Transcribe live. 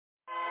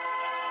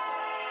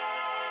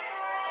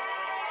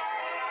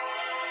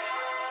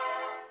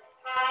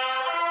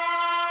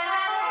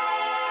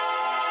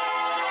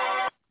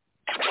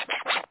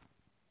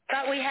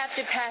have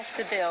to pass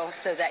the bill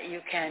so that you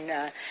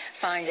can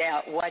find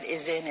out what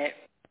is in it.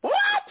 What?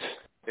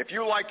 If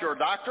you like your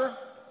doctor,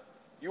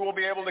 you will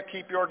be able to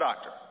keep your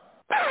doctor.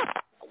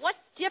 What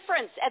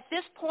difference at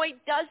this point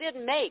does it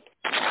make?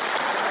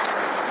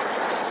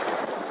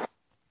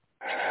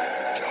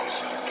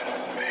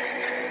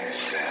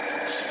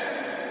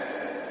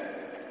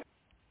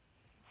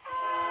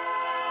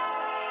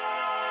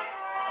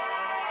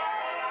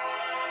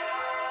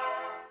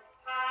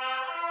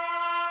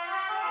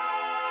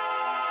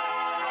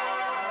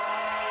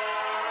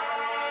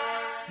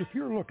 If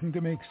you're looking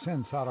to make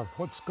sense out of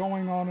what's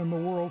going on in the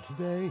world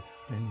today,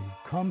 then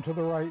you've come to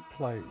the right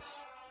place.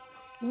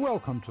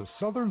 Welcome to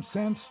Southern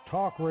Sense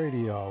Talk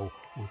Radio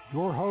with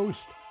your host,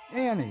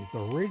 Annie, the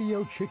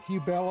Radio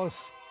Chick-A-Dee,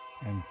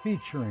 and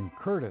featuring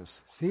Curtis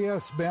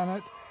C.S.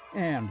 Bennett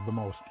and the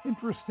most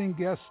interesting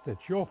guests that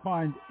you'll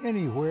find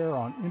anywhere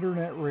on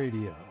Internet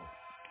radio.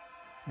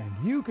 And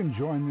you can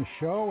join the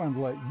show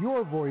and let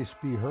your voice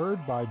be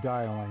heard by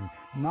dialing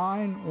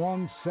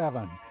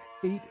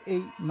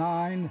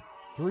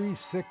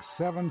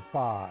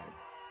 917-889-3675.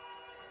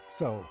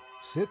 So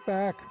sit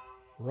back,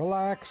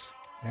 relax,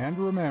 and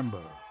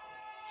remember,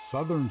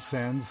 Southern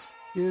Sense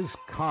is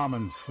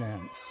common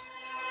sense.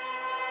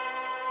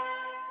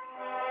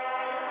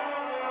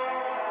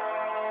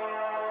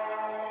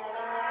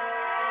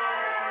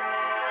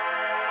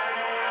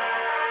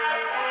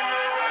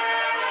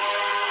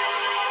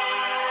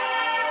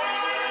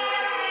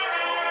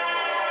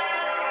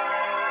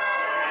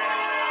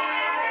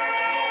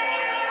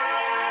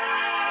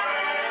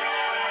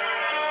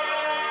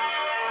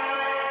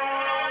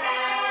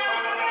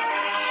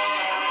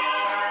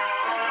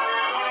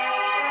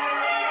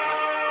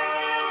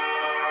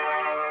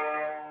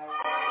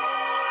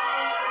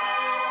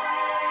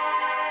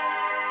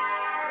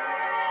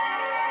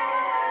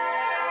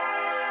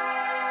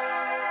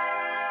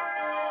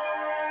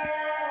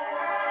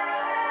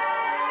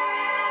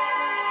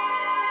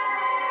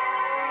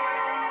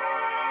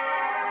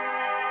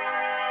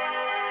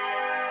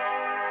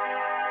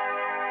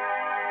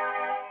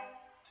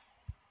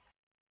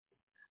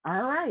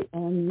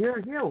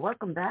 Here.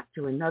 Welcome back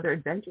to another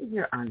adventure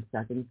here on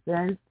Southern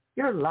Sense.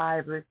 You're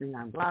live listening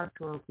on Blog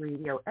Talk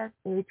Radio,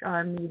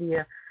 SHR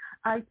Media,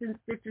 iTunes,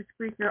 Stitcher,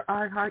 Spreaker,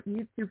 iHeart,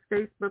 YouTube,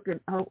 Facebook, and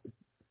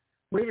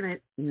wait a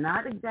minute,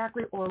 not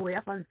exactly all the way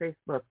up on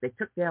Facebook. They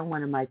took down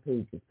one of my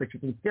pages, but you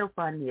can still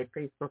find me at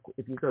Facebook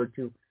if you go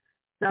to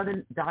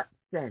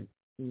southern.sense.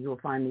 You'll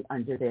find me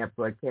under there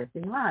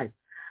broadcasting live,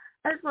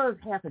 as well as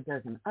half a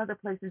dozen other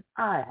places.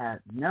 I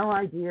have no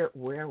idea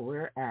where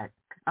we're at.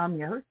 I'm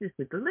your hostess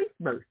with the least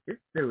mostest,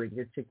 the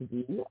Radio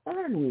Chick-A-Dee,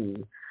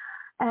 Annie.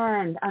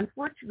 And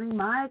unfortunately,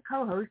 my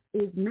co-host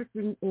is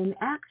missing in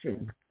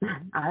action.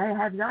 I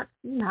have not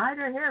seen hide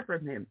or hair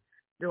from him.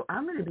 So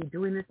I'm going to be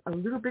doing this a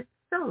little bit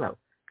solo.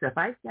 So if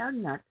I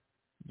sound nuts,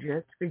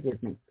 just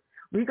forgive me.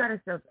 We got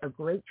ourselves a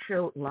great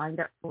show lined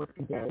up for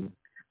today.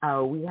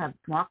 We have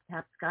Mark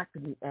Tapscott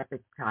from the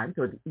Epoch Times,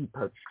 or the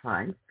Epoch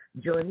Times,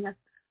 joining us,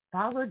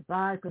 followed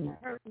by, from the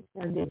Heritage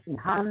Foundation,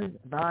 Hans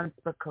von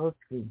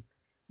Spakovsky.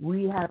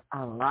 We have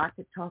a lot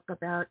to talk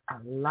about, a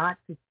lot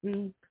to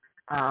see.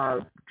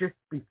 Just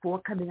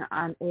before coming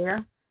on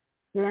air,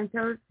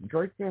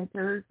 George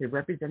Santos, the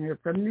representative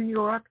from New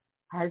York,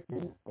 has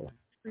been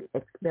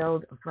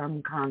expelled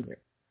from Congress.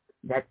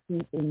 That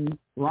seat in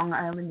Long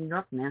Island, New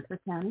York, Nassau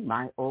County,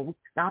 my old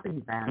stopping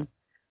ground,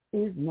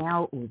 is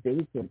now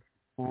vacant.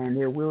 And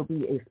there will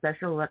be a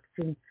special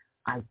election,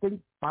 I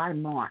think, by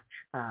March.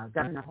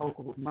 Governor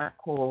Hochul must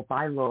call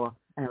by law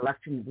an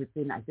election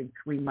within, I think,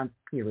 3-month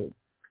period.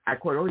 I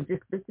caught only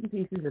just bits and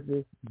pieces of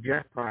this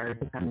just prior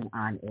to coming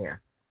on air.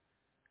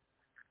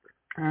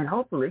 And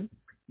hopefully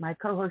my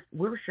co-host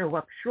will show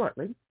up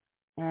shortly.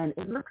 And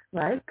it looks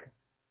like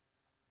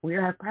we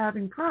are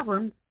having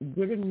problems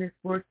getting this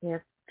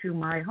broadcast to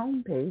my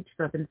homepage,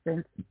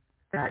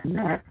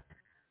 southernsense.net.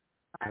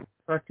 I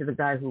talked to the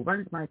guy who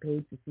runs my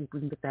page to see if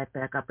we can get that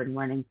back up and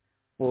running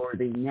for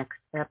the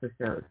next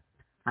episode.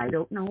 I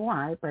don't know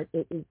why, but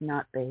it is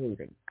not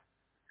behaving.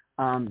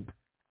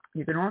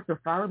 You can also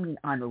follow me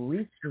on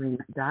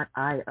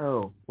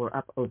restream.io. We're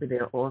up over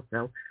there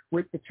also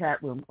with the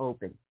chat room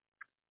open.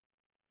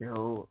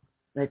 So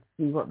let's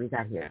see what we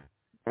got here.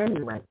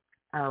 Anyway,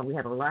 we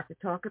have a lot to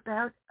talk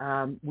about.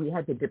 We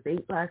had the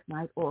debate last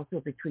night also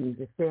between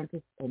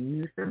DeSantis and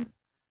Newsom.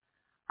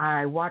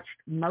 I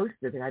watched most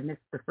of it. I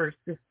missed the first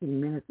 15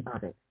 minutes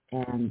of it.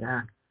 And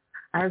I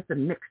have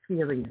some mixed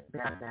feelings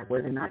about that,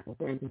 whether or not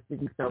DeSantis did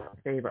himself a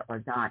favor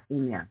or not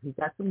in there. He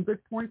got some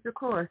good points, of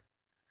course.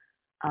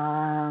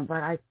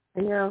 But I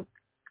fail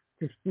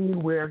to see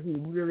where he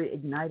really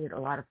ignited a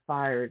lot of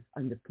fires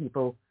under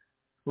people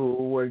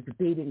who were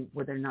debating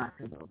whether or not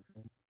to vote.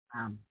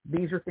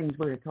 These are things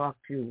we're going to talk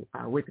to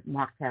with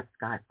Mark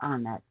Tapscott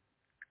on that.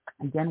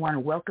 Again, want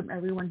to welcome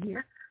everyone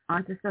here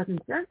onto Southern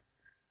Sense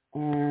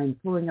and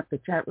pulling up the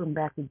chat room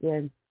back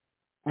again,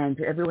 and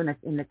to everyone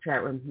that's in the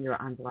chat room here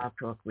on Blog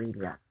Talk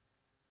Radio.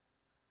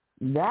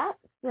 That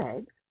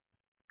said,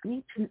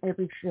 each and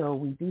every show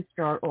we do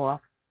start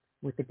off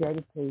with a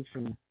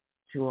dedication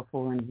to a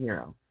fallen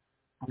hero.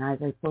 And as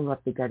I pull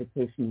up the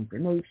dedication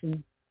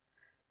information,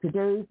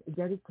 today's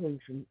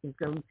dedication is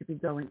going to be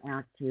going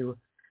out to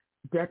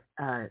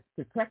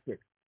Detective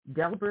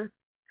Delberth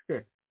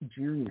Phipps,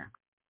 Jr.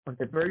 of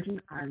the Virgin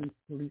Islands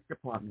Police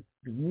Department,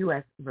 the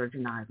U.S.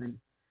 Virgin Islands,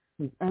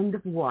 whose end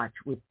of watch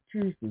was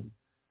Tuesday,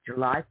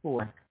 July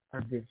 4th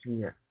of this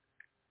year.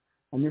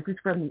 And this is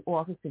from the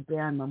Officer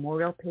Down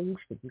Memorial page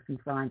that you can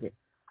find at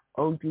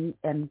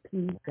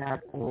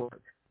odmp.org.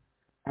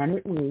 And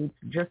it reads,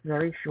 just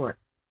very short,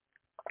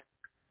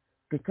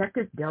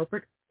 Detective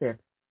Delberth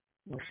Phipps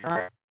was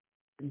shot,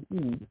 and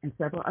he and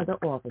several other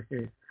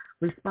officers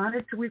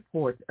responded to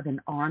reports of an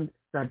armed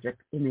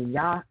subject in the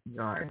yard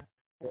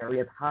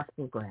area of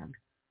hospital ground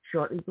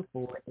shortly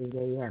before 8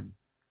 a.m.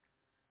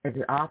 As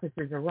the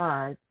officers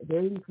arrived, they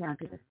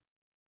encountered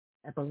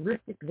a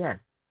ballistic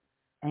vest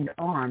and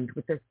armed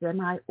with a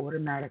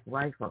semi-automatic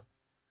rifle.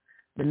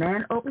 The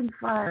man opened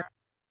fire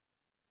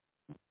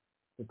on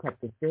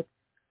Detective Phipps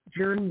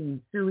during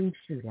the ensuing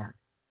shootout.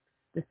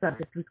 The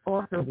subject was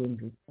also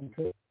wounded and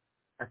taken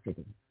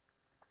custody.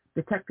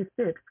 Detective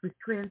Phipps was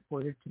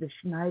transported to the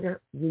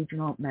Schneider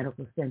Regional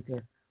Medical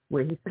Center,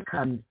 where he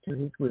succumbed to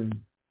his wounds.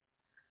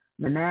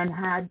 The man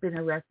had been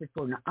arrested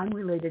for an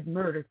unrelated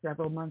murder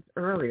several months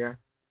earlier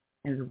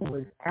and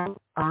was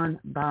out on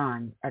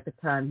bond at the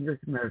time he was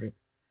murdered.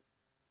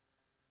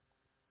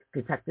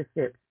 Detective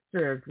Phipps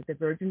served with the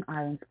Virgin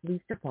Islands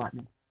Police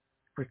Department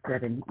for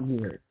 7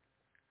 years.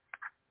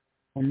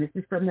 And this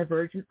is from the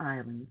Virgin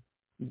Islands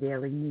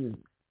Daily News.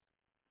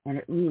 And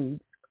it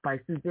reads by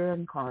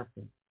Suzanne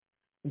Carson.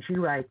 And she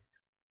writes,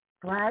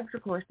 flags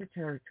across the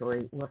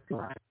territory were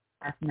flying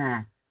at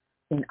mass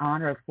in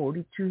honor of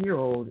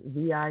 42-year-old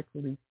VI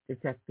Police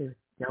Detective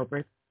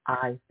Delberth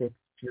I. Phipps,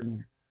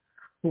 Jr.,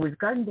 who was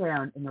gunned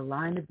down in the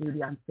line of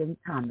duty on St.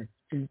 Thomas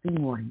Tuesday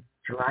morning,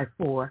 July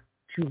 4,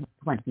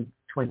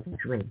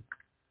 2023.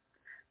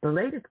 The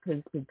latest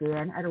case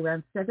began at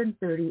around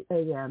 7:30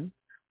 a.m.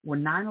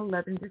 when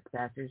 9/11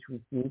 dispatchers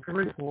received a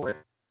report,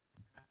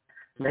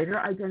 later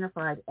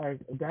identified as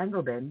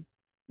Dangleben,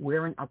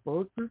 wearing a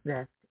bulletproof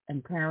vest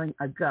and carrying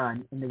a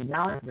gun in the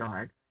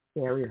yard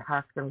area of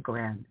hospital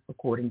ground,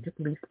 according to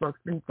police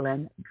spokesman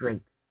Glenn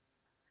Drake.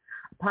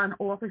 Upon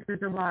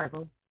officers'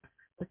 arrival,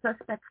 the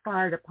suspect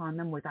fired upon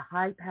them with a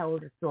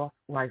high-powered assault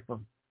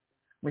rifle.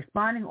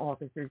 Responding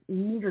officers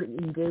immediately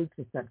engaged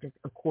the subject,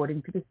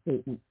 according to the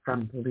statement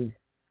from police.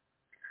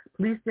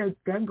 Police said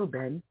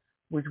Dangleben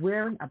was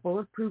wearing a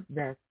bulletproof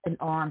vest and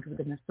armed with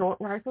an assault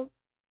rifle,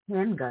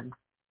 handgun,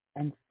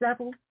 and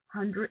several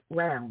hundred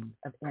rounds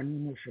of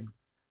ammunition.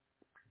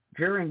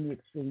 During the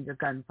exchange of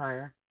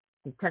gunfire,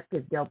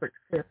 Detective Delberth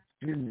Phipps,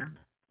 Jr.,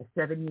 a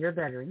 7-year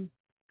veteran,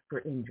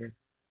 were injured.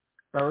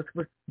 Both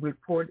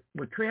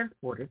were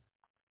transported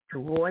to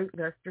Roy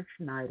Lester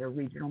Schneider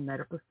Regional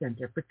Medical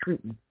Center for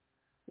treatment,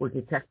 where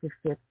Detective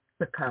Phipps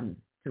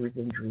succumbed to his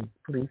injuries,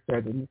 police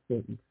said in the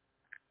statement.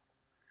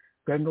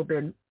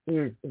 Dangleben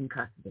is in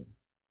custody,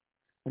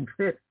 and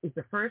Phipps is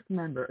the first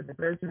member of the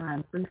Virgin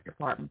Islands Police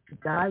Department to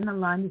die in the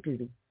line of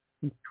duty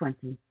since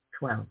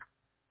 2012.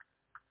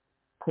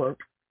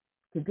 Quote,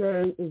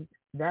 today is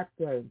that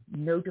day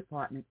no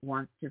department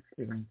wants to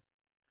experience.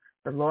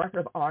 The loss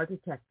of our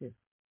detective,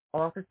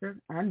 officer,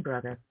 and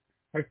brother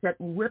has sent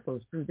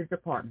ripples through the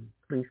department,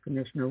 Police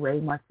Commissioner Ray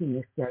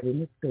Martinez said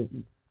in his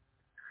statement.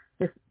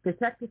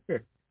 Detective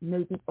Phipps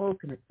made the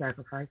ultimate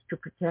sacrifice to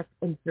protect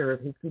and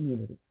serve his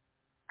community,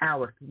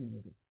 our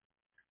community.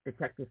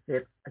 Detective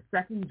Phipps, a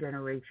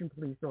second-generation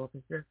police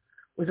officer,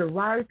 was a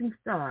rising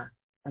star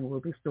and will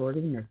be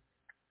sorely missed.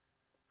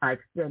 I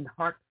extend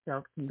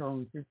heartfelt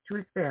condolences to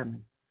his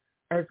family,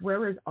 as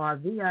well as our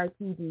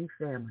VIPD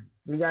family.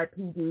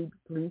 VIPD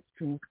Police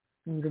Chief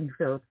Stephen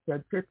Phillips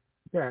said Phipps'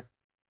 death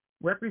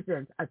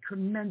represents a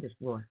tremendous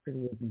loss for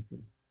the agency.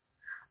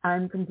 I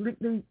am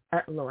completely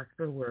at loss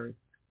for words.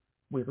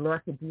 We've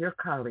lost a dear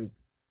colleague,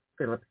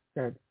 Phillips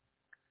said.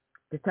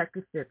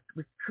 Detective Phipps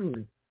was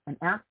truly an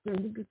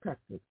outstanding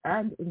detective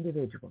and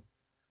individual.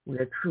 We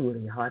are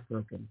truly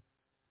heartbroken.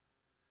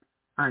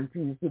 On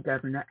Tuesday,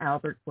 Governor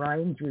Albert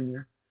Bryan,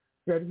 Jr.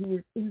 said he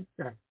is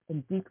incensed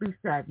and deeply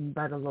saddened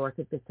by the loss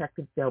of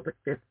Detective Delberth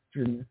Phipps,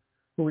 Jr.,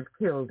 who was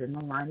killed in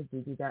the line of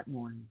duty that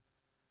morning.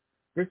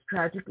 This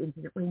tragic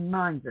incident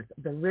reminds us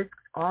of the risks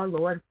our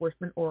law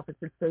enforcement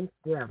officers face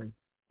daily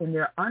in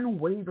their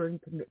unwavering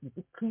commitment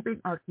to keeping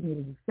our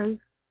community safe,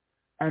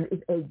 and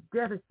is a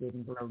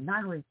devastating blow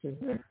not only to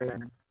his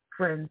family,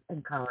 friends,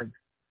 and colleagues,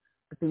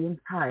 but the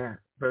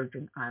entire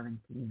Virgin Island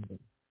community.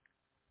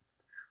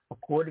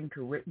 According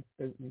to written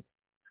statements,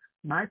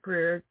 my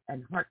prayers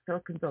and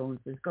heartfelt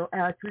condolences go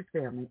out to his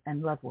family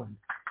and loved ones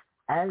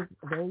as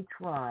they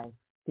try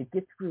to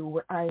get through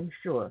what I am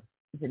sure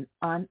is an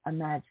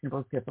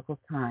unimaginable difficult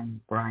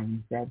time,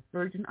 Bryan said.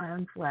 Virgin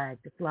Island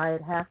flag to fly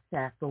at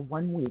half-staff for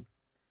 1 week,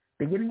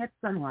 beginning at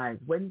sunrise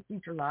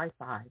Wednesday, July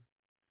 5,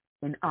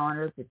 in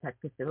honor of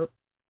Detective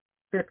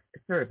Phipps'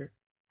 service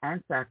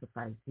and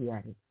sacrifice, he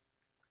added.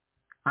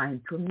 I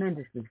am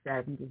tremendously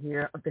saddened to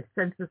hear of the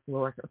senseless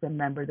loss of a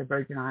member of the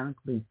Virgin Island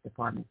Police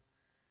Department.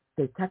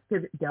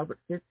 Detective Delberth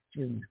Phipps,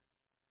 Jr.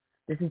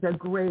 This is a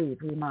grave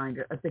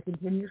reminder of the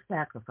continued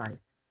sacrifice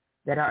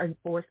that our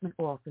enforcement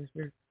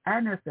officers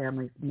and their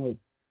families make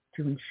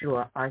to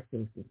ensure our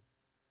safety.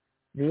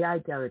 VI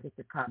Delegate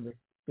to Congress,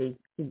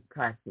 Stacey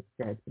Plaskett,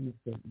 said in a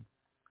statement.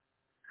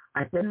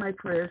 I send my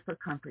prayers for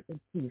comfort and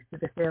peace to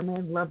the family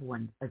and loved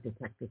ones of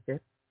Detective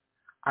Phipps.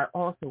 I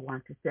also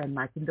want to send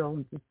my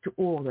condolences to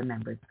all the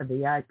members of the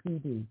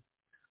IPD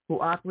who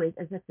operate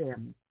as a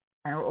family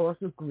and are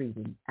also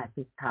grieving at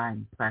this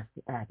time,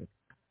 Plaskett added.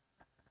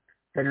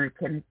 Senator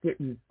Kenneth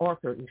Gittens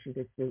also issued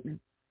a statement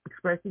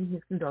expressing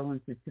his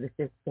condolences to the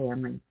Phipps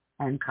family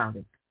and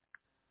colleagues.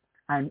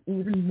 I'm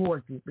even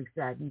more deeply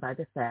saddened by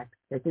the fact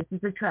that this is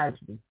a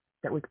tragedy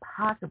that was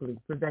possibly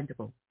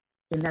preventable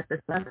in that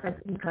the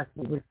suspect in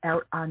custody was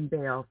out on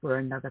bail for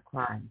another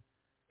crime,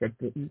 said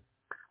Gittens,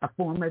 a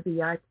former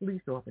VI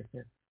police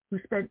officer who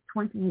spent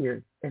 20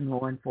 years in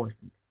law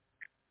enforcement.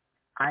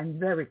 I'm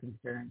very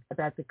concerned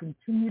about the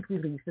continued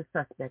release of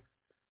suspects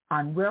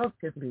on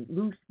relatively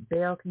loose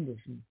bail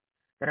conditions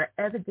that are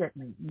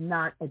evidently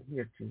not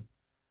adhered to.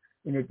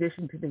 In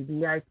addition to the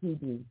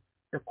VIPD,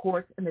 the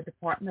courts and the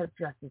Department of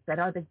Justice that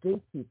are the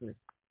gatekeepers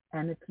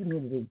and the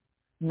community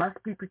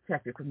must be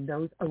protected from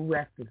those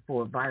arrested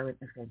for violent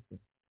offenses.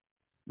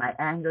 My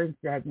anger and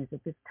sadness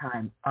at this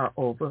time are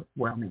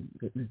overwhelming,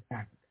 Gittens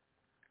added.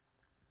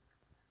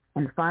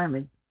 And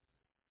finally,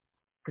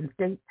 from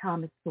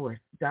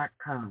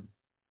StThomasSource.com,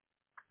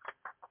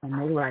 and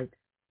they write,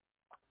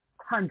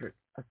 hundreds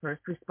of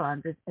first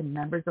responders and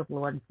members of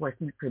law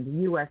enforcement from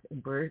the U.S.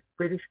 and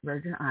British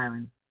Virgin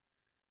Islands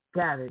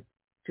gathered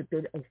to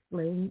bid a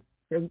slain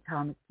St.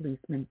 Thomas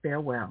policeman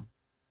farewell.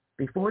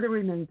 Before the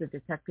remains of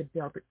Detective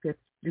Delberth Phipps,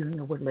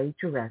 Jr. were laid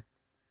to rest,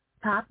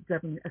 top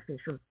government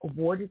officials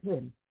awarded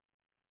him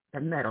the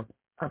Medal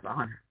of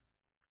Honor.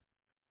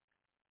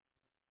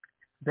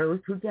 Those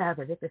who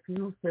gathered at the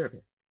funeral service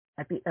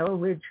at the El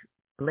Ridge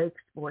Lake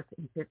Sports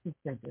and Fitness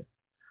Center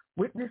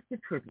witnessed the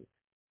tribute.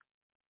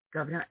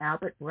 Governor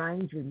Albert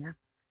Bryan, Jr.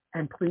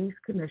 and Police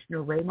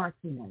Commissioner Ray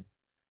Martinez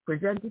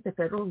presented the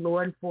Federal Law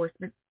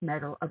Enforcement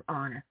Medal of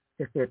Honor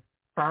to Phipps'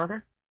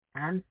 father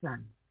and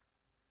son.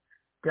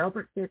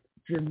 Delberth Phipps,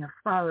 Jr.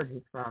 followed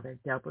his father,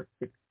 Delberth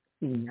Phipps,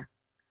 Sr.,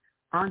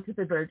 onto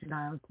the Virgin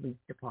Islands Police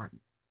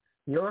Department.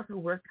 He also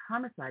worked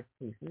homicide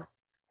cases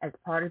as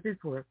part of his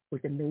work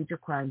with the Major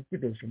Crimes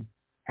Division,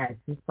 as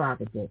his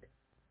father did.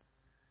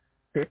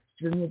 Phipps,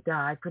 Jr.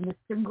 died from a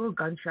single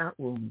gunshot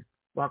wound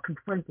while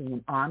confronting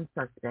an armed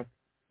suspect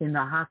in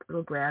the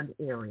hospital ground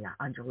area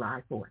on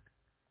July 4th.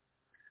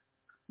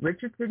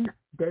 Richardson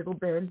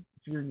Dagleben,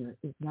 Jr.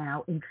 is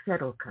now in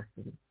federal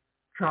custody,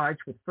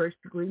 charged with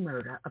first-degree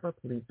murder of a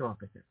police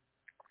officer.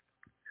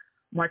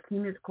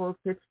 Martinez called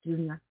Phipps,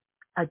 Jr.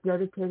 a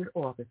dedicated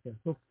officer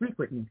who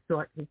frequently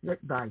sought his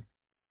advice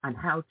on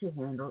how to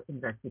handle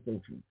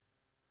investigations.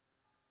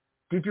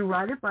 Did you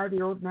ride it by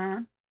the old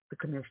man? The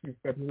commissioner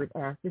said he would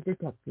ask the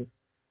detective.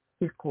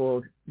 He's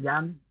called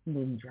Young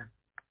Ninja.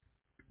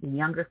 The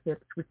younger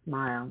Phipps would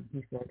smile,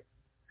 he said,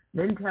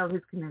 then tell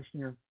his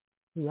commissioner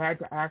he had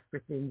to ask for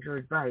things or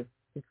advice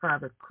his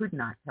father could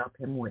not help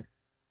him with.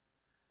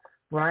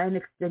 Bryan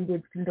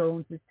extended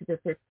condolences to the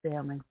Phipps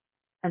family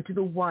and to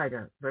the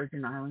wider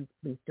Virgin Islands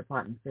Police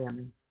Department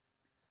family.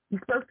 He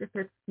spoke to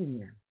Phipps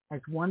Sr.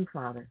 as one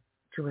father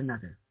to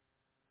another.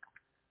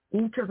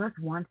 Each of us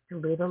wants to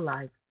live a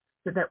life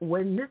so that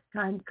when this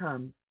time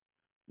comes,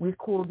 we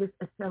call this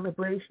a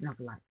celebration of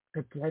life.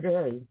 But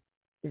today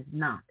is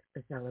not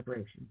a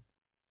celebration.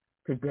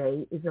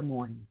 Today is a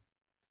mourning.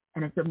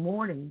 And it's a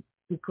mourning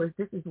because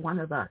this is one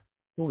of us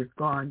who is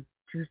gone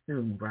too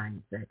soon,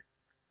 Bryan said.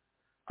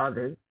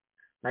 Others,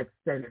 like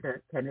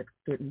Senator Kenneth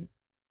Gittens,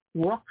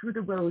 walked through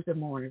the rows of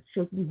mourners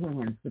shaking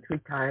hands with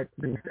retired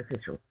police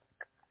officials.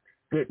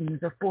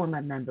 Gittens, a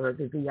former member of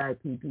the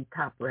VIPD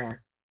top brass,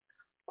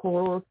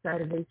 called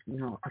Saturday's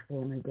funeral a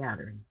family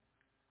gathering.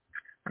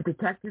 The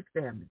detective's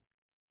family,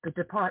 the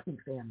department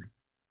family,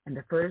 and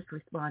the first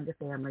responder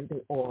family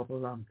they all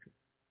belong to.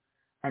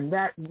 And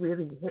that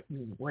really hit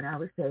me when I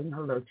was saying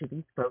hello to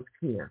these folks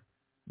here,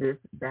 this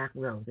back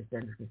row, the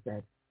senator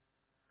said.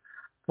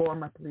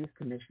 Former police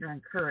commissioner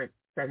and current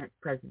Senate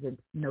President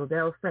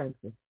Novell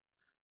Francis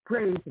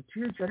praised the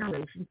 2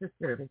 generations of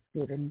service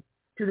given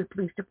to the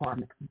police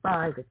department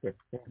by the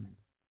Phipps family.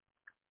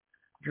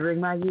 During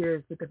my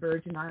years with the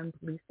Virgin Islands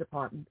Police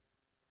Department,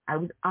 I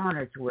was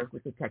honored to work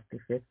with Detective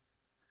Phipps.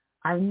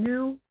 I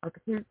knew of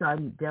his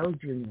son, Del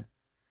Jr.,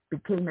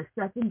 became a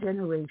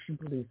second-generation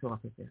police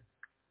officer.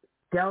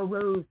 Del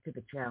rose to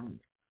the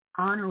challenge,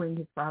 honoring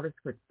his father's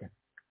footsteps.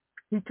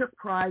 He took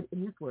pride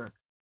in his work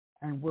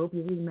and will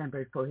be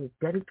remembered for his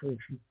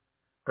dedication,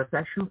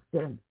 professional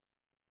stance,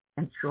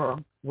 and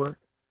strong work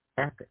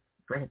ethic,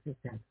 Francis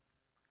said.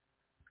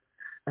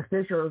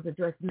 Officials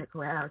addressing the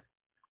crowd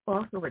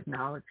also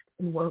acknowledged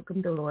and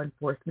welcomed the law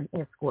enforcement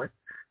escort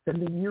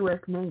from the U.S.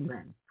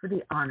 mainland for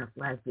the honor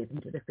flag given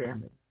to the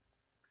family.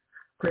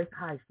 Chris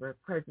Heisler,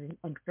 president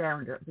and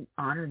founder of the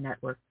Honor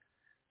Network,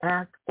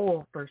 asked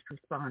all first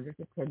responders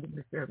attending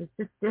the service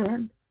to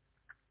stand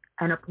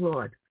and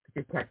applaud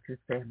detectives'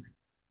 family.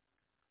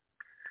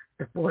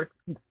 The Ford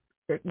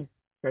Fitness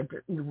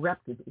Center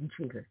erupted in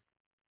cheers.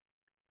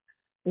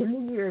 In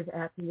the years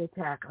after the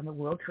attack on the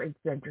World Trade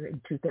Center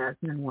in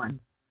 2001,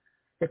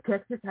 the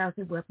Texas House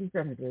of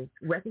Representatives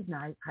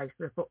recognized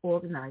Heisler for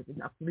organizing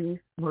a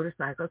police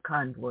motorcycle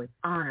convoy to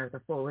honor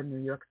the fallen New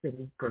York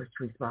City first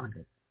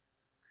responders.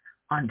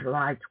 On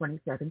July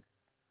 27th,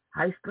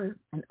 Heisler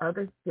and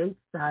other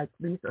stateside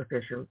police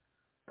officials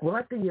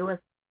brought the U.S.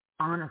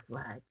 honor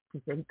flag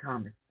to St.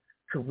 Thomas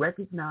to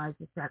recognize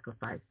the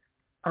sacrifice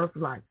of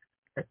life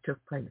that took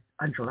place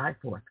on July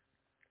 4th.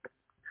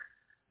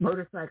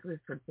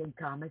 Motorcyclists from St.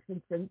 Thomas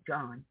and St.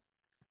 John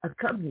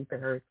accompanied the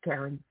hearse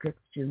carrying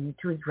Phipps Jr.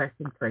 to his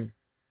resting place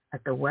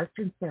at the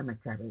Western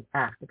Cemetery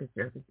after the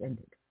service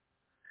ended.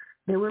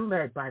 They were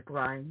led by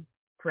Brian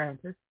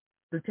Francis,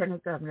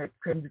 Lieutenant Governor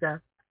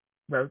Trinidad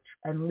Roach,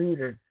 and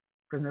leaders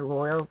from the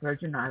Royal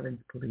Virgin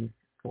Islands Police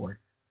Force.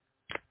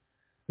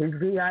 His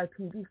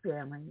VIPD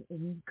family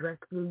in dress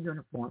blue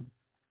uniform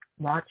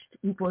marched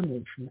in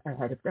formation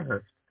ahead of the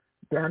hearse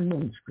down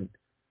Main Street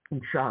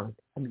in Charlotte,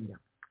 Amita.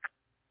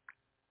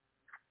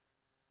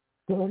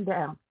 Stand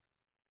down,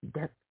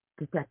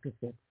 Detective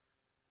Phipps.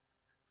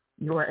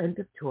 Your end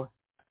of tour.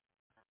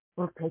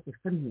 We'll take it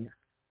from here.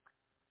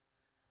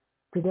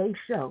 Today's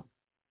show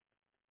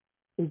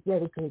is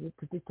dedicated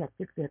to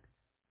Detective Phipps.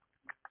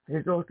 It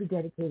is also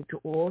dedicated to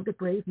all the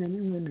brave men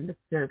and women of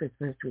service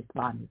first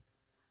responders,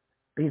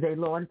 be they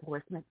law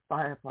enforcement,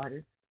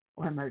 firefighters,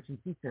 or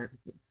emergency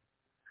services.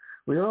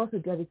 We also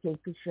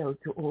dedicate the show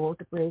to all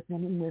the brave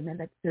men and women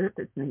that serve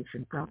this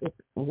nation from its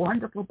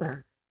wonderful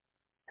birth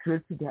through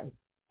today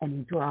and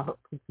into our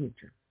hopeful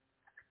future.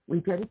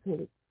 We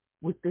dedicate it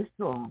with this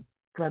song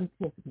from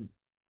Tiffany,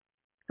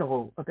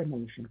 Soul of a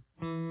Nation.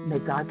 May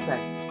God bless.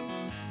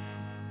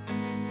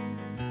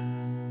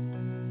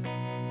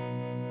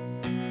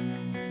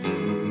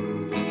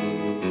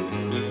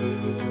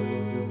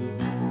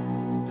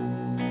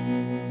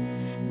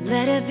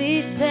 Let it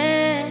be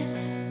said,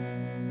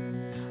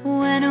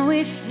 when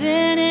we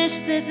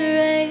finished this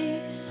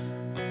race,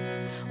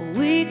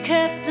 we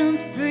kept them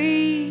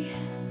free,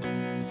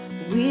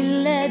 we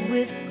led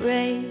with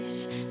grace.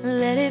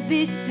 Let it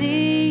be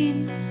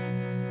seen,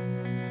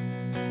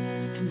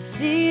 from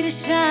sea to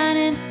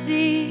shining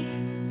sea,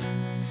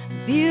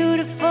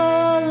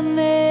 beautiful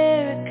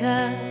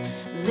America,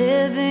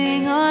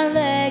 living our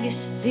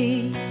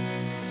legacy.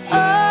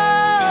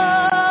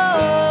 Oh,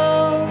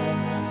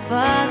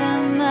 Father,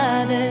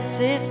 Mother,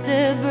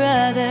 sister,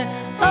 brother,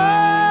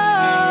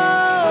 oh,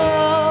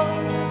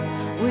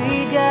 we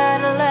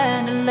gotta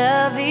learn to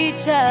love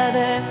each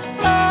other.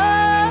 Oh,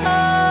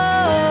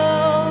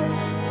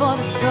 for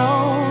the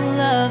soul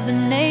of the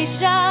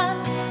nation,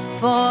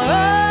 for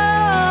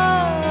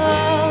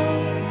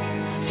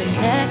the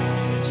next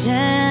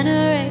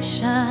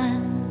generation.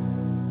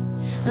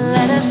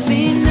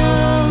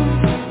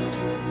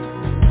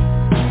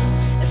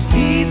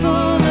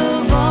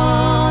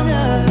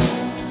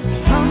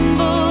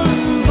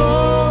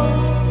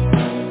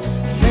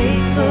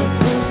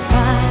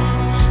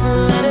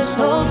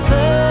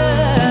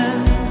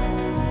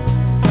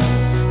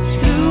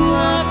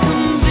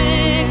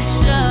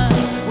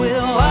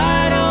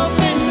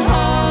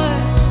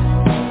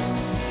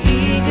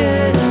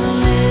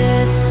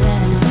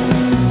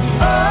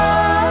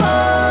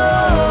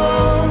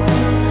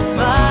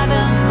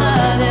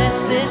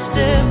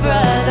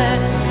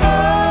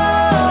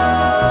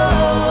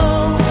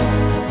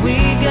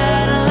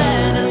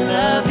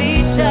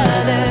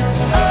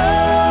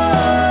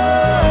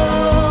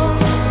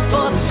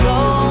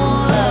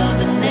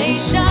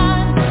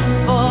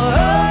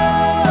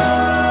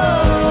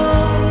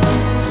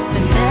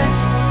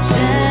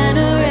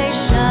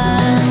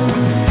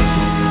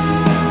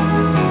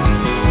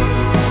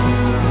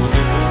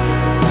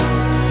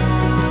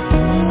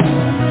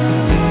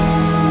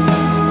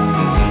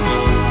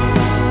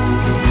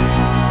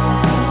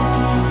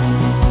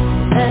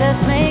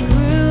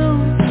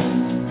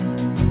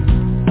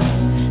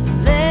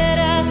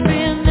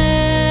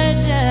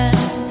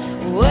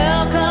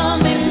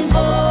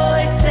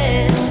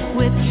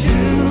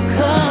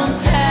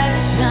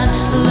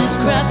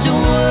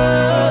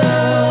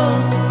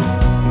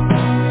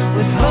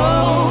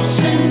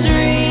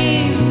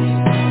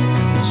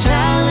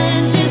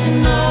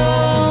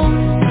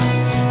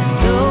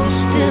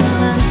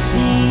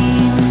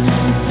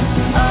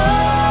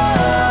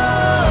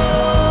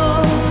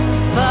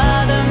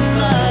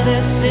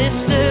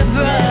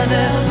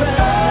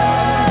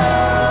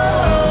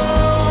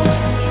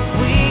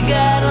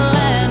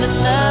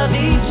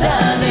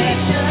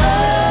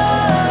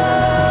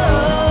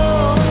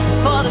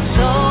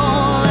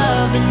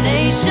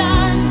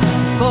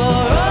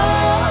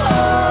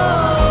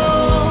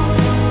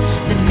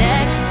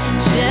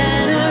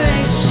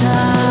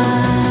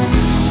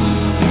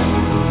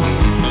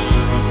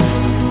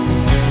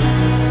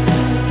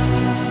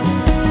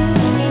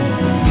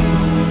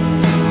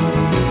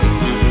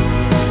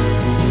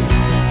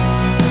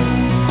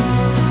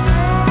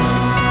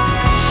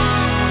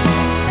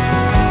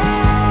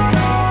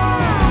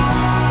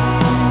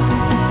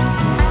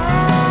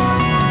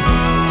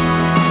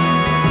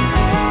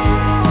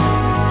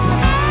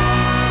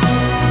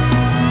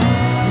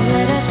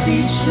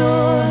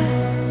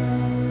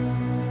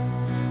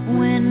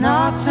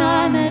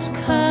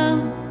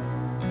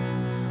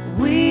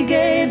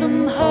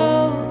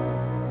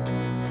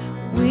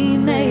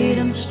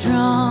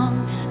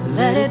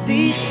 let it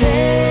be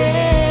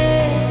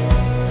said,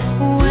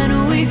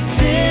 when we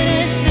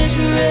finish this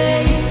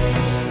race,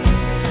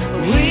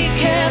 we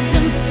kept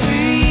them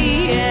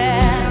free,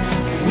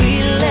 yeah,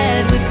 we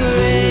led with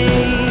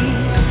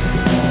grace.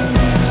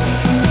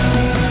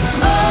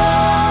 Oh,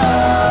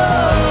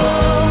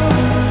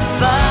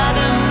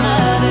 father,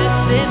 mother,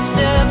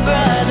 sister,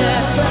 brother,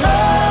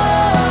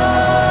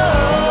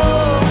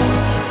 oh,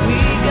 we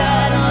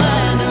gotta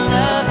learn to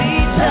love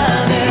each other.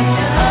 Oh,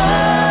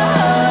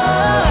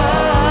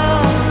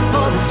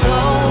 for the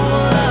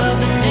soul of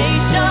the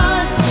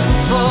nation,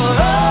 for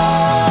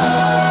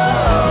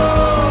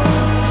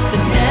the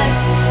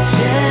next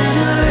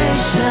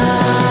generation.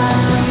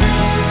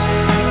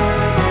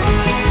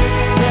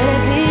 Let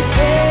it be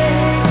said.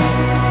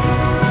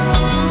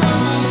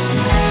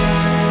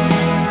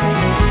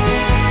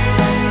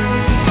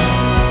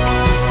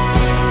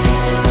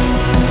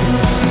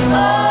 Oh,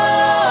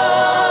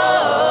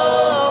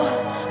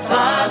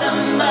 father,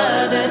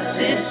 mother,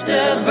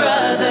 sister,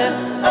 brother,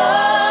 oh,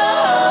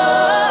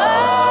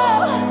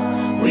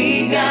 we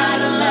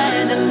gotta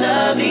learn to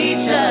love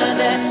each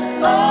other.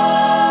 Oh,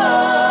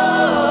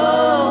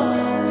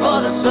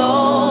 for the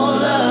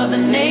soul of the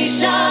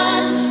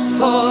nation,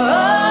 for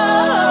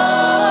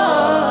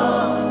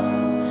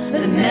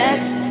the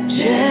next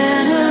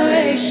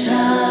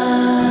generation.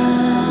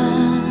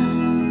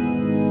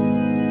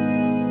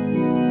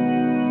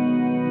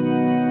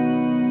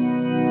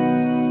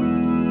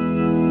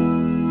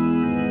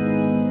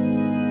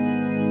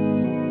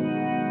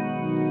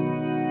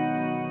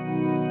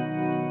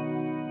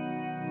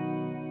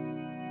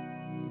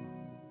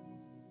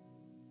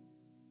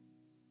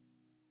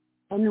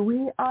 And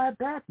we are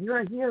back. You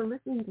are here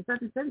listening to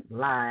Southern Sense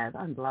live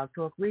on Blog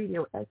Talk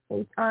Radio,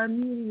 SHR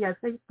Media,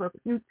 Facebook,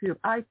 YouTube,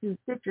 iTunes,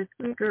 Stitcher,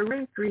 Spreaker,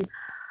 Raytree,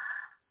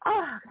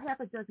 half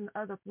a dozen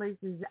other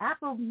places,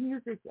 Apple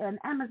Music and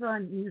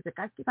Amazon Music.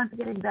 I keep on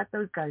forgetting about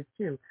those guys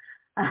too.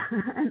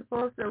 And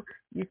also,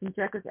 you can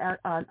check us out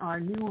on our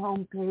new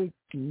homepage,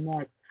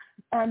 Net.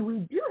 And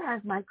we do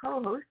have my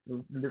co-host,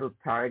 a little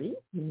tardy.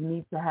 He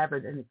needs to have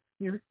an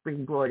excuse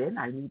being brought in.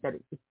 I need that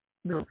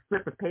little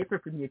slip of paper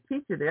from your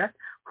teacher there.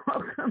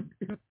 Welcome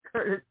to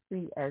Curtis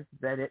C.S.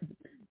 Bennett.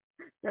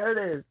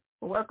 Curtis,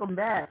 welcome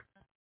back.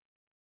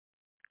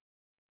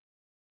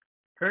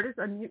 Curtis,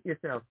 unmute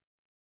yourself.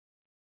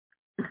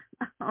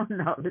 Oh,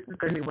 no, this is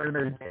going to be one of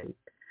those days.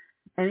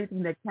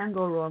 Anything that can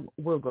go wrong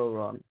will go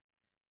wrong.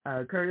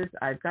 Curtis,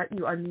 I've got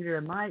you unmuted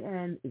on my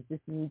end. It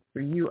just needs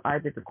for you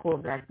either to call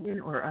back in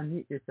or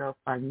unmute yourself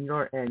on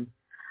your end.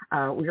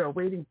 We are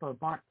waiting for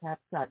Mark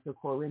Tapscott to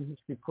call in. He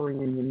should be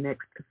calling in the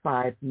next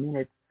 5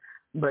 minutes.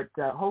 But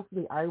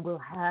hopefully I will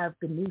have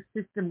the new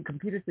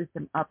computer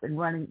system up and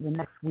running the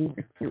next week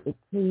or two. It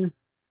came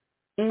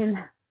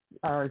in,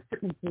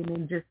 certainly came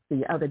in just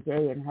the other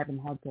day and haven't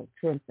had a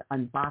chance to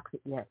unbox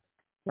it yet.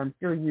 So I'm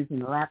still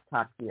using a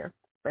laptop here.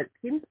 But it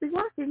seems to be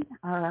working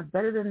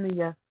better than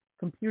the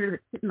computer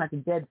that's sitting like a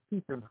dead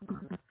piece of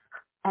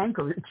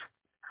anchorage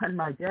on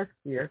my desk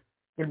here.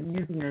 I'm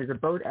using it as a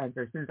boat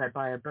anchor as soon as I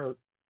buy a boat.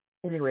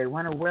 Anyway, I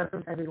want to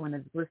welcome everyone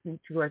that's listening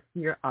to us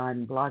here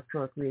on Blog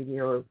Talk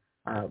Radio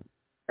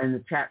and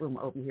the chat room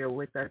over here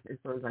with us, as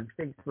well as on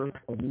Facebook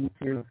and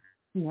YouTube.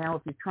 Now,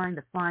 if you're trying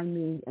to find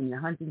me and you're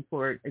hunting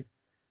for it, it's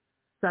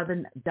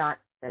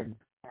Southern.Sense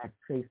at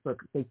Facebook.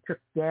 They took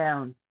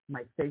down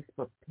my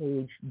Facebook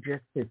page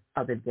just this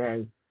other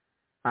day.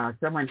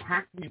 Someone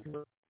hacked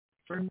into it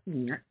from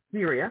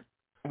Syria,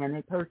 and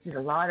they posted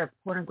a lot of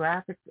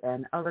pornographic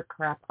and other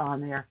crap on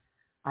there.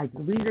 I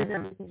deleted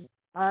everything.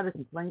 Filed a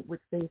complaint with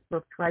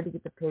Facebook, tried to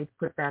get the page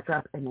put back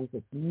up, and they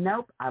said,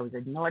 nope, I was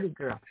a naughty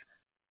girl,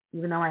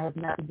 even though I had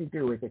nothing to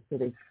do with it. So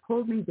they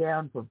pulled me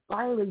down for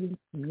violating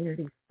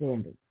community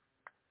standards.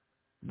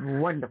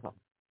 Wonderful.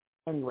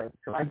 Anyway,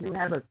 so I do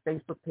have a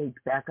Facebook page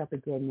back up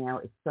again now.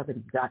 It's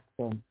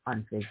Southern.Sense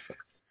on Facebook.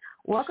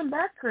 Welcome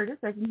back, Curtis.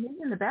 I can hear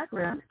you in the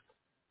background.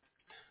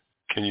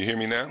 Can you hear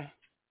me now?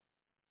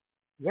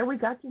 Yeah, we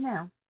got you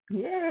now.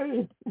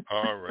 Yay.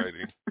 All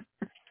righty.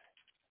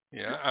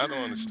 Yeah, I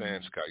don't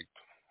understand Skype.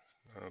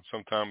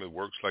 Sometimes it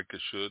works like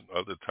it should.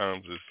 Other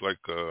times it's like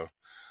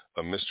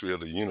a mystery of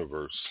the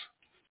universe.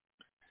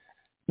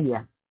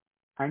 Yeah,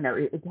 I know.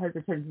 It has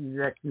a tendency to do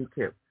that to me,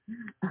 too.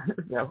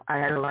 So I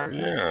had a lot of...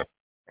 Yeah.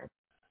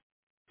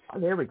 Oh,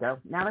 there we go.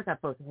 Now I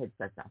got both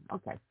headsets on.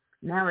 Okay.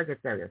 Now I get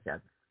stereo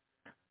sound.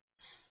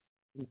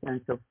 You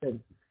sound so thin.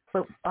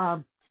 So,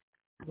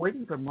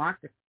 waiting for Mark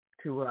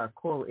to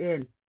call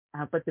in.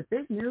 But the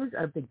big news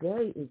of the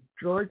day is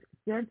George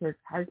Santos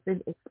has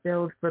been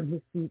expelled from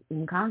his seat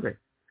in Congress.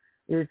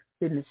 It's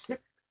been the 6th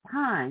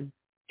time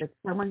that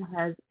someone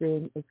has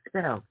been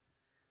expelled.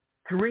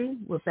 3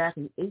 were back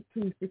in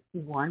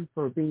 1861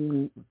 for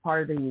being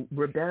part of the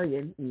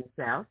rebellion in the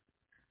South.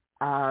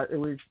 It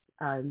was,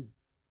 I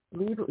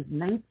believe it was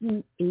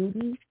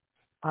 1980.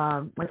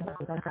 What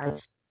was that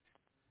guy?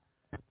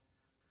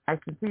 I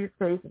can see his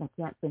face and I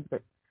can't think of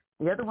it.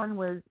 The other one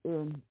was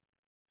in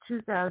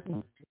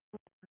 2000.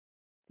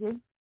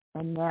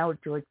 And now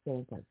George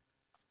Santos.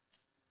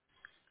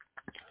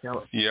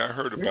 So, yeah, I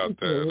heard about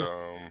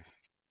that.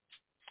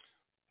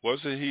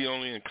 Wasn't he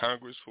only in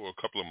Congress for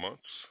a couple of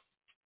months?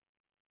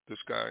 This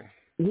guy?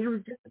 He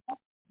was just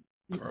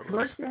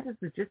George Santos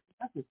was just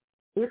elected.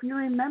 If you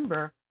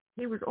remember,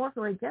 he was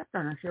also a guest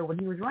on our show when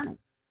he was running.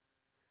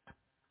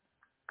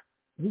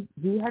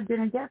 He had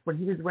been a guest when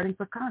he was running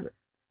for Congress,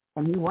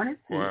 and he won his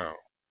seat. Wow.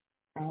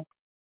 And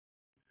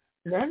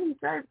then he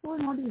started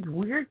pulling all these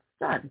weird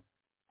stunts,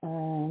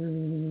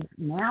 and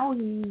now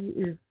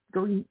he's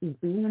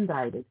being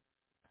indicted.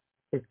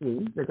 It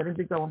seems they're going to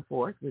be going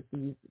forth with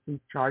these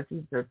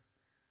charges of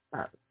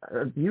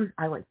abuse.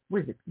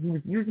 What is it? He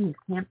was using his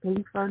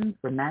campaign funds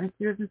for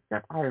manicures and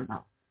stuff. I don't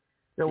know.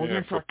 So we're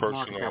going to talk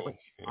about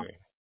that.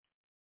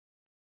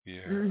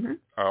 Yeah. Mm-hmm.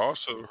 I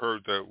also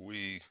heard that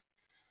we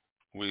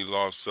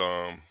lost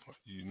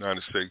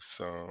United States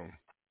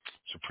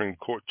Supreme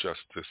Court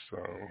Justice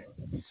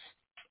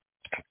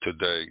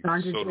today.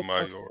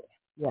 Sotomayor.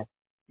 Yes.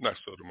 Not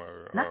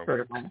Sotomayor. Not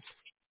Sotomayor.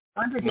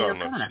 Sandra Day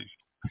O'Connor.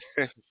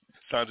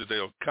 Sandra Day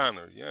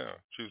O'Connor, yeah.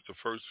 She was the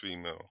first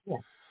female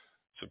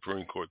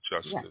Supreme Court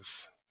Justice.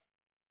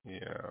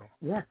 Yeah.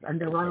 Yes,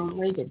 under Ronald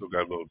Reagan. Still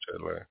got a little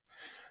jet lag.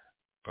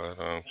 But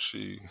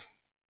she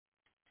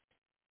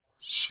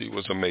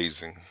was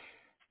amazing.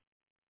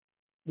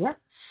 Yes,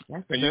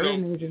 that's a very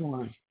amazing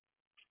one.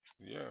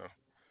 Yeah.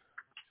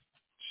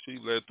 She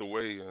led the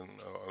way in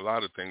a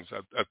lot of things.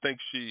 I think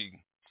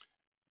she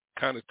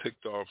kind of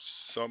ticked off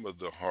some of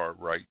the hard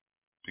right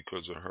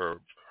because of her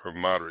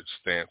moderate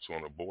stance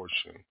on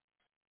abortion.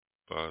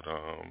 But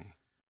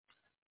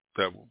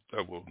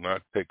that will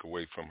not take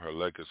away from her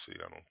legacy,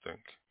 I don't think.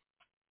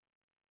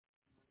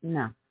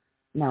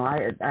 No,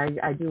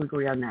 I do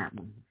agree on that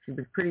one. She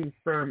was pretty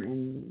firm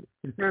in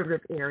the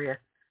conservative area,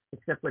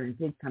 except when it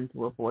did come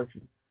to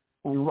abortion.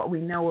 And what we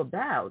know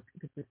about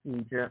the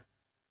procedure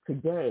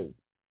today,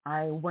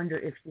 I wonder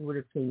if she would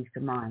have changed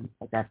her mind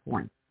at that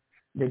point.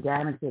 The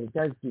damage that it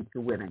does do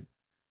to women,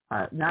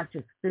 not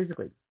just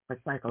physically, but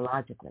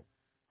psychologically.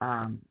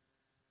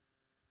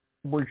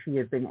 Would she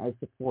have been as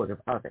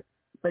supportive of it?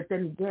 But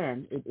then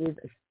again, it is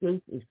a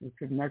state issue. It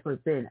should never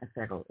have been a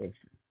federal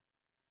issue.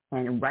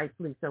 And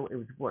rightfully so, it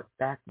was brought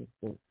back to the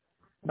state.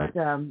 But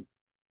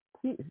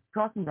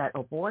talking about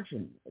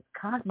abortion,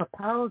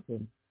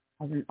 Cosmopolitan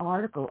has an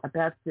article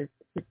about this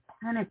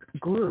satanic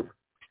group,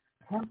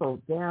 temple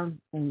down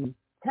in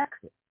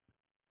Texas,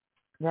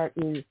 that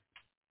is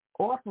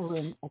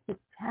offering a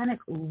satanic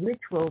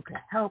ritual to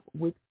help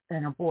with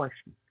an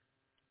abortion.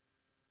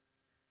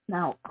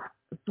 Now,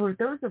 for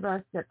those of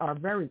us that are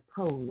very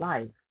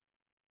pro-life,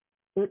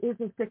 it is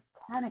a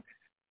satanic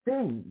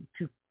thing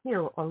to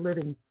kill a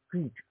living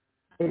creature.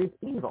 It is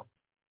evil,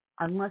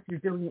 unless you're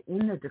doing it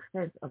in the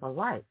defense of a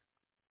life.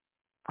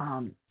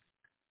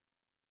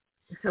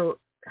 So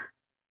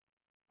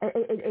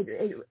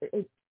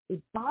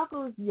it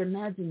boggles the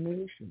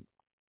imagination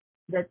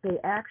that they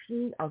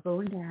actually are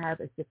going to have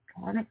a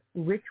satanic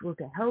ritual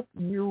to help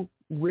you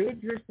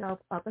rid yourself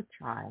of a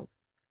child,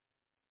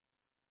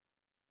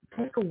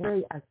 take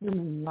away a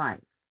human life,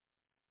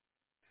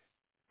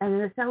 and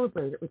then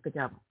celebrate it with the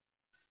devil.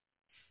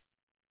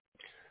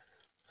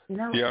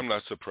 Yeah, I'm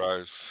not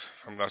surprised.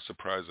 I'm not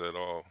surprised at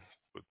all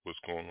with what's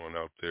going on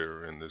out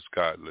there in this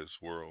godless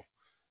world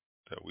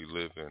that we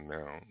live in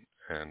now.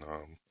 And,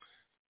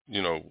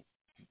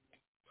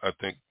 I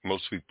think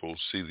most people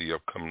see the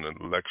upcoming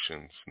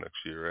elections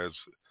next year as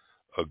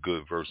a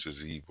good versus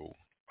evil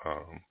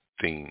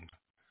theme,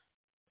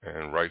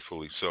 and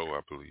rightfully so,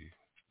 I believe.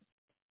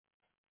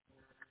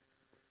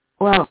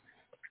 Well,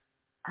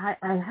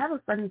 I have a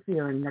funny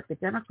feeling that the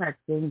Democrats'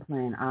 game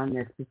plan on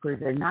this, because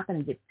they're not going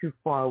to get too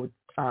far with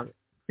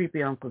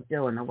creepy Uncle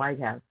Joe in the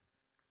White House,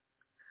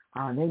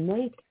 they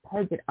may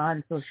peg it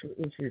on social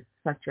issues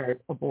such as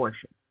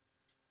abortion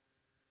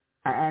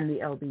and the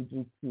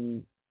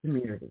LGBT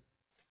community.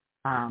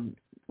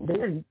 They're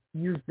going to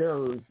use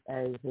those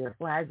as their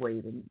flag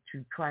waving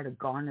to try to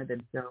garner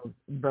themselves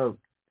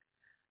votes.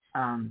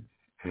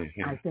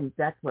 I think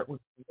that's what we're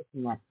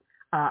looking at.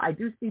 I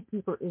do see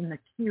people in the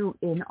queue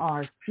in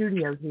our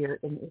studio here,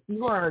 and if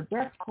you are a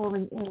guest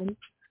calling in,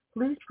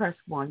 please press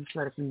 1 so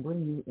that I can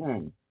bring you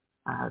in.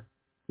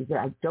 Because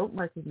I don't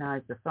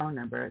recognize the phone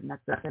number, and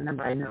that's the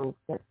number I know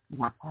that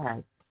Mark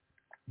has.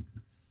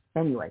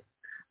 Anyway,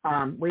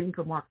 waiting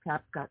for Mark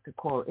Tapscott to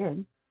call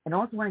in. And I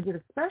also want to give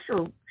a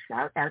special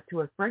shout-out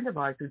to a friend of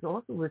ours who's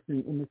also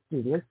listening in the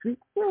studio, Sweet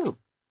Sue.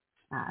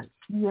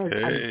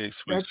 Hey,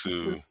 Sweet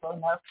Sue.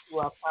 Enough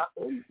to pop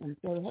in and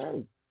say,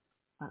 hey,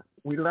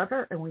 we love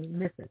her and we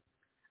miss her.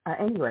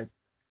 Anyway,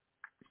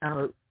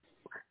 now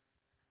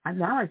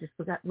I just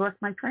lost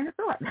my train of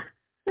thought.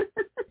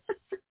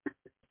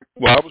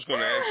 Well, I was going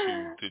to ask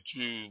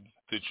you,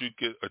 did you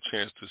get a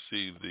chance to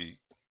see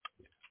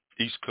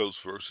the East Coast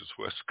versus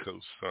West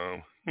Coast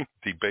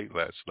debate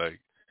last night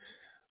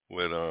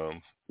with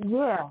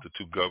the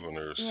two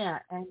governors? Yeah,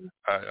 and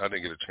I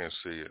didn't get a chance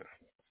to see it.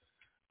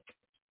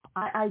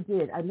 I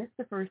did. I missed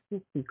the first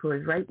 6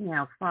 because right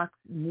now Fox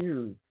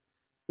News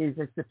is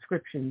a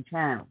subscription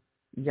channel.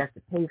 You have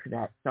to pay for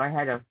that. So I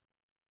had to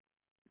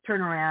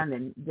turn around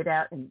and get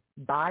out and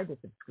buy the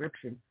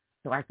subscription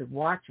so I could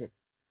watch it.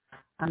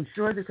 I'm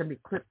sure there's going to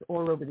be clips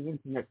all over the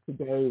internet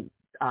today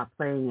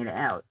playing it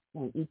out,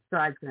 and each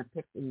side's going to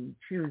pick and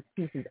choose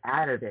pieces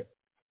out of it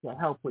to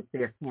help with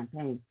their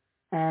campaign.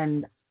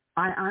 And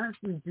I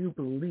honestly do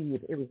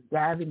believe it was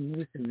Gavin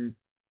Newsom's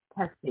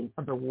testing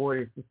of the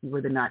waters to see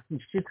whether or not he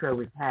should throw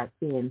his hat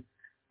in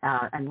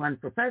and run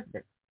for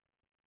president.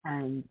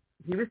 And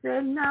he was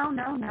saying,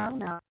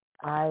 no.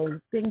 I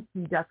think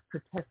he just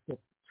protested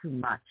too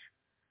much.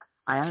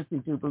 I honestly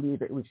do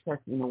believe it was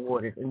testing the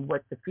waters. And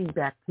what the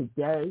feedback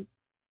today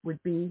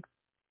would be,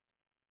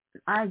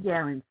 I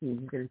guarantee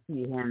he's going to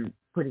see him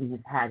putting his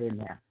hat in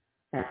there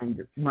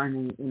and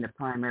running in the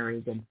primary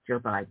against Joe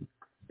Biden.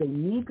 They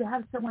need to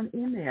have someone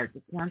in there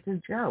to counter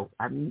Joe.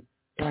 I mean,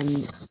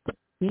 and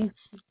he's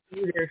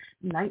their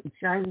knight in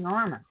shining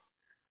armor.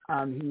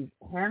 He's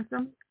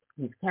handsome,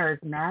 he's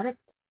charismatic,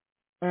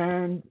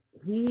 and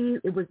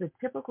it was a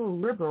typical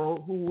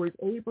liberal who was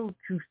able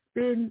to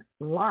spin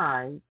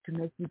lies to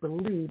make you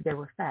believe they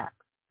were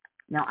facts.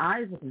 Now,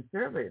 I, as a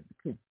conservative,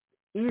 could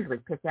easily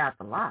pick out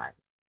the lies.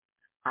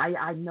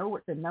 I know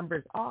what the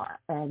numbers are,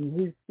 and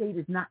his state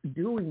is not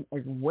doing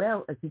as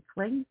well as he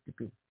claims to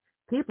be.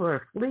 People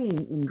are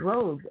fleeing in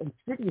droves, and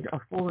cities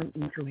are falling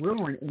into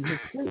ruin in his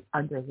state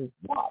under his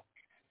watch.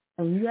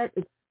 And yet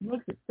it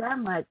makes it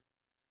sound like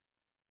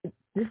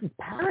this is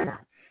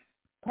paradise.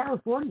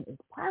 California is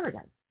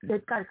paradise.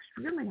 They've got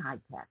extremely high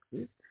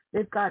taxes.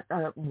 They've got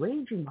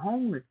raging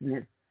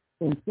homelessness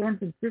in San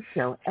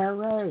Francisco,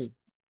 L.A.,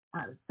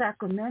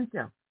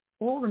 Sacramento,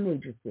 all the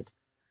major cities.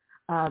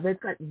 They've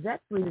got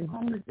vets living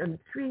homeless on the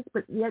streets,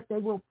 but yet they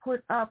will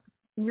put up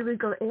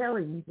illegal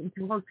aliens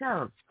into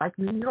hotels like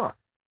New York.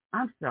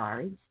 I'm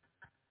sorry.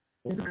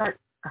 They've got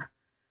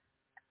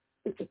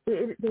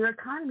their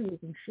economy is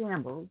in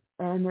shambles,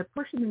 and they're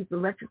pushing these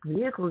electric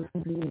vehicles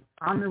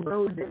on the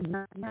road and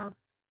nothing else.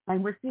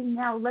 And we're seeing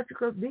now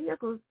electric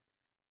vehicles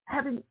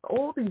having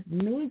all these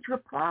major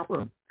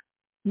problems.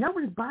 No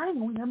one's buying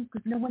them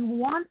because no one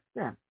wants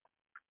them.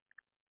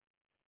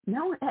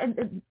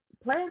 And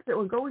plants that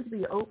were going to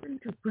be open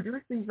to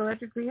produce these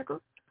electric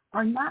vehicles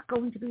are not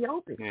going to be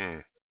open.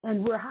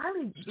 And we're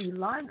highly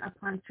relying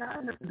upon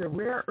China for the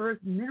rare earth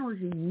minerals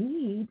you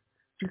need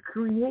to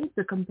create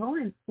the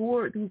components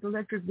for these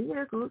electric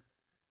vehicles.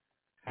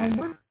 And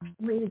we're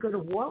ready to go to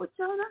war with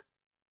China?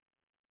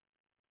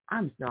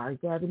 I'm sorry,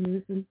 Gavin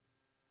Newsom.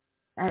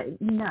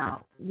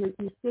 No, your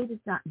state is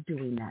not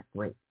doing that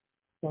great.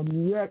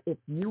 And yet, if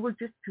you were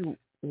just to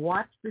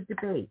watch the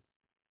debate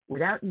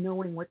without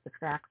knowing what the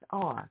facts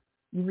are,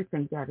 you would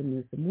think Gavin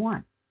Newsom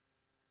won.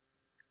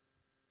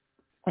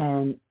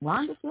 And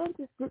Ron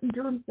DeSantis didn't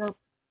do himself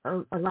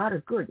a lot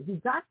of good. He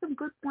got some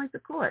good points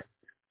across.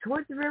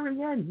 Towards the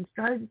very end, he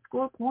started to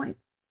score points.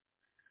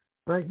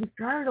 But he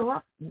started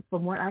off,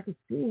 from what I could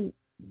see,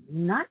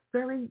 not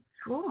very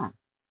strong.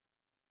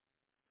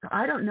 So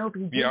I don't know if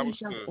he did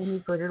himself any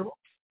good at all.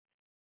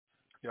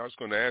 Yeah, I was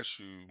going to ask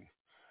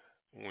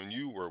you, when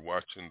you were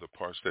watching the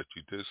parts that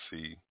you did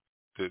see,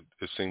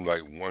 it seemed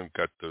like one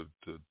got the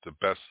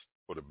best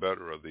or the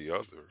better of the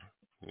other,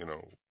 you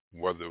know,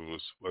 whether it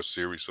was a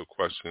series of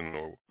questions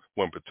or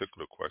one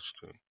particular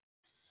question.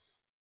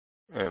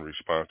 And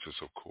responses,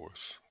 of course.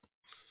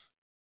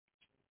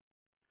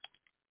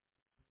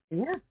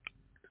 Yeah.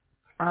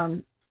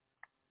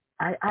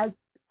 I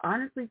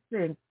honestly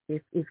think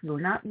if you're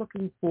not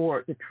looking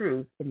for the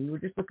truth and you were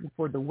just looking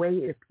for the way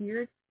it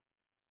appeared,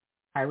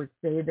 I would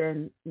say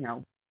then, you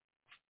know,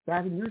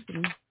 Gavin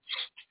Newsom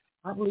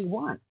probably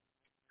won.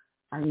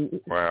 I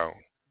mean, wow.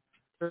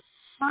 There's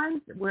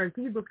times where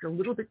he looked a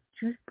little bit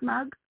too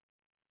smug.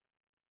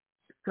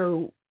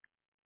 So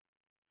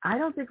I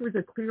don't think it was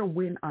a clear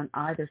win on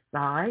either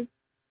side.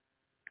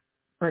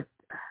 But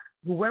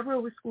whoever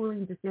was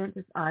schooling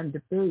DeSantis on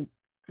debate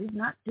did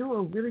not do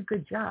a really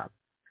good job.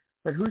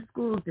 But who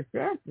schooled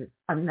Gavin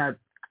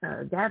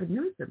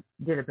Newsom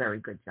did a very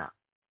good job.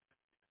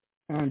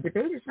 And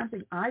debate is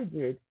something I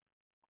did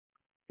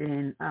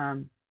in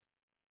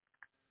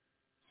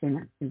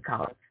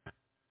college.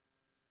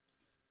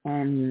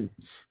 And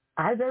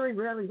I very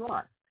rarely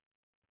lost.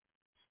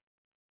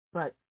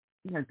 But,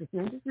 you know,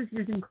 DeSantis was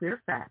using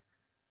clear facts,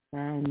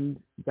 and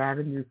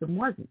Gavin Newsom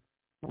wasn't.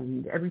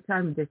 And every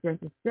time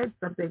DeSantis said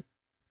something,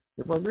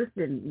 well,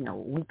 listen, you know,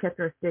 we kept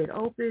our state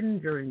open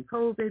during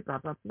COVID, blah,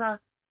 blah, blah.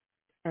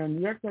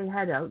 And yes, they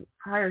had a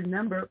higher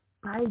number,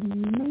 by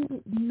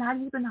maybe not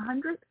even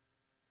 100,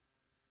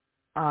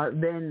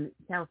 than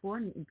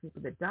California in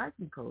people that died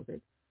from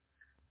COVID.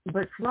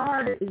 But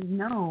Florida is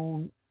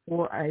known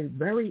for a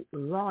very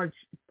large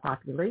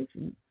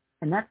population,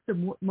 and that's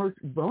the most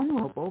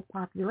vulnerable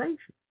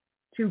population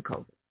to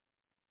COVID.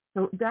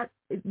 So that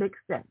it makes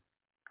sense.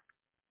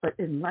 But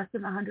in less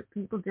than 100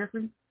 people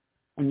difference,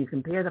 and you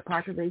compare the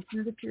population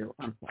of the two,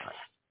 I'm sorry.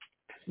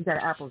 You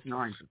got apples and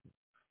oranges.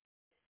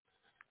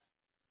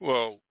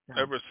 Well,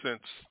 ever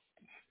since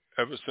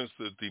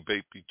the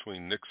debate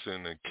between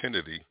Nixon and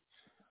Kennedy,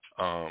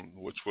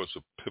 which was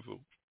a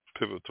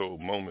pivotal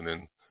moment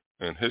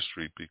in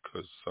history,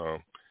 because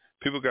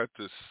people got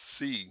to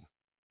see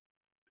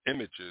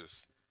images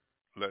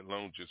let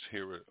alone just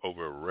hear it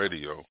over a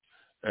radio.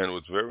 And it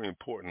was very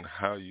important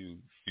how you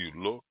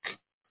look.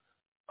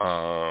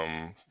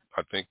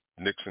 I think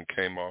Nixon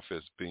came off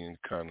as being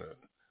kind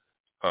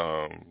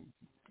of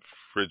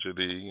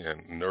frigidly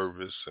and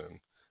nervous,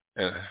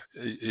 and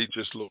he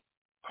just looked,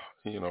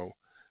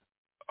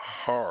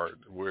 hard.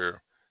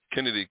 Where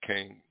Kennedy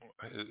came,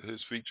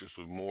 his features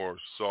were more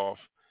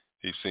soft.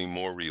 He seemed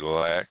more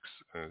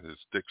relaxed, and his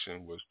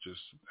diction was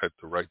just at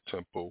the right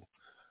tempo.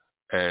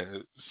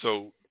 And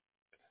so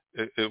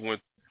it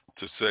went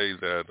to say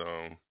that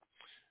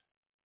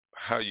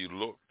how you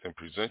look and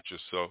present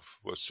yourself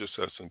was just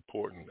as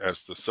important as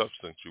the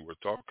substance you were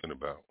talking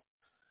about.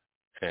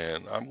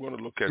 And I'm going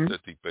to look at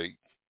that debate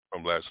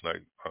from last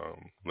night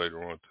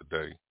later on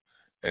today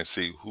and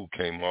see who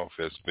came off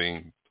as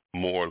being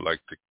more like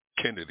the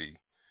Kennedy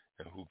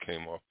and who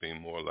came off being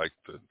more like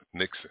the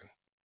Nixon.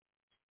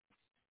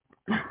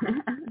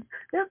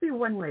 There'll be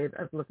one way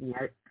of looking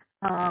at it.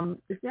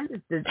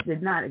 DeSantis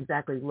did not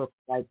exactly look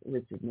like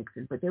Richard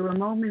Nixon, but there were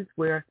moments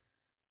where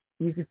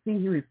you could see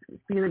he was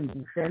feeling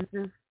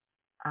defensive.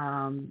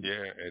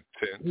 Intense.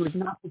 He was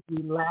not as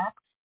relaxed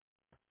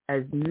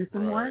as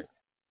Newsom was.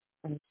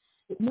 And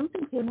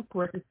Newsom came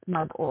across as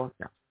smug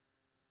also.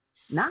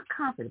 Not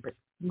confident, but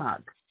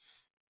smug.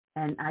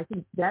 And I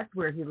think that's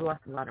where he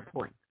lost a lot of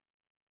points.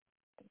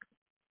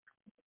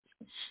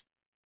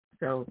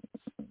 So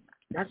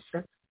that's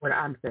what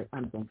I'm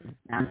thinking.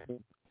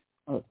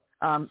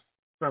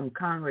 From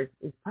Congress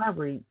is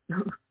probably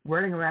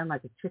running around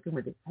like a chicken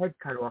with its head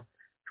cut off,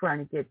 trying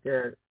to get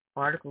the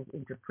articles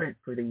into print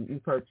for the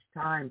Epoch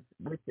Times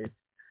with this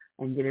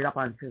and get it up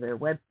onto their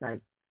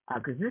website,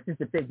 because this is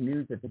the big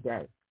news of the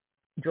day.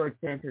 George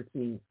Santos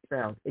being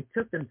expelled. It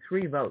took them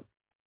 3 votes,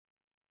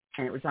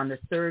 and it was on the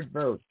 3rd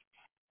vote.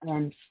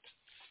 And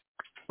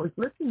I was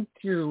listening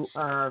to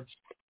a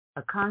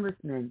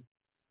congressman,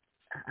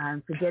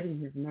 I'm forgetting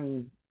his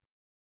name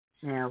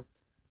now,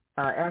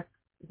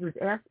 he was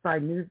asked by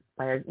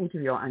an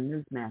interview on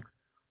Newsmax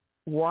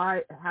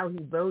how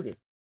he voted,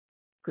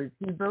 because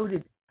he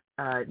voted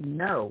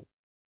no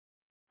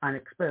on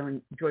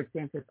expelling George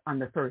Santos on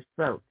the first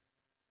vote.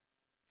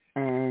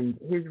 And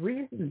his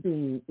reason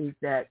being is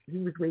that he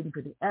was waiting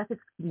for the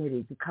ethics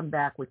committee to come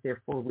back with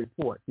their full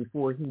report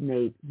before he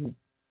made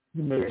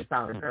a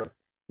solid vote.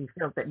 He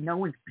felt that no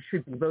one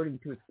should be voting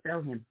to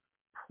expel him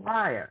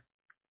prior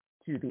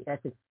to the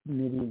ethics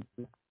committee,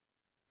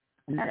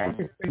 and that's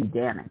just pretty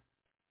damning.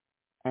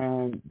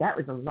 And that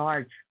was a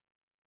large,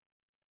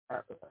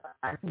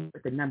 I think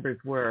what the numbers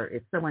were.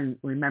 If someone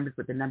remembers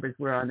what the numbers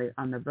were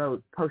on the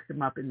vote, post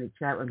them up in the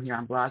chat room here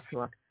on Blog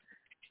Talk.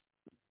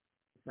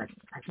 I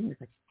think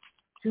it's like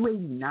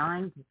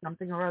 289 to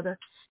something or other.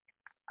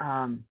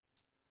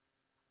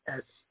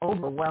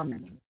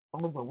 Overwhelming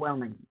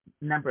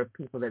number of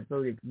people that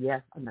voted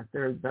yes on the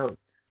 3rd vote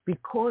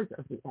because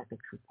of the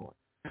ethics report.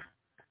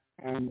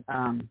 And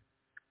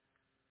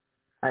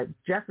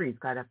Jeffries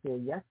got up there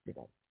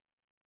yesterday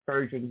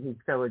urging his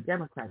fellow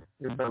Democrats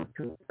to vote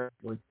to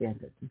George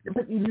Santos.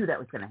 But you knew that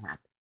was going to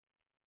happen.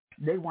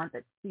 They want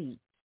that seat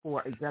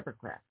for a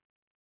Democrat.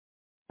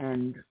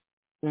 And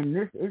in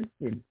this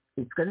instance,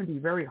 it's going to be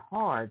very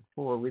hard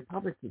for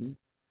Republicans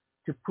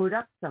to put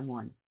up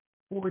someone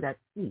for that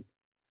seat.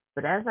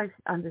 But as I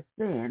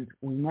understand,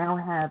 we now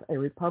have a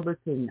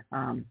Republican,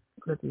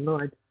 good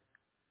Lord,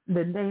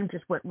 the name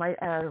just went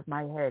right out of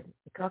my head.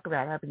 Talk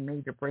about having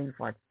major brain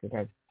farts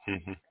today.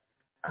 Mm-hmm.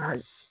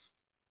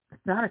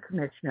 It's not a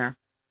commissioner.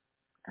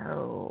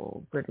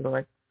 Oh, good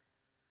Lord.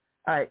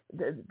 All right,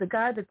 the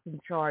guy that's in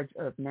charge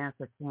of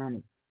Nassau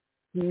County,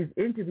 he's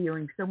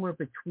interviewing somewhere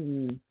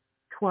between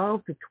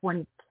 12 to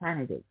 20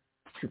 candidates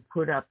to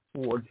put up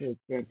for George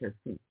Santos'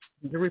 seat.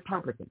 He's a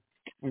Republican,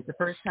 and it's the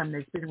first time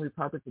there's been a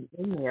Republican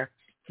in there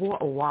for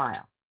a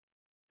while.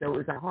 So it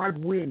was a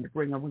hard win to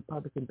bring a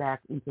Republican back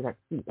into that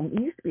seat. And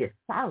it used to be a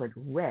solid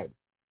red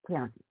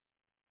county.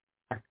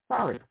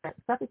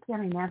 Suffolk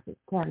County, Nassau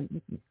County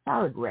used to be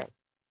solid red.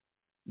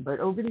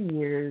 But over the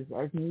years,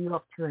 as New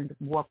York turned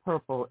more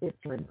purple, it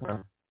turned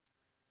purple.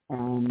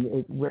 And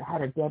it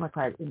had a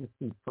Democrat in the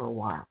seat for a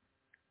while.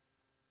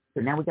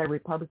 So now we got a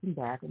Republican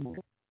back, and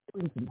they're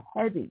doing some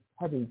heavy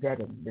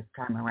vetting this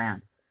time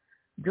around.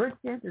 George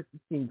Santos,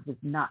 it seems, was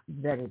not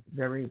vetted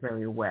very,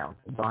 very well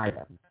by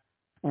them.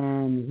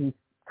 And he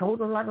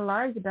told a lot of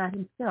lies about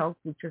himself,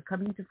 which are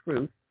coming to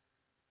fruit.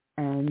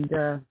 And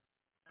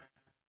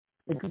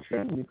it's a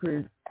shame,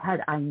 because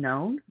had I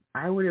known,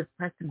 I would have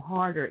pressed him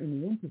harder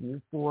in the interview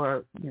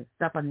for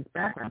stuff on his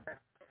background.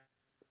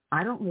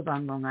 I don't live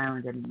on Long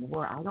Island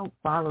anymore. I don't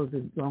follow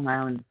the Long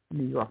Island,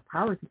 New York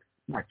politics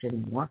much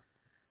anymore.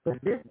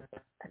 But the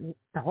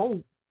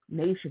whole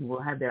nation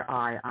will have their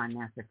eye on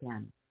Nassau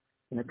County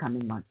in the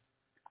coming months.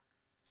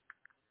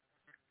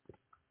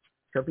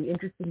 So it'll be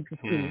interesting to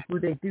see who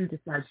they do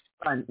decide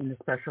to run in the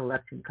special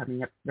election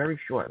coming up very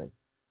shortly.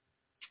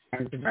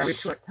 And it's a very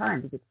short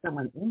time to get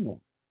someone in there.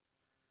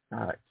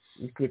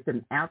 You get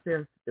them out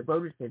there, the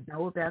voters that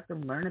know about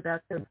them, learn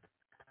about them,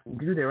 and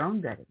do their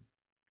own vetting.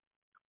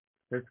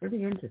 So it's going to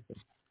be interesting.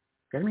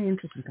 It's going to be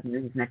interesting coming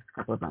in these next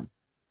couple of months.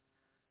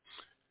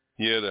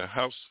 Yeah, the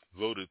House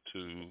voted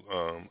to,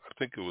 I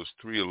think it was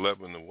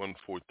 311 to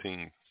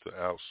 114, the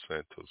House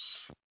Santos.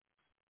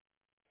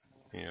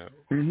 Yeah.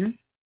 Mm-hmm.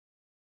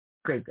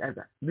 Great.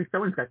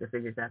 Someone's got the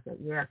figures out there,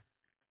 yeah.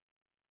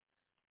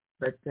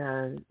 But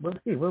we'll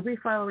see. We'll be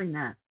following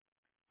that.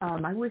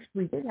 I wish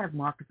we did have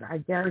Marcus. I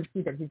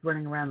guarantee that he's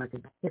running around like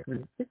a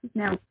chicken. This is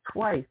now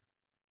twice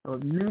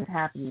news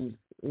happenings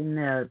in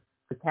the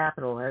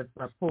Capitol have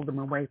pulled him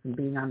away from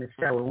being on the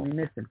show, and we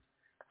miss him.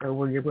 So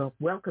we'll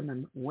welcome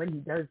him when he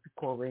does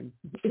call in,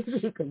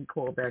 if he can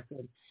call back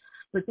in.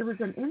 But there was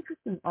an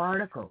interesting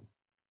article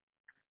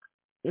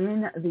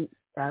in the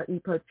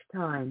Epoch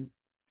Times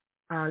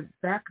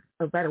back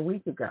about a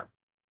week ago,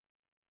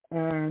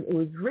 and it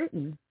was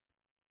written,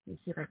 let me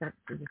see if I got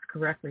this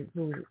correctly,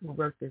 who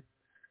wrote this.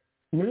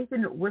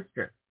 Nathan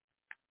Worcester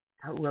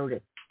wrote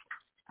it.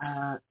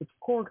 It's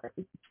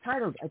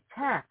titled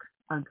 "Attack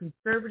on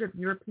Conservative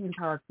European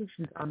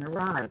Politicians on the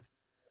Rise."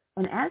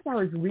 And as I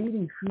was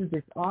reading through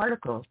this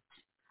article,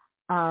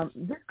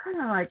 this kind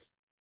of like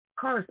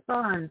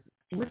corresponds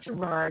with the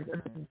rise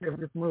of the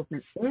conservative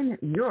movement in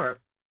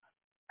Europe.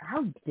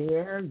 How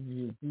dare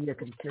you be a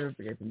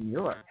conservative in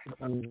Europe?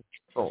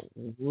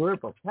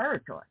 Liberal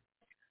territory.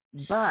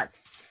 But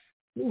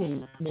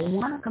they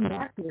want to come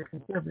back to their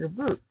conservative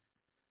roots.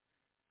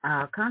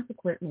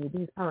 Consequently,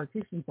 these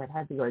politicians that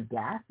had the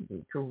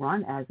audacity to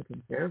run as a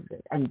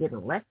conservative and get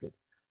elected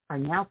are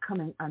now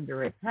coming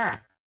under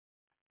attack.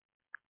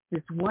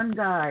 This one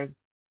guy,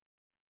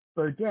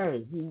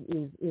 Baudet, he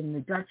is in the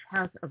Dutch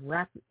House of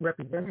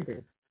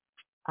Representatives,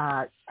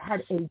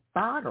 had a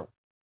bottle,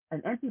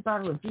 an empty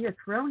bottle of beer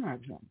thrown at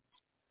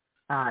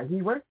him.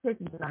 He was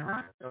taken to the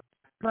hospital,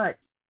 but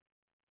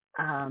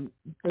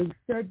they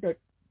said that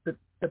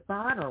the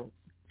bottle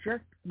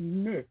just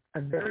missed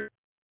a very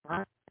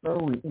large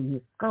bone in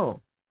his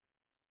skull,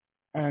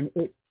 and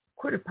it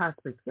could have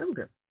possibly killed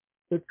him.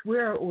 It's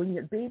where when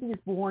your baby is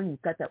born,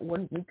 you've got that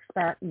one weak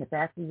spot in the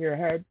back of your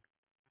head,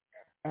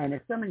 and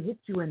if someone hits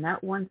you in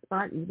that one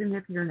spot, even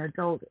if you're an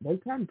adult, they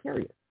can kill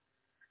you.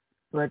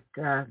 But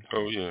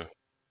oh yeah.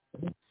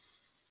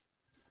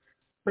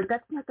 But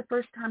that's not the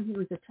first time he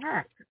was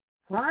attacked.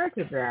 Prior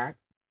to that,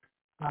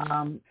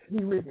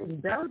 he was in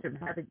Belgium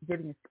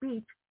giving a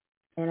speech,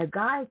 and a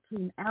guy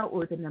came out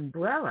with an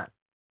umbrella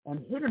and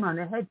hit him on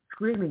the head,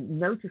 screaming,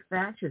 "No to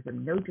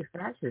fascism, no to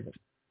fascism."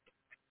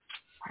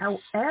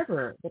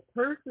 However, the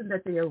person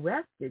that they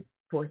arrested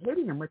for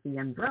hitting him with the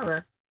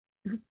umbrella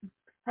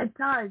had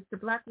ties to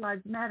Black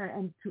Lives Matter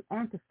and to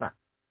Antifa.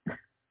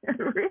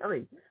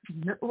 Really.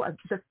 No,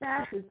 the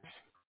fascists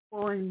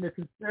calling the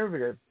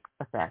conservative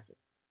a fascist.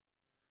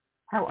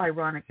 How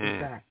ironic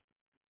is that?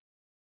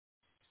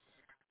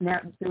 Now,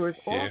 there was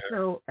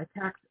also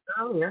attacks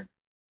earlier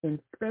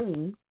in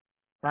Spain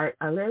by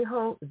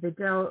Alejo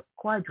Vidal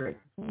Quadras,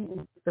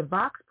 the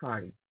Vox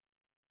Party.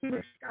 He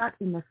was shot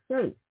in the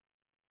face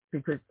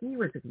because he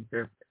was a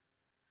conservative.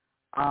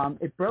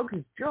 It broke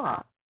his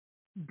jaw,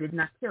 did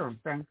not kill him,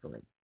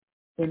 thankfully.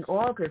 In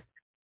August,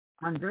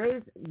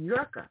 Andres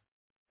Jurka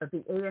of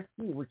the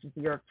AFD, which is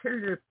the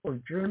Alternative for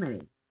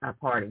Germany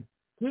party,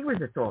 he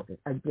was assaulted.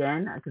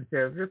 Again, a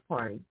conservative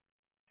party.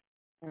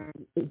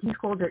 And he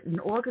called it an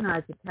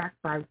organized attack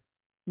by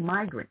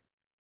migrants.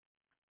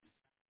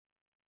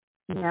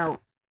 Now,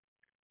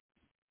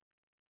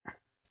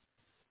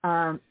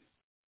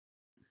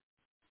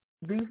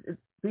 these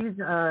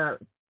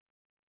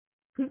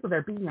people that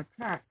are being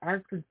attacked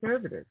as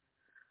conservatives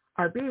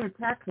are being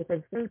attacked, as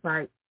they say,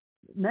 by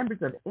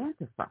members of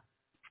Antifa,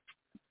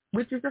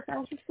 which is a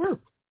fascist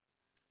group.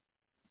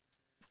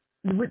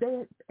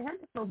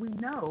 Antifa, we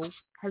know,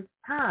 has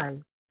ties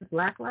to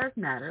Black Lives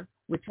Matter,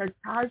 which has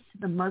ties to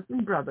the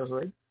Muslim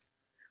Brotherhood,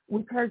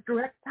 which has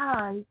direct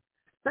ties,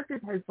 such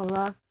as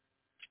Hezbollah,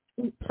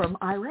 from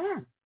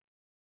Iran.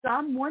 So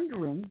I'm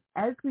wondering,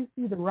 as we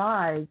see the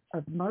rise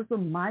of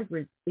Muslim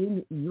migrants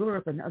in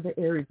Europe and other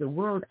areas of the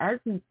world, as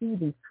we see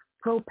these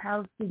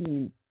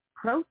pro-Palestinian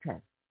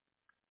protests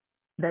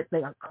that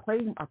they are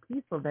claiming are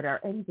peaceful, that are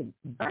anything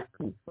but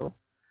peaceful,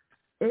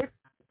 if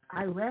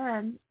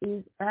Iran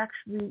is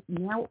actually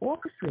now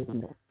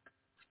orchestrating this.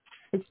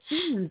 It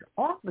seems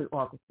awfully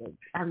orchestrated.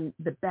 I mean,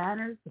 the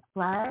banners, the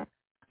flags,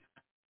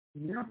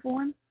 the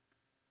uniforms,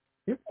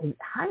 this is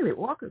highly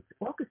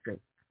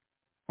orchestrated.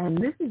 And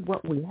this is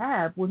what we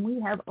have when we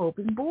have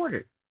open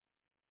borders.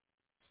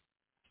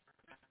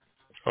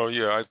 Oh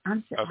yeah,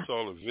 I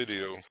saw a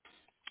video.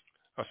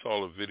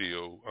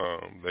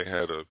 They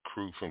had a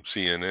crew from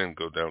CNN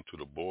go down to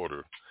the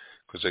border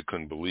because they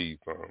couldn't believe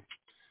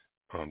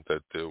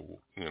that there,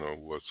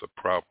 was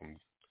a problem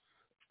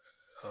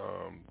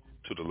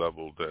to the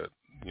level that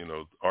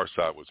our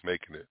side was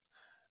making it,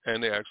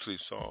 and they actually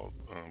saw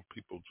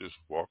people just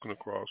walking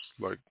across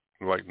like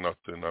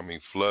nothing. I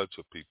mean, floods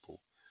of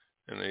people.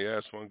 And they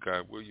asked one guy,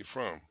 "Where you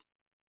from?"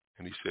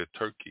 And he said,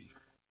 "Turkey."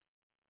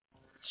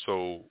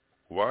 So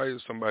why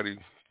is somebody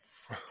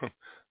from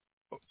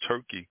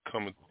Turkey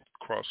coming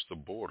across the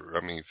border?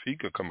 I mean, if he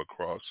could come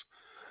across,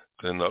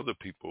 then other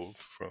people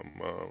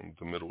from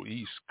the Middle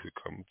East could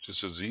come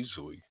just as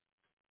easily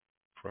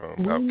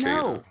from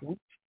Al-Qaeda,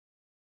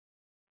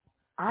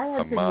 I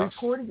have been Hamas,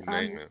 reporting on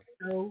name the it.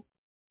 show.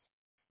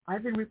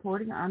 I've been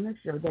reporting on the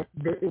show that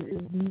there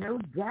is no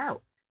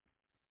doubt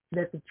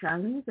that the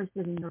Chinese are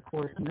sending, of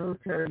course,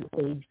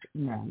 military-aged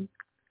men,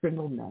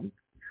 single men.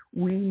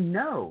 We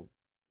know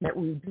that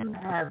we do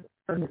have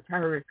from the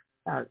terrorist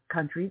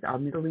countries, our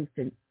Middle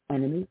Eastern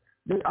enemies,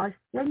 they are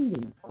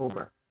sending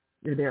over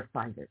their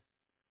fighters.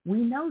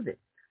 We know this.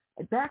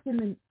 Back in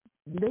the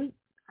late,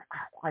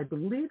 I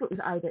believe it was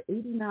either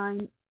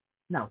 89,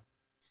 no,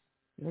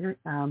 it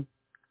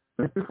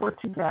was before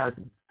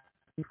 2000,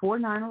 before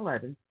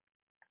 9/11,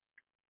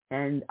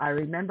 and I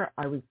remember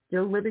I was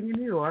still living in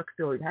New York,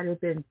 so it had to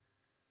have been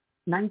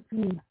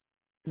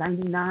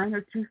 1999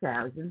 or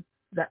 2000,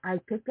 that I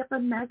picked up a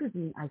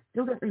magazine. I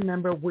still don't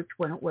remember which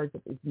one it was.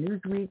 If it was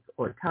Newsweek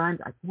or Times.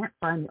 I can't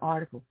find the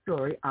article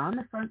story. On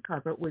the front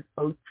cover was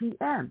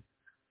OTM,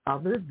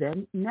 other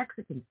than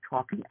Mexicans,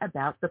 talking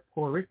about the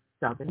porous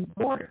southern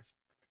border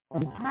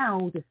and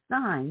how the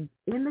signs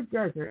in the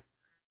desert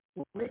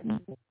were written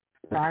in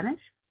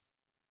Spanish,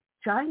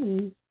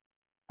 Chinese,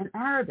 and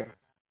Arabic.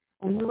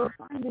 And you were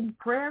finding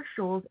prayer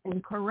shawls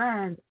and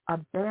Korans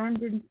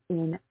abandoned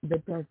in the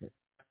desert.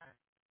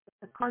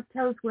 The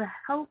cartels were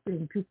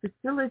helping to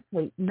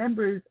facilitate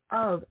members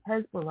of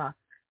Hezbollah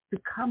to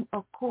come,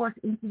 of course,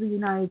 into the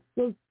United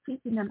States,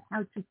 teaching them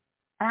how to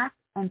act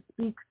and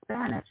speak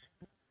Spanish,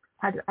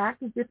 how to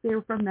act as if they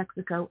were from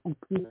Mexico and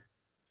speak.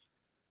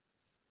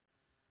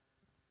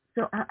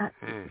 So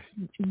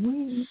we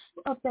knew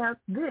about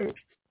this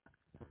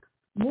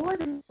more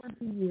than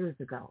 20 years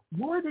ago,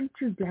 more than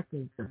 2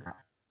 decades ago.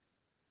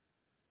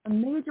 A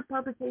major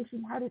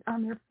publication had it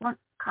on their front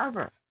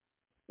cover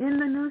in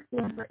the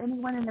newsstand for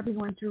anyone and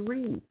everyone to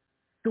read.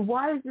 So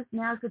why is this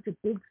now such a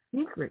big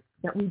secret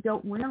that we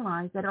don't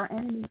realize that our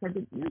enemies have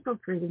been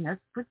infiltrating us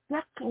for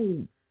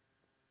decades?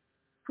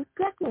 For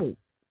decades.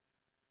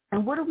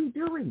 And what are we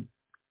doing?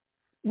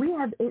 We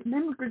have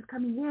immigrants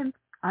coming in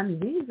on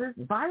visas,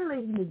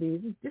 violating the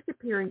visas,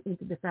 disappearing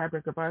into the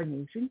fabric of our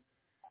nation,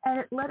 and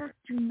it led us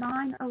to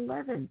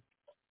 9/11.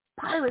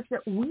 Pilots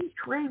that we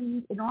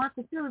trained in our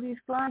facilities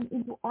flying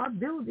into our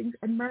buildings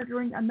and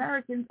murdering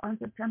Americans on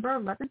September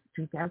 11th,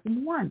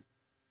 2001.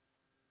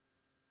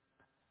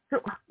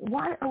 So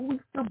why are we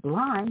so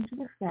blind to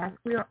the fact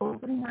we are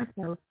opening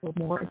ourselves for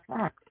more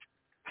attacks?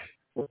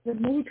 The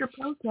major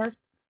protest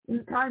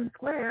in Times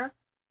Square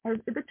has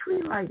the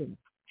tree lighting,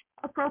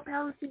 a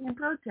pro-Palestinian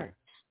protest,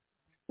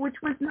 which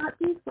was not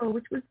peaceful,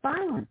 which was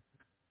violent.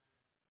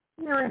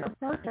 There is a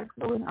protest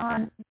going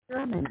on in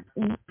Germany,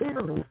 in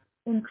Italy,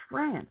 in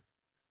France,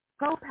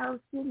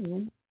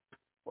 pro-Palestinian,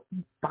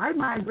 by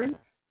migrants,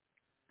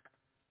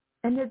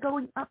 and they're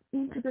going up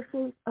into the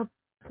face of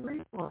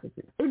police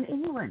officers. In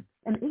England,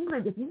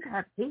 if you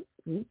have hate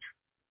speech,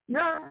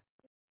 you're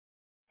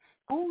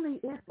only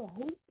if the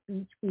hate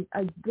speech is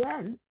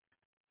against,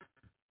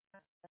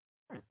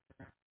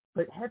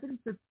 but heaven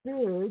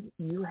forbid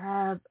you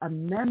have a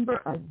member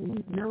of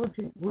these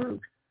militant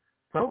groups,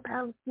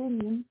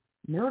 pro-Palestinian,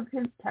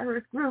 militant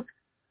terrorist groups,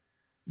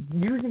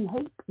 using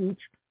hate speech,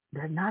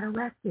 they're not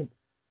arrested.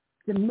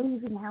 It's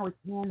amazing how it's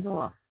hands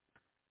off.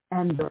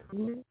 And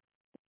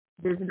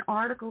there's an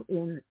article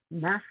in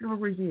National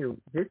Review,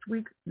 this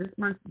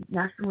month's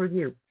National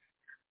Review.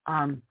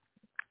 I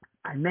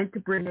meant to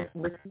bring it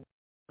with me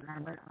when I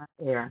went on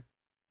air,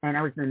 and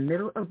I was in the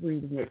middle of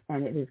reading it,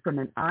 and it is from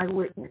an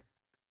eyewitness,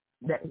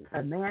 that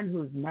a man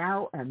who's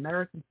now an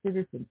American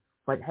citizen,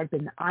 but had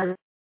been eyewitness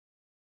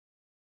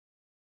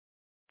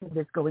of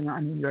this going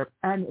on in Europe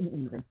and in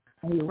England.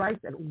 And he writes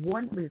that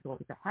one police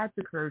officer had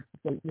the courage to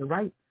say, "You're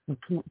right, we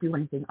can't do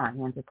anything, our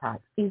hands are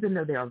tied," even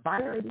though they are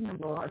violating the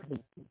law of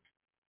hate speech.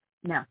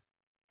 Now,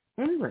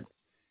 England,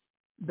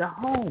 the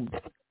home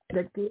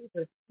that gave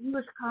us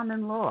English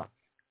common law,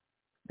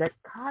 that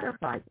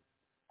codified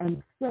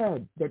and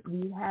said that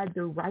we had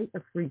the right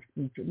of free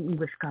speech in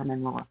English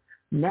common law,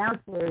 now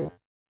says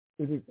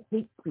it is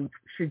hate speech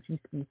should you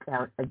speak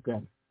out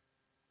against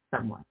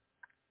someone.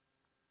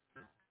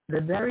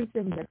 The very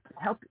thing that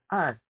helped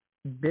us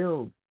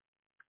build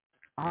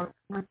our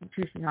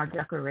Constitution, our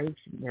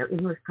Declaration, their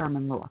English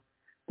common law,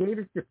 gave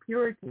us the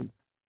Puritans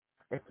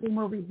that came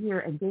over here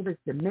and gave us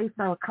the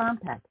Mayflower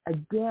Compact,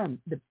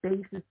 again, the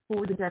basis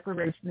for the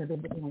Declaration of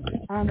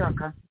Independence and our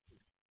Constitution.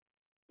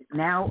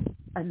 Now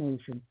a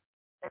nation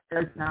that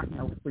does not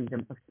know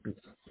freedom of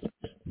speech,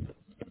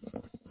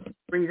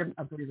 freedom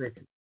of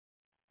religion,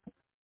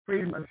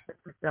 freedom of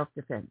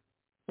self-defense.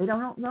 They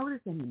don't know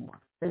this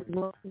anymore. They've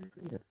lost their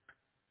freedom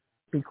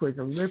because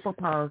the liberal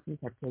policies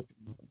have taken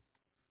over.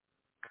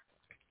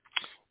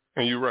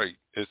 And you're right.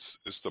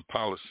 It's the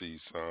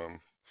policies.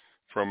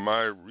 From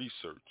my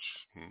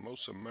research,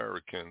 most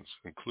Americans,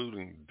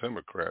 including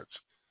Democrats,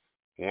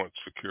 want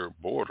secure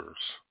borders.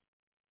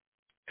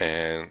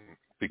 And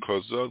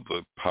because of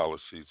the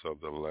policies of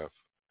the left,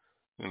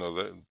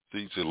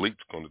 these elites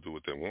are going to do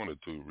what they want to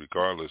do,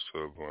 regardless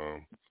of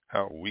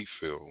how we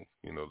feel,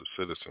 the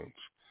citizens.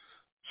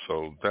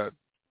 So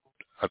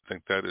I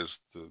think that is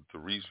the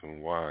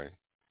reason why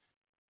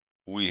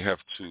we have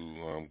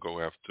to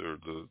go after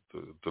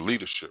the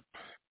leadership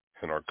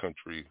in our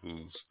country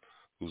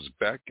who's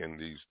backing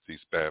these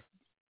bad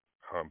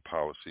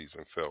policies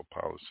and failed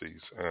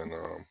policies. And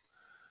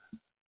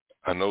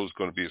I know it's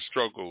going to be a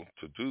struggle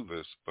to do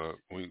this, but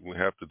we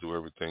have to do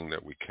everything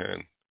that we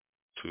can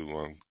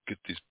to get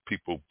these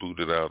people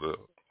booted out of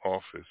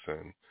office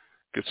and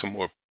get some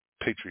more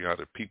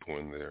patriotic people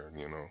in there,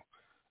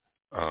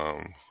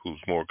 who's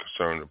more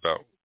concerned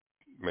about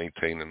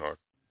maintaining our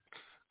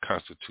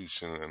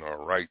Constitution and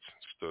our rights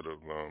instead of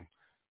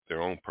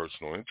their own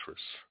personal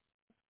interests.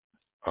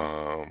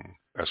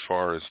 As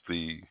far as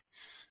the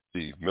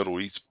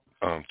Middle East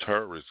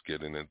terrorists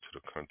getting into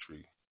the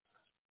country,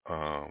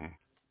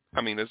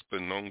 it's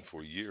been known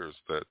for years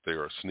that they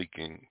are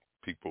sneaking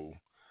people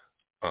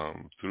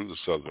through the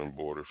southern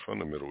border from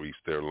the Middle East.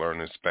 They're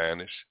learning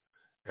Spanish,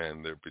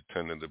 and they're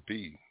pretending to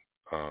be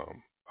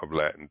of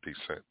Latin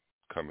descent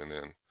coming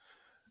in.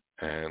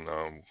 And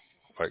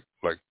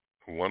like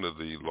one of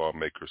the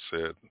lawmakers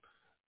said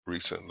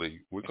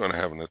recently, we're going to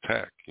have an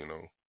attack,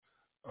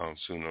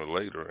 sooner or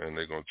later, and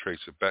they're going to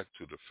trace it back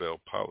to the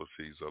failed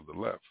policies of the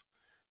left.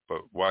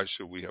 But why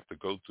should we have to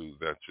go through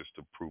that just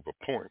to prove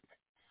a point?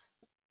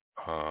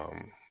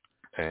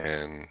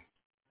 And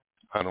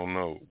I don't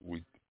know.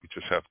 We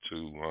just have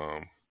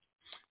to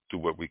do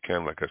what we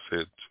can, like I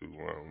said, to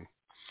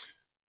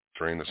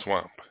drain the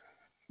swamp,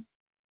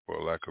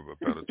 for lack of a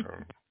better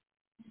term.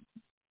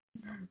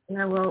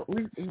 Yeah, well,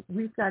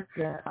 we've got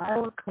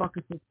Iowa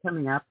caucuses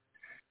coming up.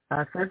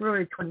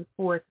 February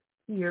 24th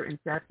here in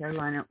South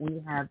Carolina,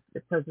 we have the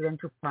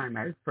presidential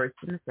primaries, first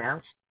in the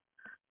South.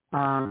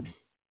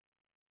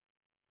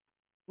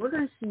 We're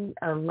going to see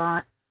a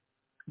lot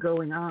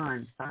going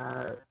on,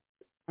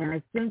 and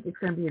I think it's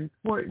going to be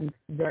important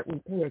that we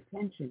pay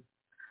attention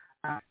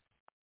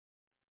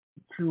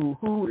to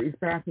who is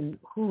backing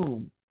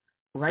whom.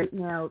 Right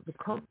now, the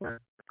Koch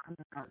brothers are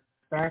coming out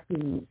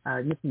backing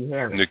Nikki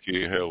Haley.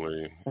 Nikki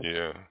Haley,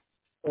 yeah.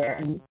 Yeah,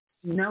 and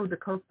the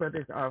Koch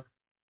brothers are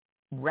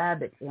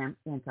rabid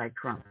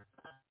anti-Trump.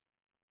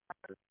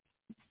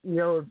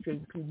 CEO of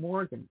J.P.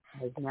 Morgan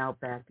has now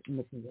backed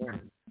Nikki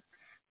Haley.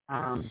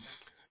 Now,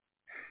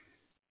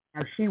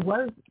 she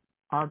was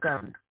our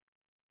governor,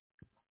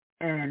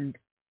 and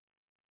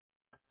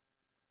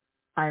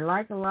I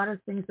like a lot of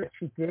things that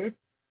she did.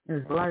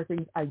 There's a lot of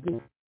things I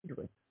didn't agree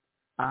with.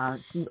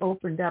 She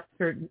opened up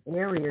certain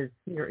areas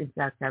here in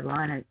South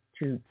Carolina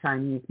to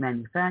Chinese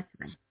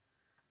manufacturing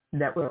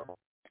that were on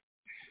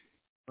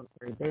a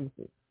military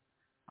basis,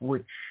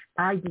 which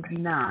I did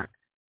not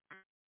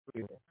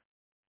agree with.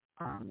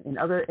 In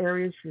other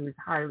areas, she was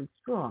highly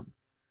strong,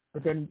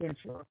 but then again,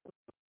 she also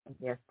had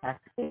a gas tax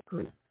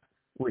increase,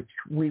 which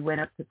we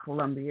went up to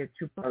Columbia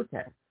to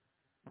protest.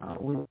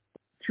 We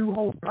 2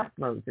 whole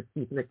busloads of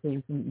people that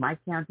came from my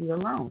county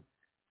alone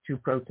to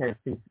protest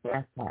this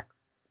gas tax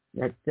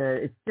that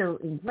is still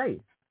in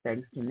place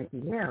thanks to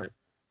Nikki Haley.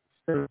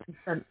 So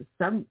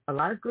a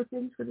lot of good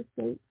things for the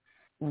state,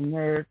 and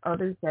there's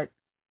others that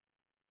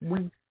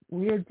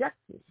we object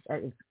to,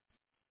 that is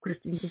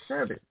Christian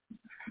conservative.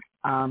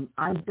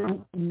 I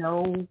don't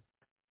know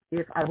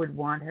if I would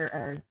want her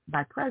as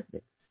my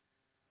president.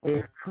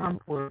 If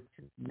Trump were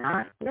to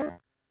not get,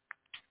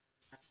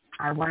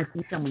 I want to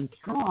see someone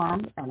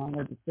strong, and I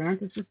know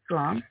DeSantis is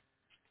strong.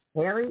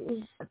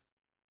 Haley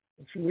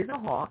she is a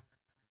hawk,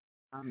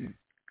 and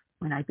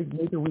I think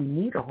maybe we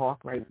need a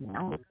hawk right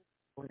now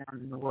going on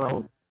in the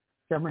world.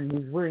 Someone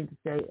who's willing to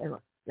say,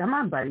 "Come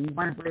on, buddy, you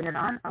want to bring it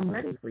on? I'm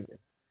ready for you."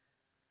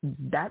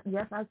 That,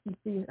 yes, I can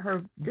see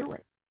her do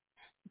it.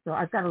 So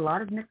I've got a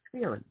lot of mixed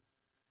feelings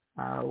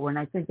when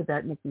I think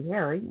about Nikki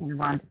Haley and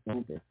Ron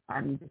DeSantis.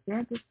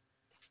 DeSantis,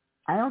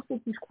 I don't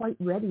think he's quite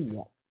ready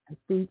yet. I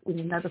think in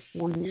another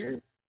 4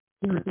 years,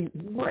 he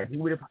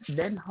would have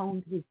then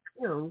honed his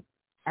skills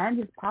and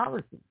his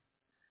policies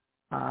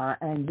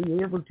and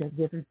be able to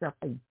give himself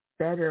a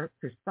better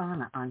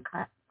persona on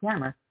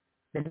camera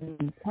than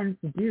he tends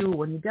to do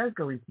when he does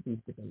go into these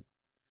debates.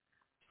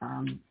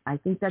 I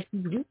think that's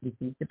his weakness,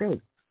 these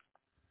debates.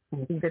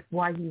 And I think that's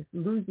why he's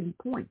losing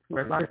points,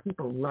 where a lot of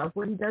people love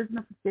what he does in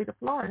the state of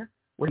Florida,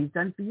 what he's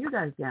done for you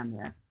guys down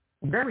there.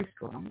 Very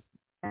strong.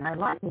 And I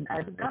like him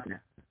as a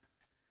governor.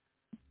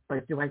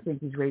 But do I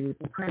think he's ready to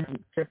be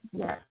president just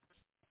yet?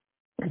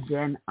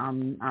 Again,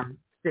 I'm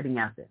sitting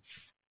out there.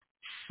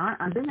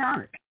 I'm being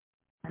honest.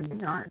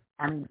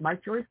 My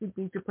choice would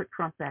be to put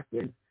Trump back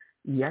in.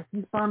 Yes,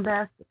 he's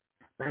bombastic,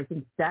 but I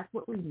think that's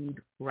what we need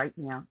right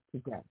now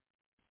today.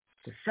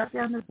 To shut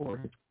down the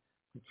border,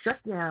 to shut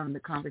down the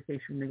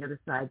conversation from the other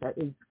side that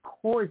is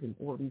causing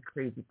all these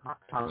crazy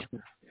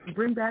policies, to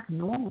bring back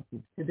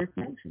normalcy to this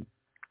nation.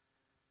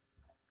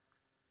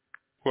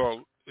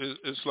 Well,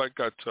 it's like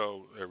I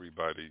tell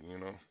everybody,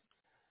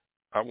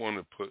 I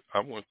want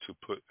to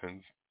put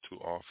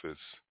into office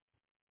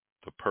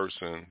the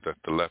person that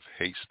the left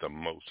hates the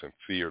most and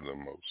fear the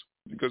most,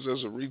 because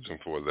there's a reason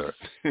for that.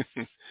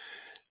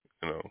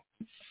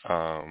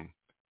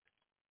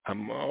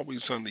 I'm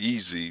always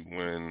uneasy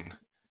when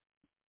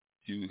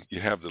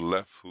you have the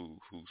left who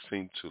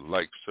seem to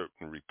like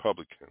certain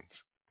Republicans,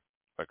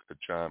 like a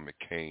John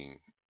McCain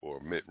or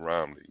Mitt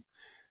Romney.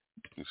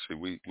 You see,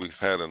 we've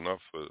had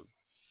enough of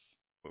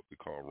what we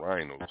call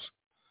rhinos.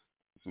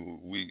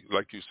 We,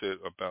 like you said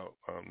about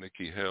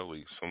Nikki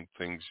Haley, some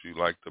things you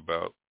liked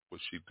about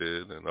what she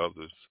did, and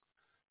others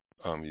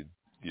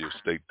your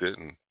state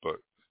didn't. But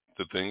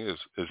the thing is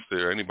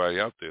there anybody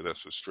out there that's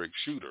a straight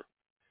shooter?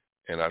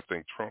 And I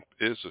think Trump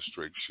is a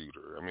straight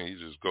shooter. I mean, he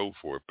just go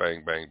for it,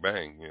 bang, bang,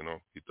 bang. You know,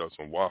 he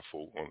doesn't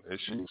waffle on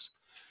issues.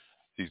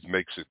 He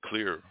makes it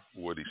clear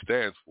what he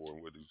stands for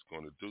and what he's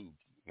going to do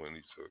when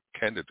he's a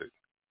candidate.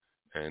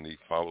 And he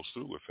follows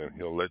through with it.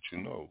 He'll let you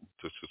know,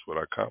 this is what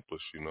I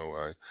accomplished. You know,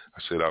 I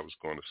said I was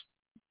going to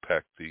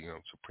pack the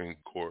Supreme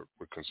Court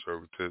with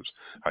conservatives.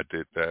 I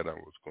did that. I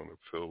was going to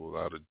fill a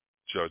lot of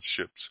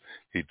judgeships.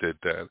 He did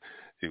that.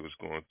 He was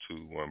going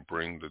to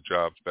bring the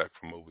jobs back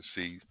from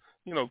overseas.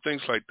 You know,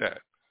 things like that.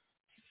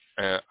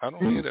 And I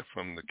don't hear that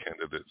from the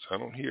candidates. I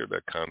don't hear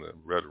that kind of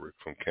rhetoric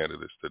from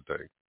candidates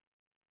today.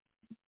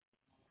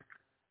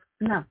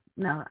 No.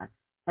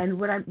 And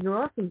what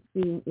you're also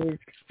seeing is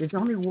there's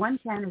only one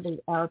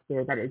candidate out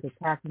there that is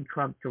attacking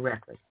Trump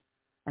directly,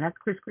 and that's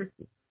Chris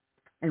Christie.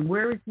 And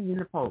where is he in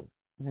the polls?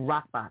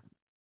 Rock bottom.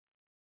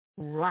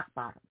 Rock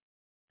bottom.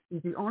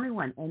 He's the only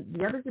one. And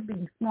the others are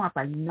being smart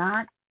by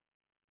not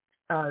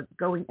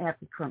going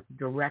after Trump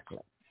directly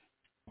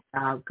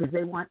because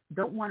they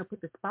don't want to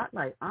put the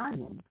spotlight on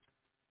him,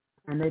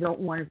 and they don't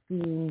want to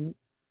seem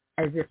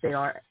as if they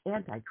are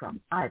anti-Trump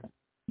either.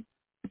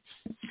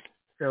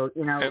 So,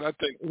 you know, and I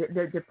think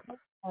they're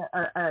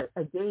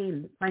a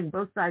game playing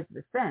both sides of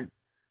the fence,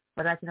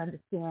 but I can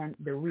understand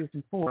the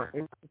reason for it.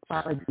 It's the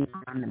spotlight being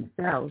on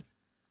themselves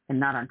and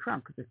not on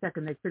Trump, because the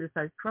second they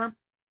criticize Trump,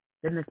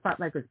 then the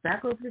spotlight goes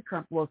back over to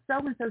Trump. Well,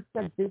 so-and-so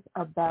said this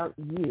about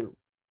you.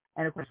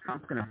 And, of course,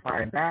 Trump's going to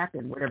fire back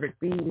and whatever it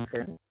be,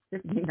 because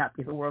this may not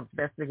be the world's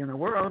best thing in the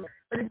world,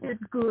 but it is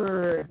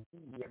good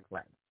media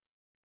play,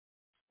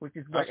 which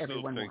is what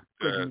everyone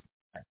wants.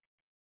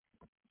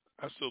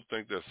 I still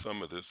think that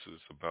some of this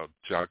is about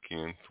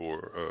jockeying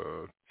for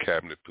a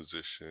cabinet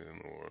position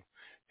or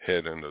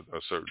heading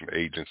a certain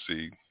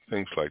agency,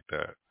 things like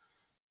that.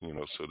 You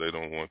know, so they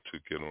don't want to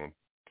get on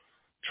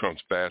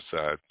Trump's bad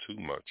side too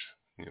much.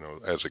 You know,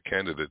 as a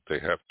candidate, they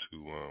have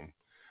to,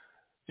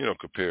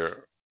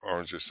 compare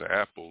oranges to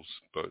apples,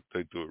 but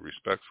they do it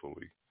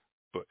respectfully.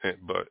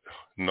 But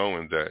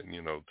knowing that,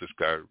 this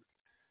guy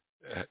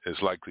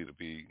is likely to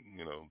be,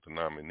 the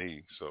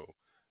nominee, so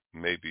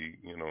maybe,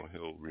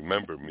 he'll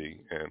remember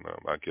me and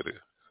I get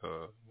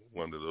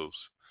one of those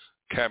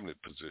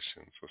cabinet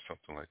positions or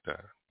something like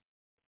that.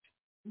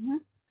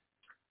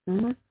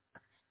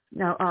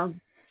 Now,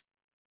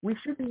 we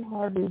should be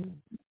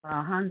having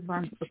Hans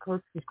von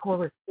Spakovsky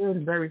call us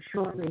in very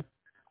shortly.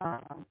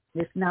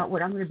 If not,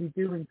 what I'm going to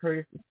be doing,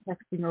 Curtis, is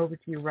texting over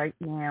to you right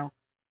now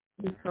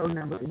his phone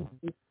number.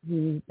 If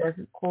he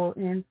doesn't call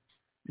in,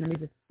 let me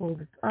just pull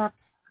this up.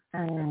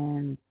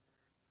 And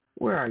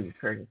where are you,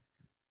 Curtis?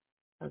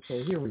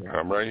 Okay, here we are.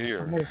 I'm right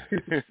here.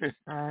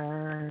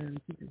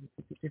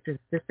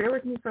 Just bear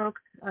with me,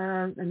 folks.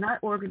 I'm not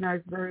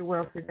organized very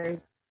well today.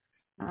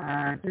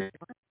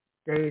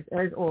 Days,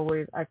 as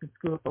always, I could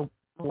screw up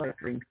a white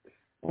drink.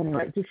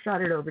 Anyway, just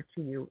shot it over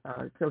to you.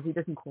 So if he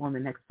doesn't call in the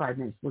next 5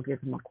 minutes, we'll give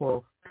him a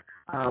call.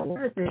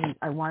 One of the things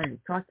I wanted to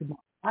talk to him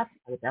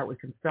about, which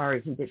I'm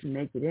sorry he didn't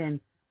make it in,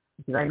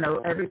 because I know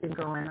everything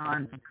going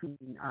on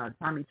between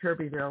Tommy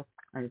Tuberville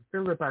and his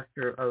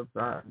filibuster of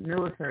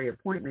military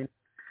appointments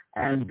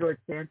and George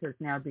Santos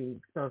now being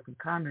expelled from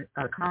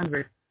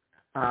Congress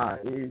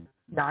is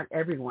got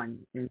everyone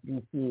in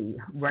D.C.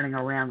 running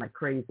around like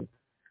crazy.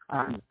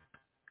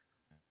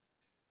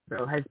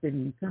 So has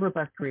been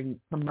filibustering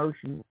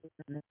promotions.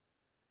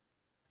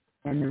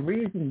 And the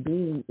reason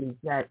being is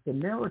that the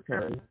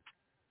military,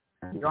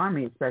 the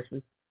Army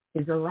especially,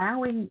 is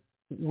allowing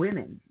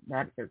women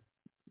that are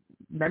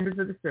members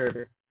of the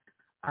service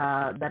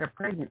that are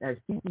pregnant, that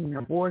are seeking an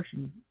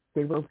abortion,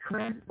 they will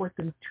transport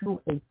them to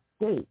a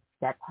state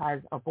that has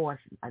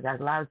abortion, that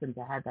allows them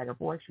to have that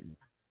abortion.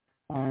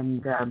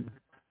 And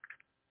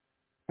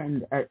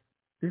at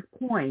this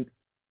point,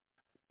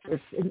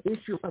 it's an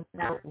issue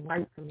about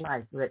right to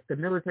life, that the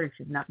military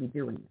should not be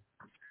doing this.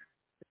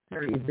 The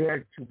military is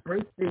there to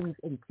break things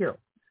and kill,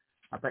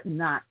 but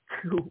not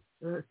to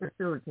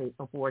facilitate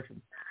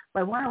abortion. But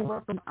I want to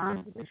welcome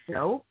onto the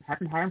show,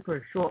 haven't had him for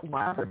a short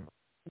while, but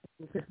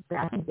he's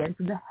back again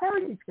from the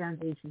Heritage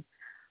Foundation.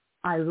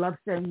 I love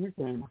saying his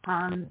name,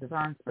 Hans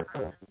von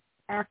Spakovsky.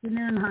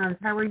 Afternoon, Hans.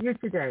 How are you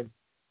today?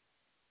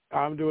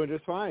 I'm doing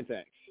just fine,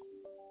 thanks.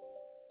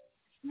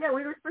 Yeah,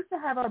 we were supposed to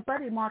have our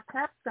buddy Mark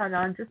Tapscott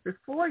on just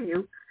before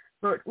you,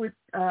 but with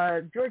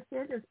George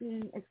Santos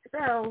being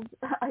expelled,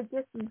 I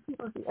guess these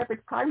people at the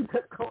Epoch Times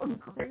are going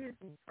crazy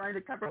trying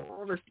to cover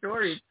all the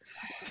stories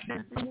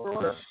and see where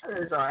all the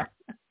others are.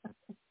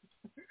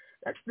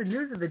 That's the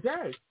news of the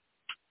day.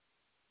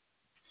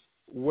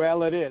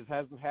 Well, it is.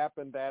 Hasn't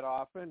happened that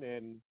often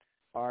in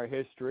our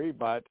history,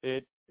 but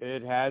it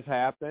has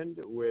happened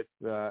with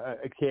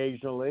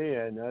occasionally,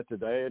 and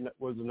today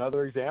was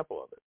another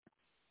example of it.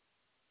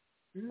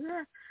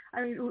 Yeah,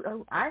 I mean,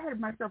 I had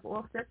myself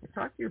all set to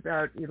talk to you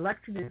about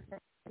election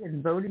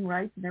and voting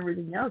rights and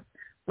everything else,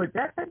 but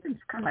that sentence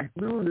kind of like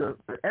blew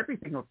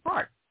everything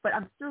apart. But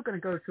I'm still going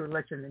to go to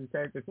election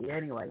integrity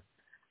anyway.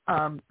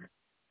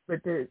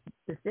 But the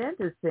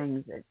DeSantis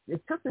thing,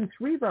 it took them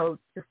 3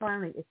 votes to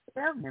finally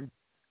expel him,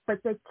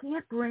 but they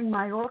can't bring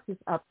Mayorkas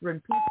up for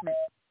impeachment,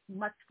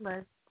 much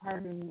less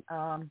having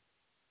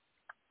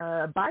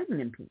Biden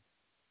impeached.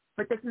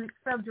 But they can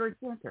expel George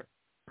Santos.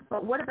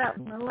 But what about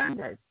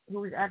Melendez,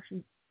 who is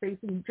actually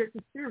facing just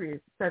as serious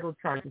federal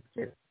charges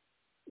too?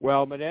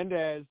 Well,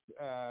 Menendez,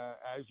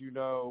 as you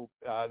know,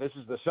 this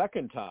is the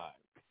second time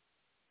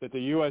that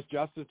the U.S.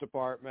 Justice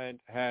Department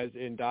has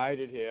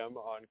indicted him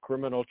on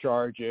criminal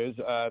charges.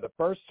 The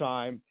first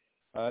time,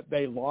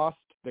 they lost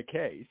the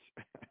case.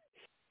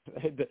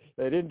 They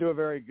didn't do a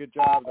very good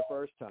job the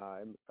first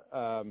time.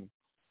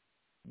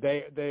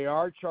 They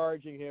are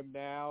charging him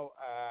now.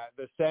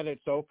 The Senate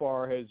so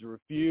far has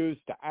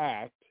refused to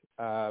act.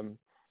 I'm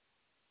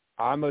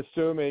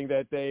assuming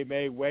that they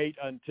may wait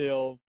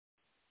until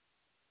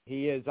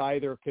he is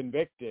either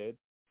convicted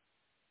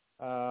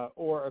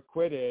or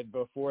acquitted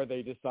before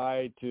they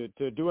decide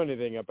to do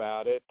anything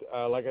about it.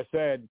 Like I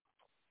said,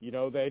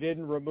 they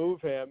didn't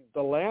remove him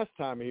the last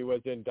time he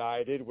was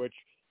indicted, which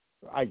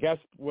I guess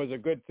was a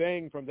good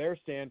thing from their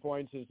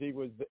standpoint, since he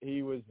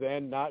was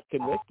then not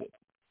convicted.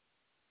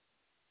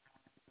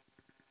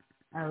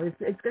 Oh,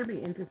 it's going to be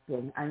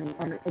interesting. I mean,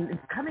 and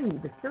it's coming.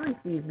 The silly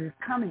season is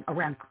coming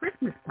around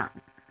Christmas time,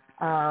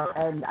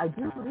 and I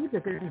do believe they're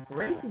going to be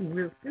breaking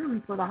real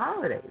soon for the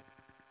holidays.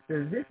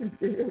 So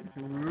it's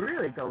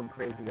really going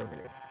crazy over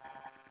there.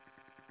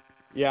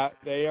 Yeah,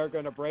 they are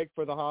going to break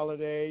for the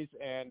holidays,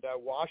 and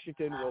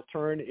Washington will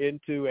turn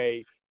into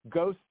a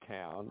ghost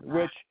town,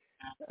 which,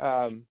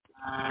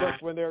 look,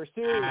 when there are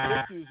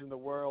serious issues in the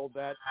world,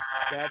 that's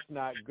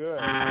not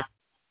good.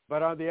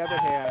 But on the other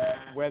hand,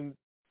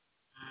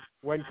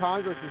 when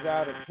Congress is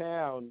out of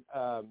town,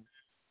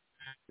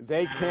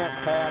 they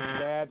can't pass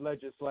bad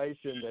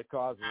legislation that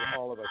causes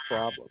all of us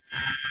problems.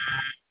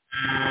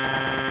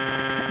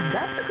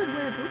 That's a good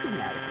way of looking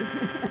at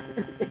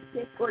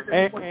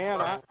it.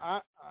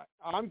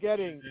 and I'm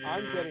getting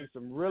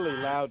some really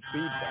loud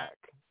feedback.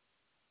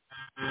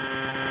 Oh,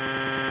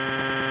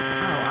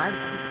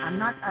 I'm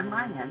not on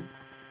my end.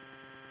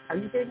 Are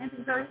you getting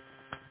anything, sorry?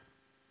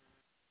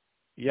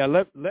 Yeah,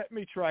 let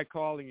me try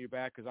calling you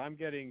back, because I'm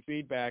getting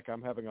feedback.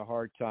 I'm having a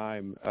hard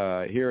time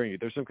hearing you.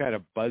 There's some kind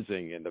of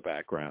buzzing in the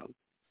background.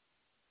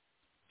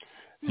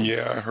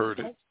 Yeah, I heard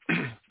it.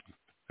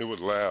 It was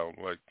loud,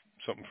 like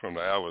something from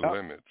the hour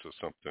limits or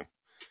something.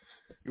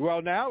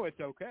 Well, now it's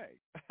okay.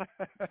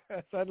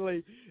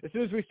 Suddenly, as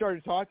soon as we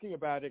started talking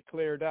about it,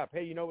 cleared up.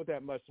 Hey, you know what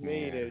that must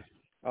mean is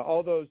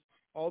all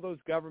those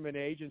government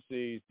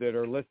agencies that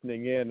are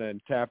listening in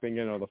and tapping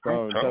in on the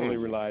phone suddenly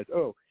realize,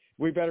 oh,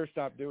 we better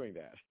stop doing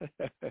that.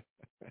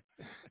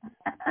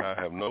 I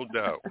have no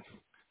doubt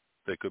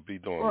they could be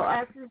doing well,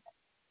 that.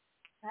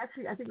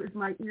 Actually, I think it was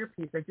my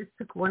earpiece. I just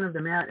took one of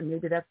them out, and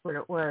maybe that's what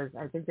it was.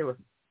 I think they were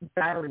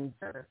battling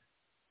each other.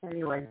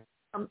 Anyway,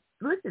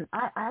 listen,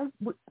 I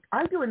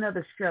do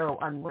another show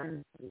on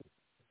Wednesday. A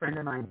friend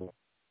of mine,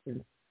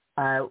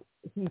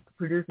 he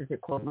produces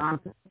it called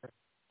Nonsense.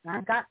 And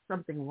I got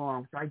something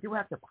wrong, so I do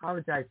have to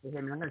apologize to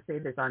him. And I'm going to say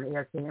this on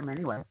air to him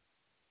anyway.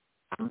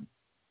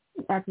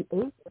 At the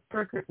 8th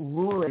Circuit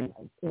ruling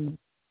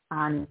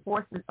on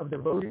enforcement of the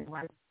Voting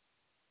Rights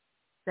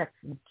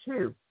Section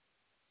 2,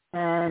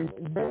 and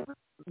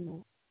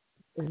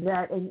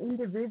that an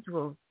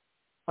individual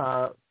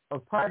or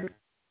private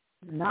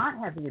does not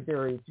have the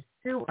ability to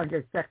sue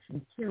under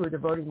Section 2 of the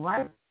Voting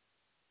Rights,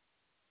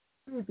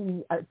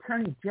 the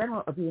Attorney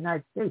General of the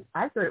United States.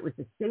 I thought it was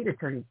the state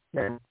Attorney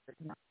General.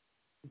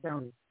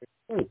 The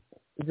state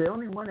is the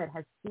only one that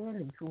has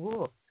standing to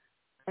rule.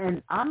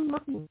 And I'm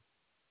looking,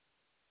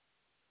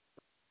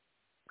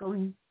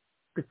 going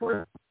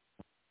before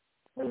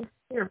a case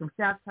here from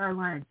South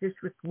Carolina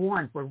District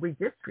 1 for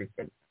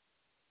redistricting,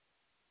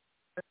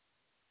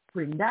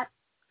 putting that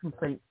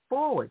complaint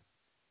forward.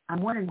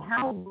 I'm wondering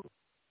how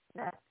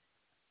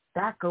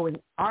that going,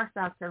 our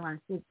South Carolina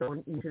state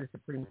going into the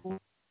Supreme Court.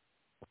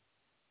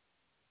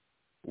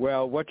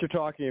 Well, what you're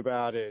talking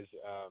about is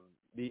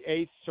the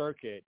 8th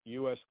Circuit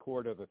U.S.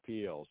 Court of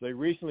Appeals. They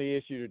recently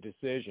issued a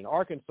decision.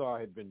 Arkansas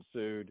had been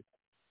sued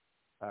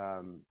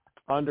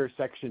under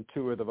Section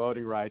 2 of the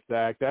Voting Rights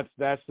Act.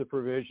 That's the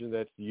provision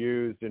that's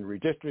used in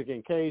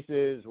redistricting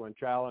cases when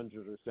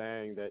challengers are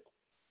saying that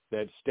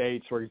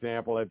states, for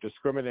example, have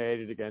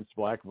discriminated against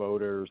black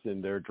voters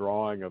in their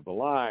drawing of the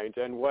lines.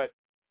 And what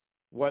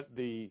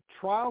the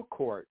trial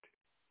court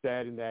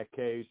said in that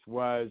case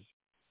was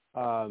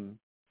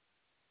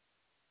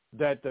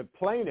that the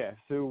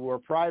plaintiffs, who were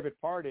private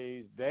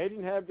parties, they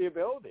didn't have the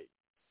ability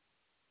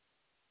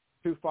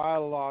to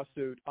file a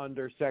lawsuit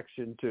under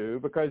Section 2,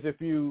 because if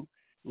you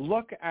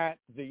look at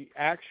the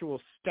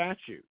actual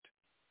statute,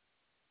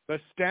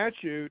 the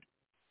statute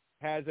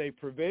has a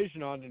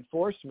provision on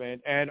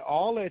enforcement, and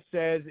all it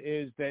says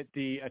is that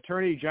the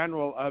Attorney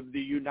General of the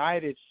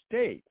United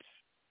States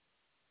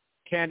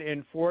can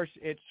enforce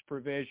its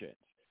provisions.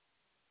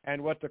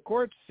 And what the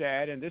court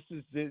said, and this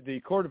is the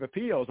Court of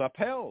Appeals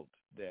upheld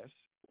this,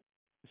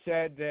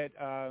 said that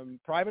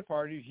private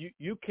parties,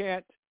 you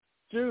can't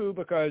sue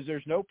because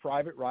there's no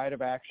private right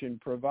of action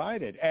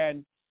provided.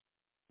 And,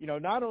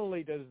 not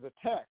only does the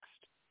text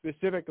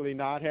specifically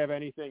not have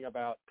anything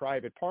about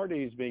private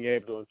parties being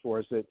able to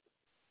enforce it,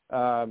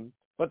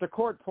 but the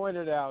court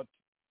pointed out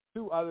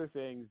two other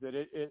things that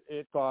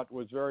it thought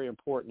was very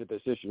important to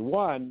this issue.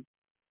 One,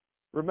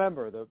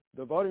 remember, the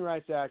Voting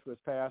Rights Act was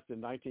passed in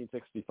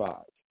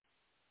 1965.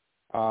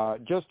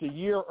 Just a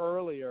year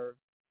earlier,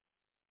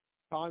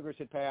 Congress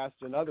had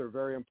passed another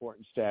very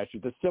important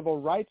statute, the Civil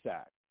Rights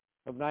Act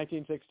of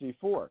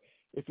 1964.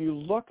 If you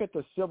look at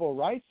the Civil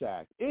Rights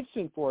Act, its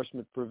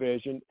enforcement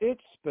provision, it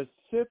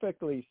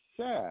specifically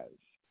says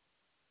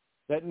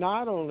that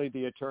not only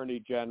the Attorney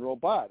General,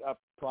 but a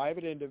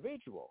private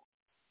individual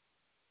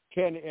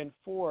can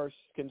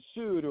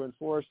sue to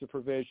enforce the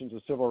provisions of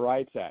the Civil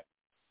Rights Act.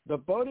 The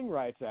Voting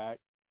Rights Act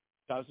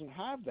doesn't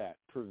have that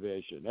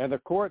provision. And the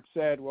court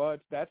said, well,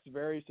 that's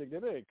very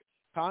significant.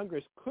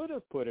 Congress could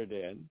have put it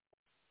in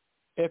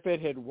if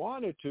it had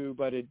wanted to,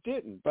 but it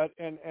didn't.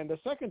 And the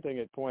second thing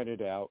it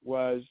pointed out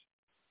was,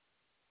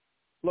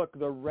 look,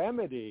 the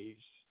remedies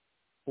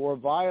for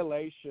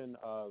violation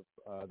of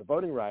the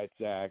Voting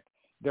Rights Act,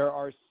 there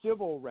are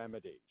civil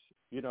remedies.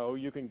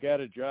 You can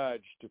get a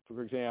judge to,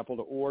 for example,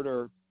 to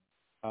order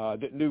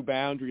that new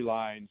boundary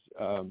lines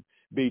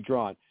be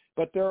drawn.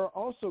 But there are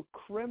also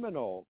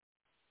criminal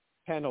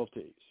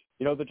penalties.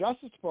 The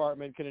Justice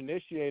Department can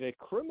initiate a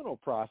criminal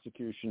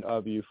prosecution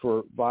of you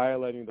for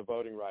violating the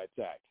Voting Rights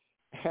Act.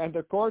 And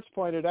the courts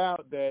pointed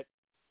out that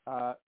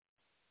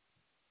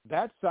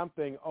that's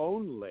something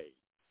only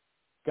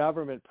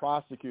government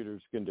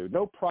prosecutors can do.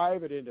 No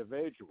private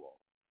individual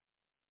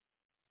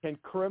can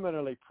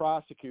criminally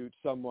prosecute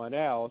someone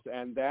else,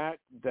 and that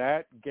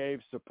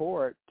gave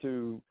support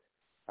to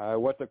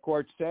what the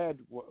court said,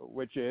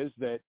 which is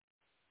that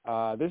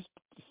this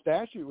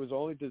statute was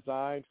only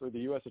designed for the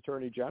U.S.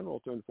 Attorney General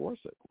to enforce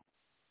it.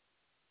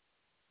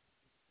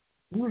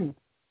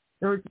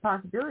 So it's a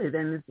possibility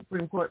then the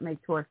Supreme Court may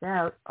toss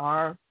out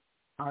our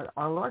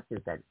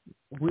lawsuit that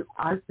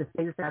the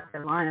state of South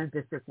Carolina,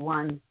 District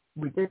 1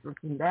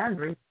 redistricting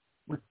boundary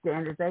would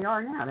stand as they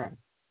are now then.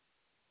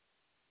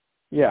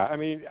 Yeah,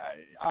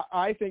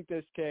 I think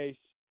this case,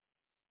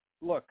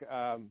 look,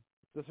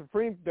 the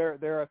Supreme, there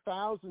are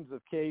thousands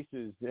of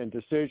cases and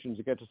decisions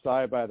that get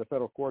decided by the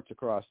federal courts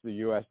across the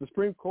U.S. The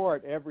Supreme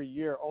Court every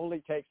year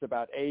only takes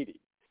about 80,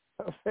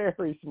 a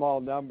very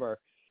small number.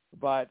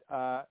 But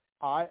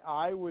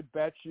I would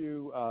bet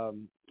you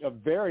a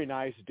very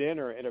nice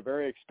dinner in a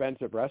very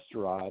expensive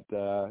restaurant,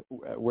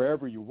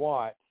 wherever you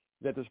want,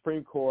 that the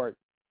Supreme Court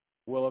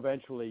will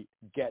eventually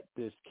get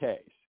this case.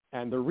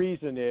 And the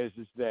reason is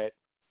that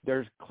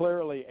there's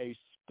clearly a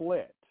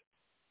split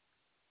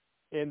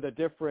in the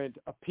different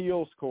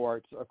appeals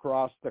courts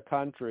across the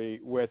country,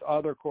 with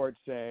other courts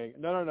saying,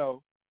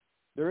 no,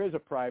 there is a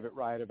private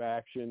right of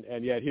action,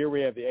 and yet here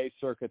we have the Eighth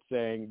Circuit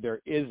saying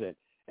there isn't.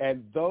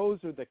 And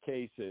those are the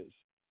cases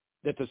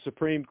that the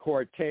Supreme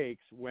Court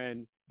takes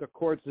when the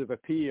courts of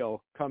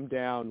appeal come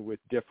down with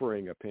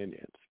differing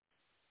opinions.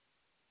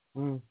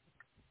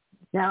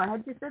 Now,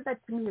 had you said that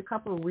to me a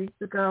couple of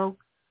weeks ago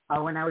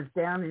when I was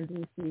down in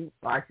D.C.,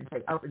 well, I should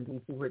say up in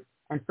D.C.,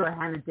 and saw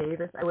Hannah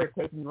Davis, I would have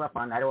taken you up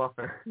on that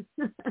offer.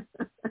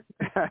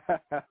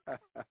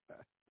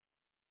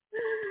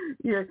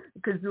 Yeah,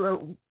 because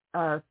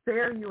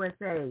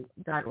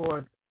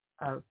fairusa.org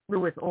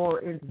flew us all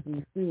into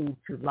D.C.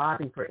 to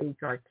lobby for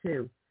H.R.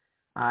 2.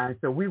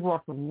 So we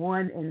walked from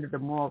one end of the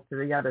mall to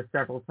the other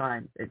several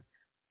times.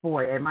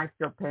 Boy, am I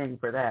still paying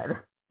for that.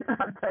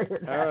 I'll tell you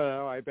that.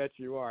 No, I bet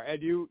you are.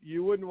 And you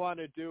wouldn't want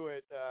to do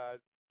it.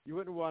 You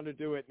wouldn't want to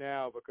do it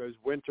now because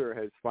winter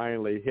has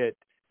finally hit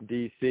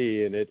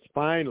D.C. and it's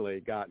finally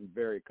gotten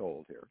very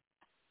cold here.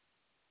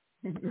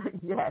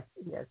 Yes.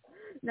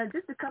 Now,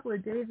 just a couple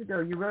of days ago,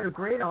 you wrote a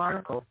great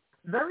article,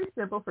 very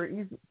simple for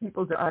easy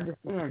people to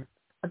understand,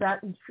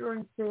 about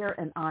ensuring fair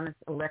and honest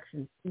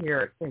elections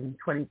here in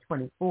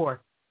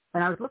 2024.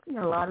 And I was looking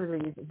at a lot of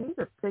these. These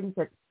are things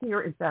that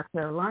here in South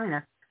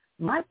Carolina,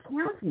 my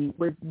county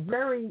was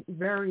very,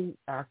 very,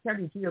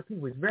 county GOP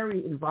was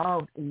very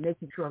involved in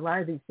making sure a lot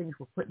of these things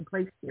were put in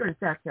place here in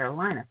South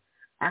Carolina,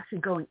 actually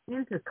going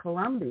into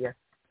Columbia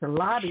to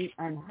lobby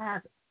and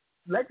have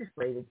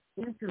legislated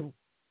into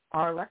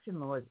our election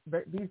laws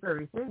these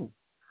very things.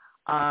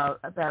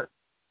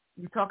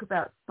 You talk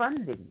about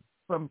funding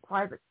from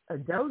private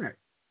donors.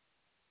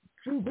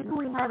 Gee, didn't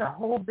we have a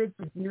whole bit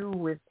to do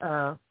with,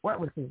 what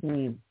was his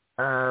name?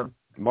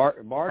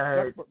 Mark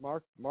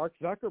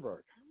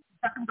Zuckerberg.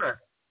 Zuckerberg.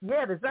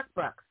 Yeah, the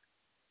Zuckbucks.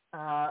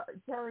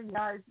 Telling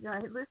guys,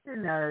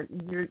 listen,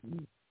 you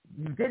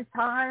did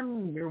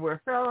time, you were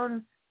a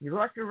felon, you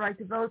lost your right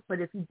to vote,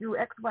 but if you do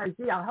X, Y,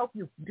 Z, I'll help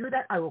you do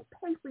that. I will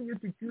pay for you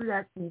to do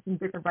that so you can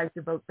get the right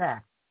to vote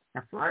back.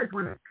 Now, Florida is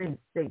one of the few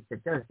states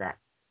that does that.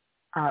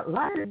 A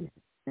lot of these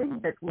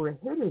things that were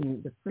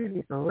hitting the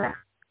previous election,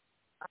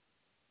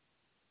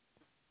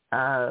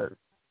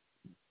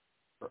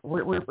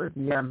 with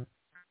the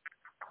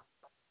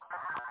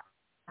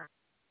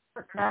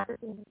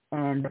trafficking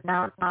and the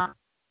ballot box,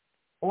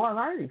 or a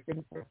lot of these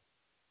things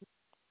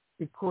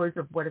because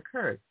of what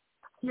occurred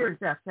here in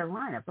South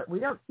Carolina. But we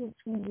don't see it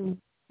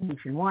changing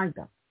nationwide,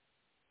 though.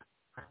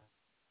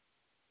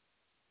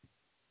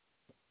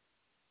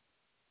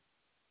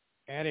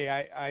 Annie,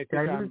 I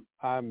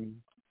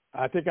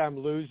think I'm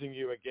losing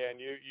you again.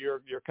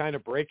 You're kind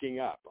of breaking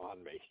up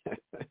on me.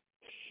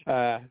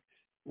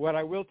 What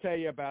I will tell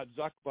you about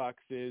Zuckbucks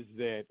is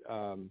that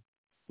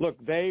look,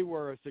 they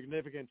were a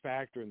significant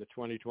factor in the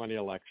 2020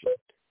 election.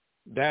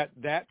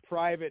 That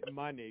private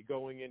money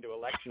going into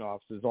election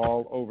offices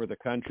all over the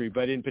country,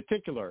 but in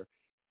particular,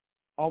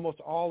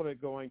 almost all of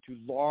it going to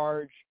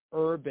large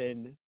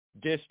urban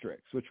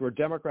districts, which were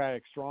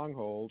Democratic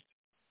strongholds.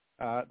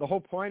 The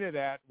whole point of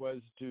that was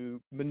to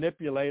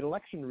manipulate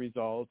election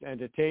results and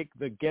to take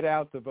the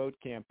get-out-the-vote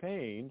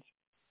campaigns,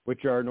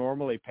 which are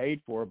normally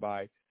paid for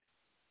by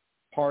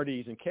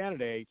parties and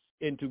candidates,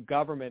 into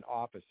government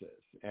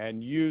offices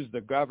and use the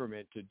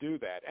government to do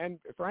that. And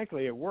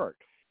frankly, it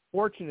worked.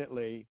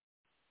 Fortunately,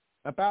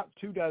 about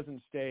 24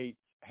 states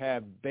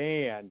have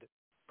banned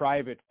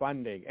private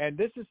funding. And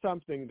this is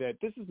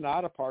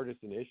not a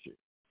partisan issue.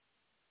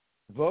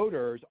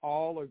 Voters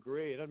all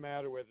agree. It doesn't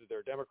matter whether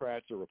they're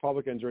Democrats or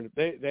Republicans, or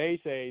they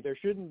say there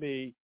shouldn't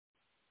be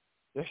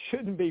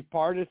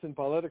partisan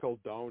political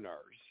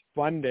donors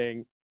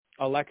funding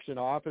election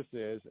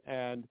offices.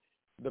 And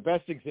the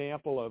best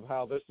example of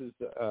how this is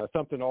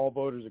something all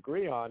voters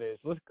agree on is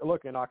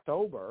look in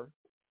October.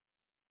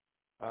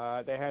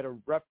 They had a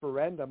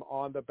referendum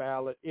on the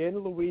ballot in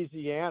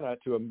Louisiana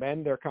to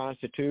amend their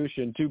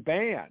constitution to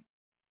ban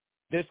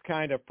this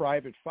kind of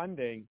private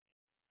funding,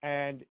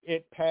 and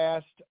it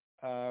passed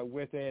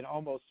with an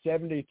almost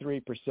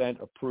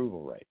 73%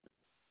 approval rate.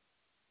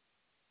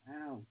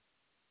 Wow.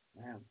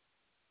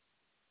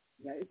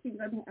 Yeah, it seems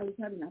I was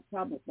having that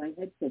problem with my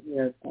headset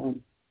here.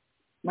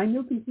 My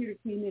new computer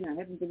came in. I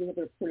haven't been able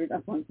to put it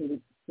up onto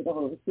the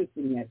whole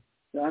system yet,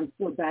 so I'm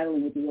still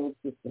battling with the old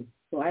system.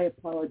 So I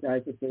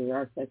apologize if there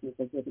are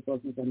technical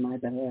difficulties on my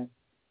behalf.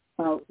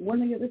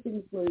 One of the other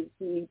things was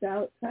the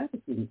ballot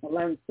trafficking,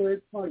 allowing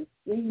third-party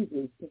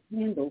strangers to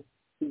handle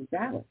these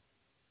ballots.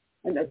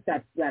 And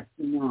that's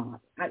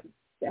not.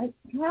 That's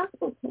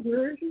possible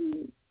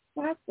coercion,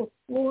 possible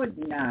fraud.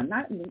 Nah,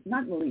 not in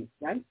the least,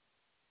 right?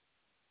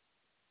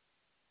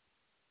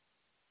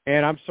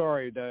 And I'm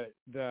sorry,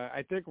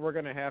 I think we're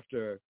going to have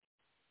to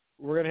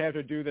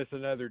do this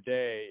another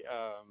day.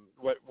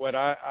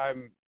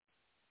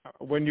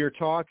 When you're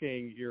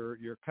talking,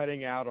 you're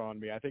cutting out on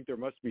me. I think there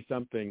must be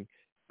something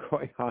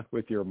going on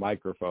with your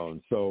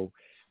microphone. So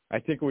I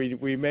think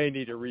we may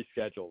need to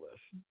reschedule this.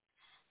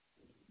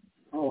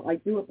 Oh, I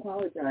do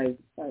apologize.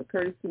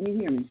 Curtis, can you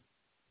hear me?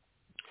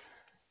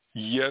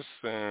 Yes,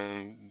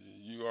 and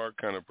you are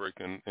kind of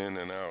breaking in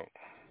and out.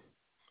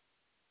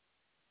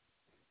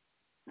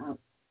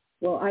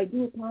 Well, I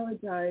do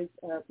apologize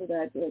for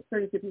that.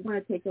 Curtis, if you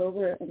want to take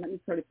over and let me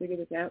try to figure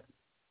this out.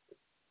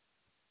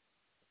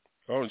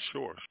 Oh,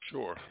 sure.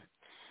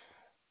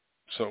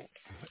 So,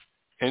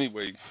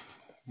 anyway,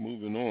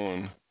 moving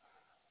on,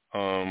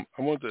 I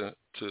wanted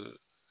to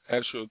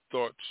ask your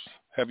thoughts,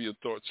 have your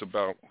thoughts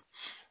about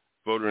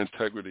voter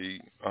integrity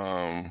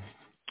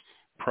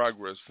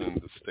progress in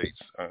the states.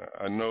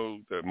 I know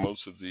that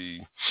most of the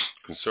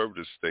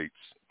conservative states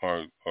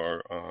are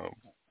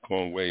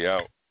going way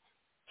out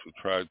to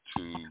try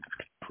to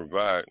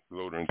provide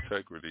voter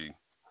integrity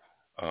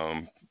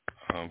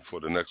for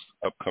the next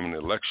upcoming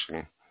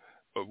election.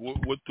 But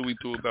what do we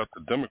do about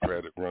the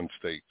Democratic-run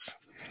states?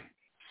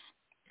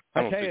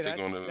 I don't think they're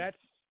going to.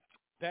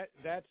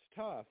 That's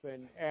tough,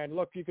 and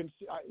look, you can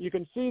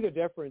see the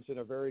difference in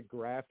a very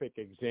graphic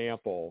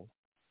example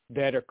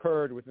that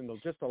occurred within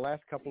just the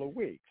last couple of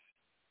weeks.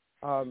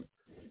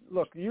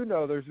 Look,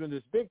 there's been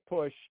this big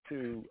push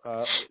to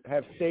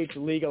have states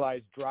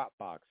legalize drop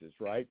boxes,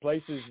 right?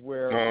 Places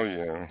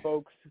where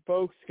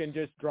folks can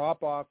just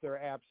drop off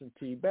their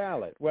absentee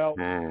ballot. Well,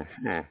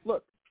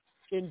 look,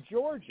 in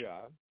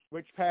Georgia,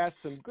 which passed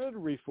some good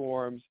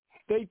reforms,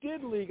 they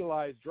did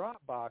legalize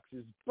drop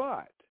boxes,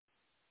 but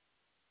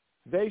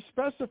they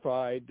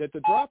specified that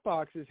the drop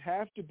boxes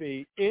have to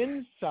be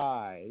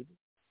inside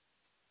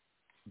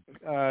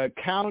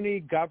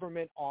county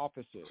government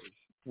offices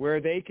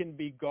where they can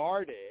be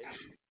guarded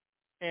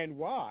and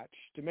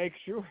watched to make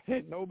sure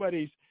that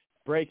nobody's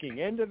breaking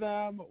into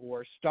them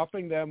or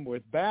stuffing them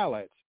with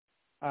ballots.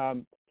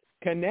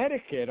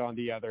 Connecticut, on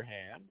the other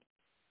hand,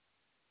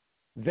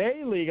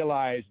 they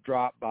legalized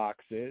drop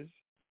boxes.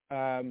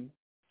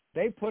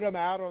 They put them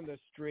out on the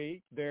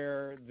street.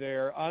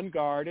 They're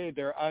unguarded.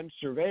 They're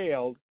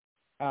unsurveilled.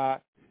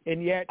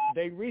 And yet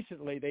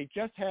they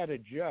just had a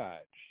judge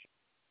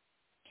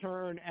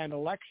turn an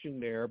election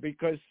there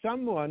because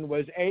someone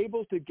was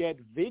able to get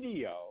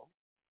video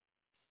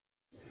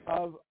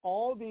of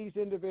all these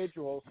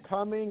individuals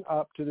coming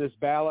up to this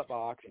ballot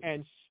box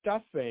and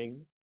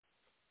stuffing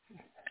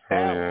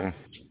ballots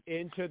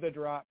into the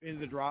drop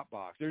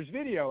box. There's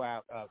video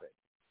out of it.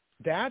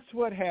 That's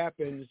what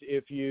happens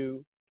if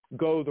you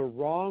go the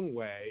wrong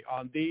way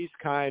on these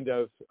kind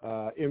of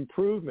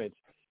improvements.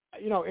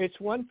 It's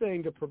one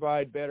thing to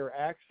provide better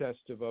access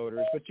to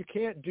voters, but you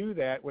can't do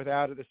that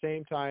without at the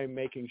same time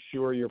making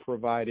sure you're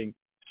providing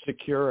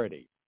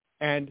security.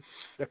 And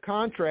the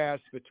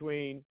contrast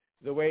between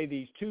the way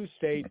these two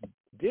states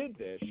did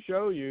this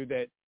show you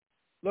that,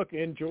 look,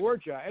 in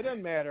Georgia, it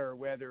doesn't matter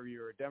whether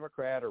you're a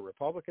Democrat or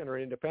Republican or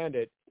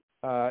independent,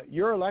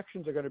 your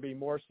elections are going to be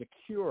more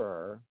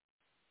secure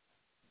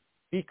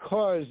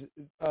because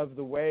of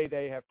the way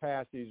they have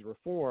passed these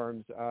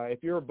reforms.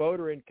 If you're a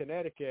voter in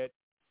Connecticut,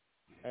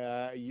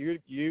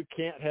 you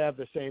can't have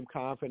the same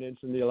confidence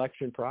in the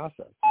election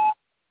process.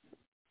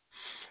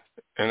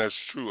 And that's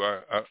true.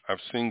 I've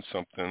seen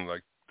something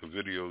like the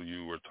video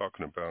you were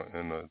talking about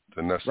in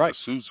the Nesta Right.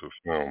 Souza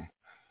film.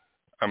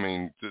 I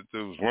mean,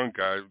 there was one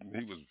guy,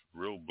 he was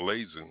real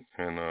blazing,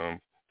 and there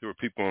were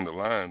people on the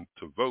line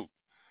to vote,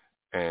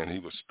 and he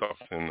was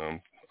stuffing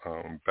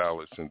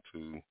ballots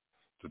into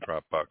the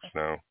drop box.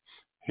 Now,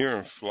 here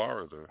in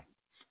Florida,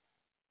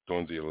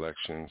 during the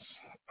elections,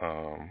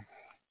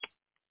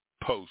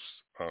 post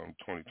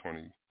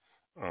 2020,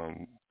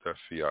 that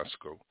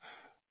fiasco,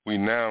 we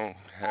now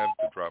have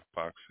the drop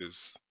boxes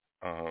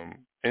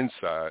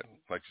inside,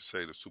 like you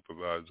say, the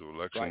supervisor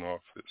election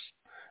office,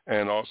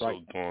 and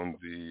also during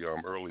the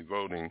early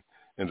voting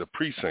in the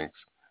precincts.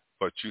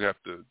 But you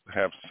have to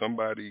have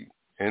somebody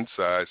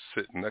inside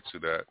sitting next to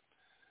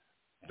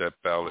that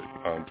ballot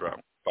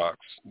drop box.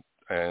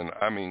 And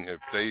I mean, if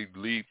they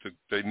leave,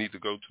 they need to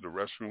go to the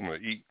restroom or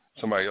eat,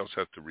 somebody else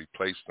has to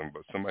replace them.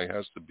 But somebody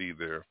has to be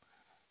there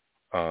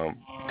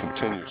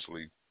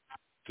continuously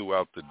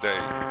throughout the day.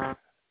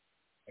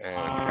 And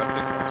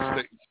I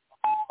think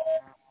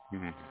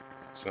our state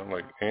sound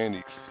like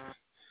Annie.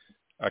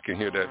 I can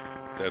hear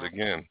that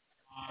again.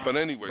 But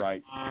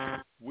anyway,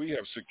 we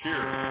have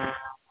secured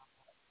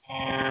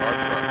our drop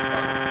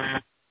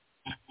box.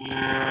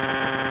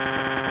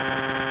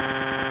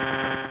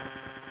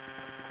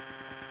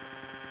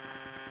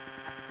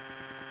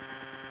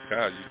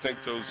 God, you think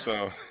those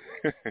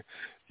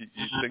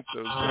you think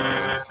those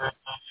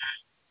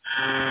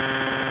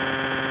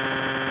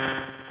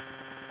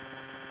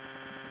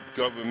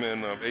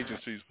government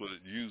agencies would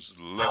use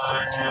less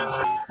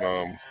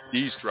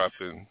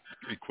eavesdropping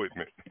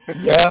equipment?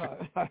 Yeah.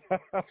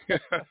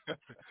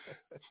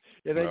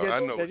 They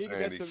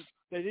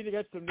need to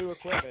get some new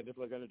equipment if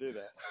they're going to do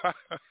that.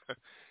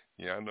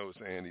 Yeah, I know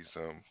it's Andy's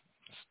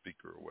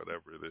speaker or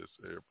whatever it is,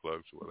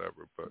 earplugs or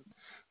whatever, but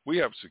we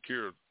have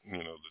secured,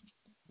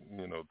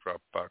 the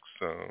drop box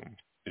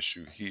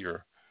issue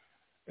here,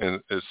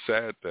 and it's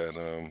sad that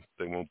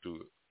they won't do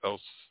it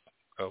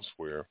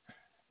elsewhere.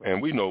 And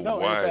we know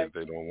why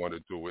they don't want to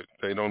do it.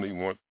 They don't even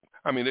want.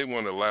 I mean, they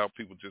want to allow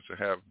people just to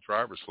have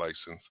driver's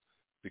license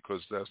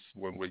because that's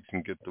one way you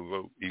can get the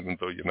vote, even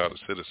though you're not a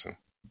citizen.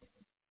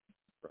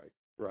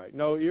 Right.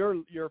 No,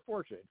 you're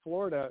fortunate.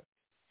 Florida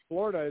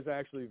is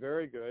actually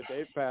very good.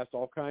 They've passed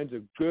all kinds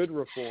of good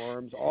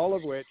reforms, all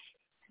of which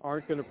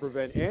aren't going to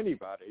prevent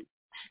anybody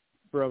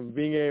from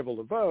being able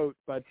to vote,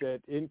 but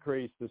that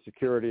increase the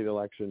security of the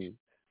election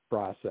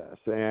process.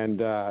 And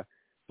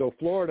so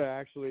Florida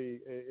actually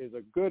is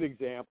a good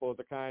example of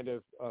the kind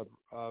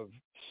of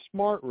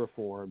smart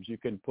reforms you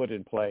can put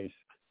in place.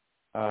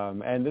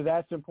 And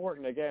that's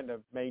important, again,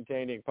 of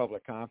maintaining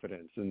public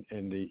confidence in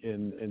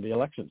the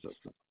election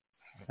system.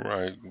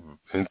 Right.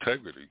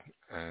 Integrity.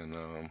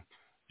 And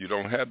you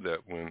don't have that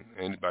when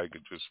anybody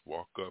could just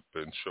walk up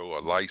and show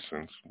a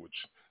license, which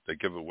they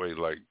give away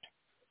like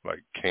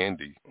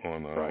candy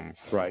on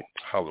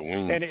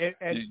Halloween.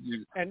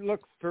 And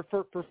look, for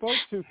folks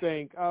who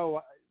think,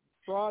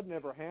 fraud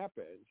never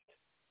happens.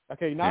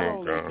 Okay, not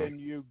only can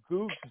you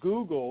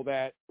Google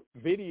that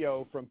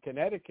video from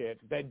Connecticut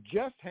that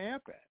just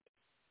happened,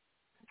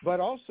 but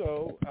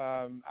also,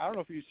 I don't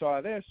know if you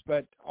saw this,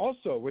 but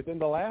also within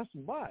the last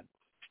month,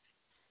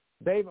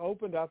 they've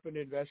opened up an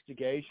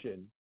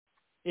investigation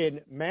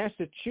in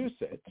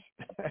Massachusetts.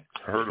 I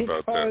heard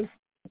about that.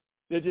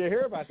 Did you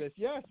hear about this?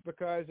 Yes,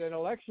 because an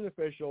election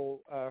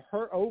official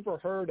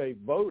overheard a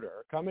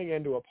voter coming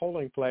into a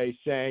polling place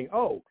saying,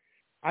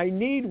 I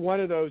need one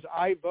of those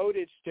I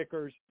voted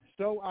stickers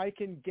so I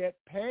can get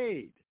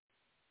paid.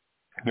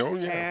 Oh,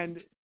 yeah.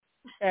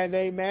 And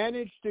they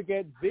managed to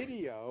get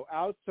video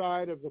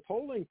outside of the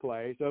polling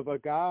place of a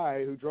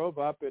guy who drove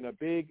up in a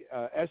big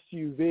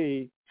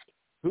SUV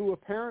who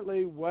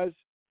apparently was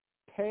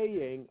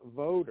paying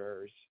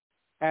voters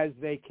as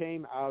they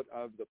came out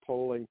of the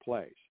polling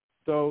place.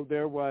 So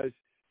there was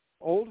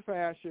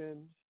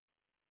old-fashioned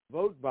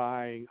vote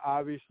buying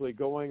obviously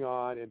going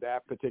on in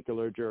that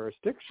particular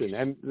jurisdiction.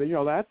 And,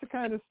 that's the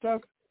kind of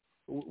stuff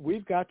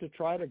we've got to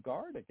try to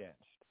guard against.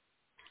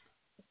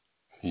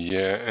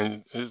 Yeah,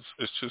 and it's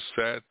just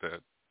sad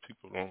that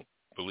people don't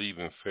believe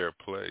in fair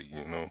play,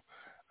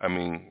 I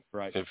mean,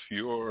 if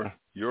your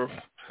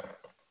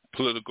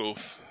political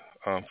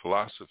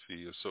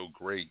philosophy is so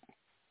great,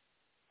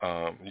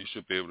 you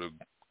should be able to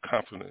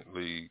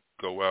confidently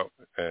go out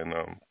and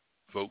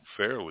vote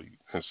fairly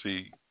and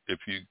see if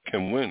you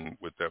can win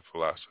with that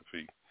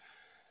philosophy.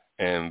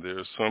 And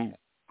there's some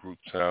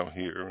groups out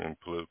here and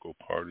political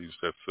parties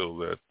that feel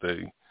that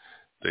they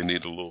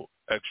need a little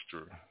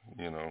extra,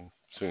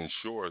 to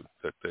ensure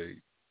that they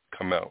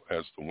come out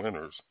as the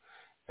winners.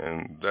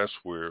 And that's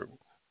where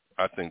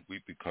I think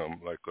we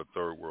become like a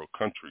third world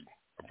country,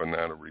 a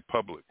banana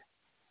republic.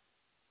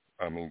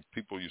 I mean,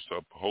 people used to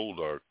uphold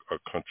our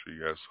country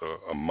as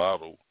a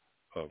model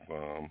of,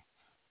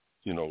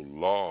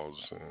 laws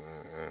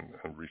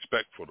and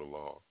respect for the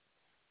law.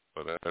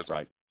 But as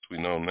we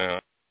know now,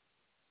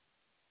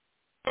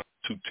 a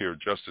two-tier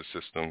justice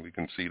system, we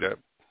can see that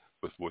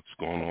with what's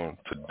going on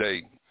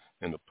today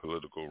in the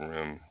political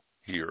realm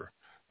here,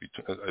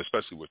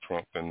 especially with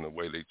Trump and the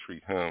way they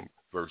treat him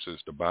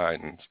versus the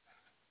Bidens.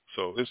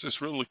 So it's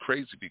just really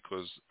crazy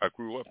because I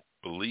grew up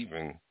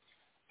believing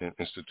in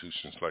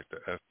institutions like the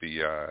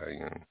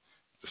FBI and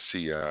the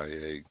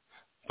CIA,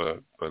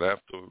 but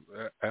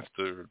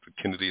after the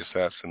Kennedy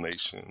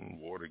assassination,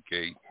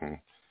 Watergate, and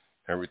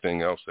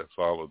everything else that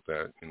followed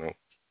that,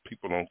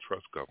 people don't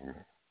trust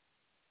government.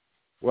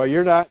 Well,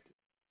 you're not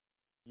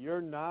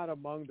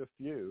among the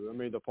few. I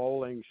mean, the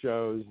polling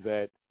shows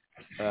that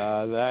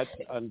that's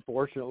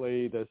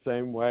unfortunately the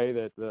same way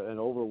that an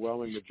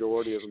overwhelming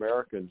majority of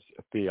Americans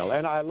feel.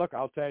 And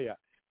I'll tell you,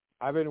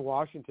 I've been in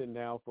Washington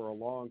now for a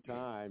long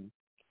time,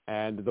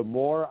 and the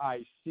more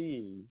I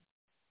see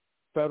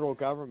federal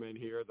government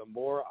here, the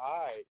more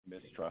I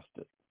mistrust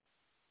it.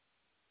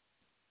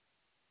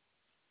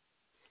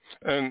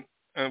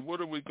 And what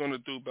are we going to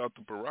do about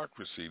the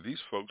bureaucracy? These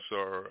folks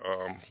are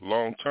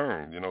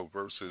long-term,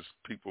 versus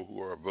people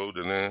who are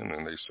voted in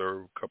and they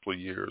serve a couple of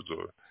years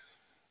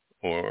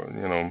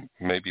or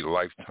maybe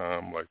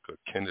lifetime like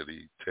a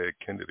Ted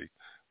Kennedy.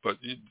 But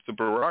the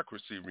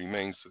bureaucracy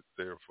remains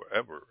there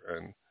forever,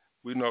 and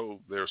we know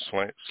they're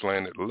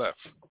slanted left.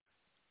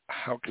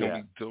 How can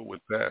we deal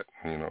with that?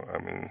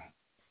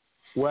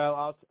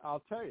 Well,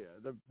 I'll tell you,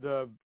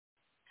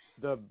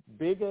 the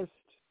biggest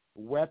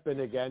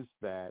weapon against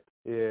that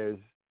is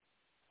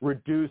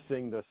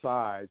reducing the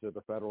size of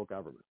the federal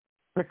government,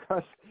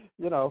 because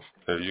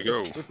there you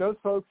go. If those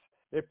folks,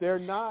 if they're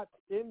not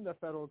in the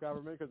federal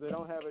government because they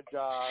don't have a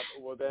job,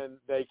 well, then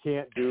they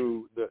can't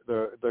do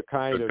the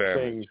kind of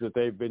things that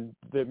they've been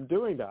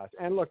doing to us.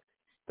 And look,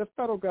 the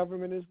federal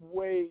government is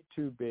way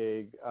too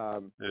big.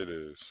 It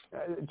is.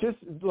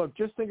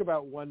 Just think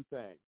about one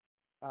thing.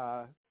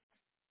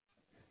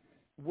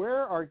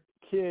 Where are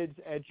kids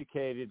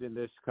educated in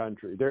this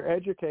country? They're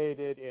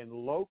educated in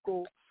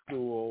local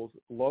schools,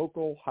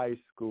 local high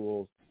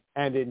schools,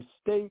 and in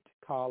state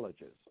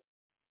colleges.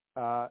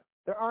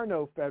 There are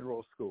no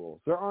federal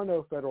schools. There are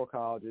no federal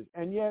colleges.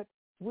 And yet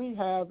we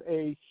have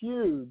a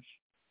huge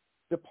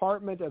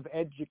Department of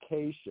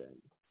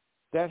Education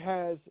that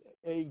has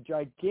a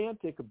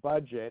gigantic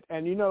budget.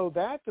 And,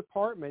 that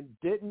department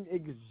didn't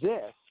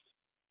exist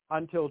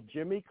until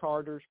Jimmy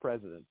Carter's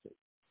presidency.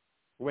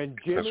 When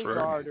Jimmy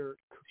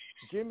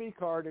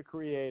Carter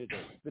created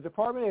it. The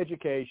Department of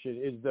Education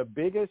is the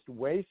biggest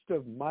waste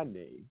of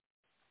money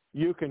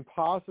you can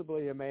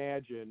possibly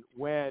imagine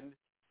when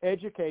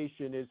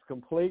education is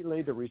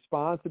completely the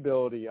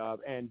responsibility of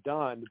and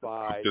done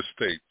by the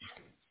states.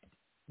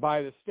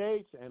 By the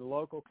states and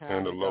local county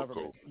and the government.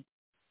 Local.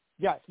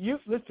 Yeah, you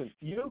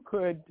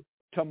could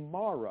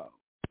tomorrow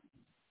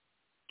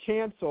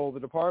cancel the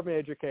Department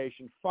of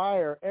Education,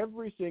 fire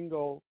every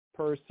single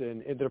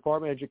person in the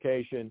Department of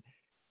Education,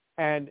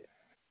 and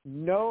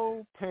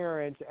no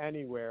parents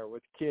anywhere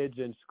with kids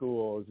in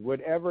schools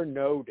would ever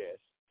notice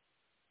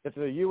if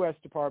the U.S.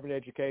 Department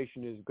of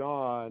Education is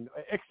gone,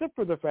 except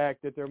for the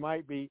fact that there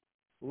might be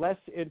less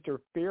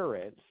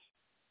interference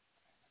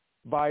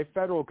by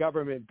federal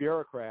government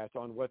bureaucrats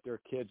on what their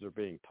kids are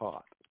being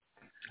taught.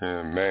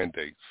 And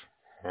mandates.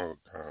 Oh,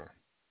 God.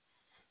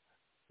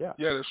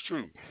 Yeah, that's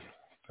true.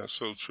 That's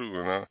so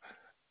true.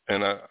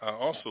 And I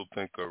also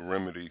think a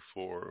remedy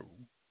for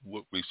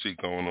what we see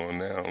going on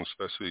now,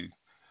 especially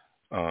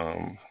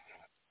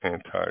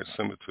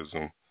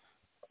anti-Semitism,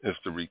 is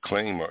to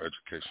reclaim our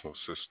educational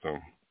system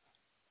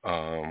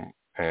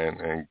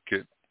and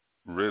get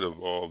rid of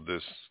all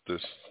this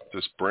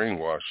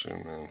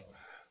brainwashing and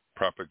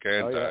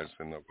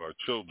propagandizing of our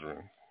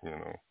children.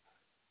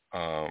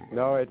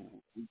 No,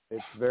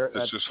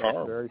 it's just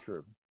horrible. Very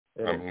true.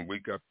 I mean, we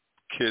got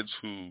kids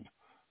who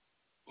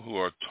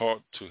are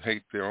taught to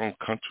hate their own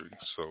country.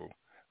 So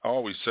I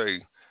always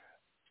say,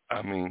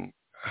 I mean,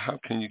 how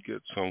can you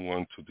get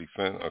someone to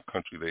defend a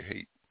country they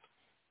hate?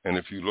 And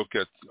if you look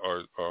at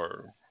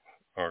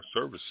our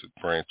service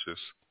branches,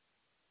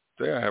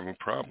 they are having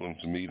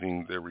problems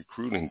meeting their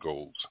recruiting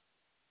goals.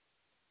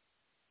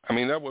 I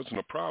mean, that wasn't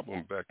a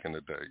problem back in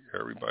the day.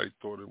 Everybody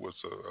thought it was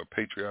a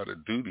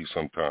patriotic duty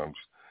sometimes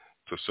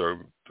to serve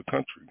the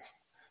country.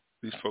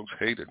 These folks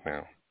hate it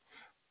now.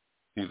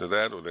 Either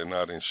that or they're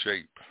not in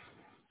shape.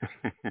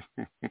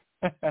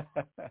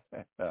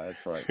 That's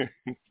right.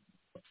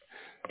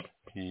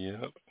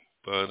 Yep.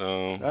 But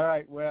all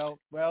right. Well.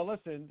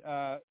 Listen.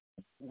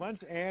 Once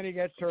Annie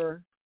gets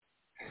her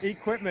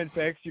equipment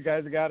fixed, you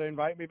guys have got to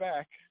invite me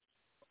back.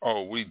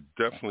 Oh, we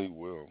definitely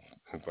will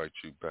invite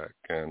you back.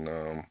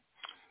 And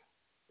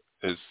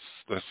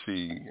let's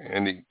see,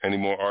 any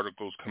more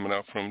articles coming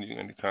out from you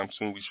anytime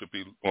soon we should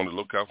be on the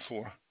lookout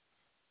for?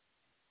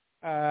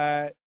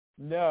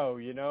 No,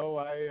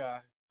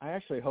 I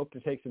actually hope to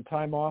take some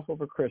time off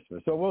over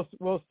Christmas. So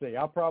we'll see.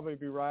 I'll probably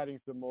be writing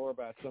some more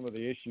about some of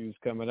the issues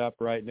coming up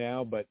right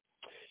now, but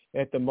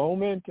at the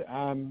moment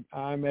I'm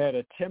at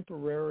a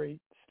temporary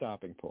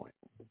stopping point.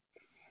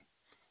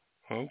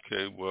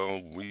 Okay,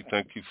 well, we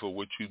thank you for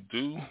what you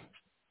do,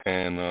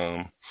 and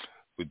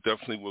we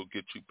definitely will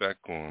get you back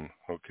on,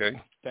 okay?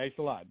 Thanks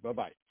a lot.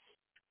 Bye-bye.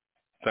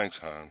 Thanks,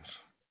 Hans.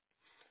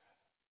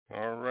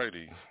 All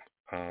righty.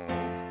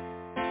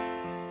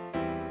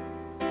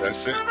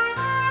 That's it.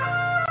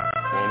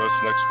 Join us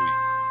next week.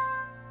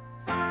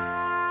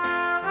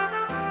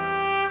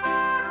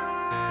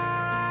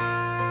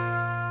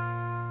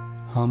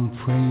 I'm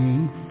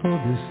praying for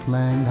this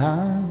land I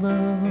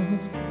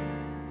love,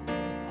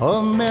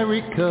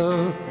 America,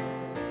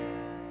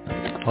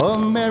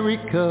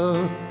 America,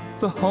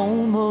 the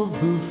home of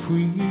the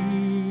free.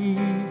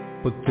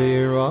 But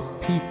there are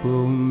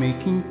people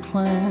making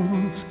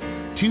plans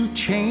to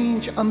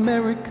change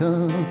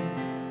America.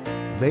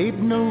 They've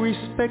no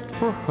respect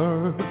for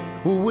her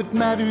or what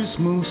matters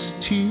most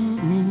to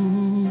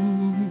me.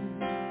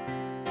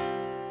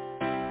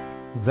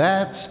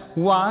 That's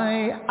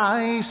why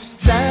I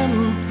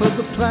stand for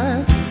the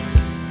flag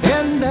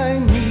and I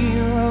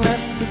kneel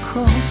at the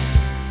cross.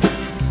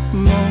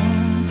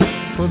 Long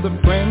for the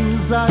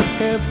friends I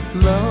have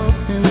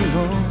loved and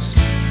lost.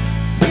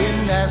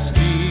 And I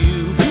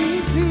still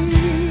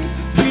believe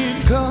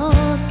in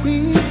God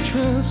we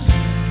trust,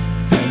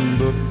 and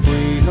the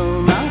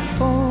freedom I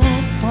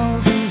fought for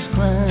is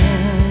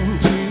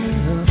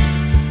granted us.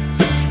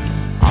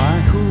 I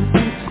hope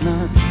it's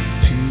not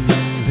too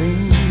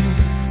late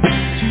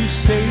to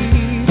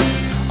save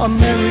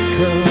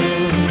America.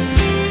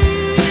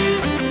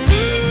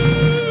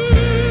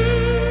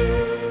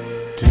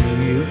 Do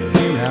you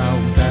hear our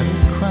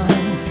battle cry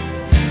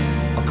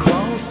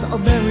across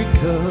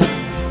America?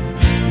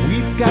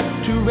 We've got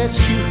to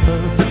rescue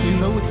her. You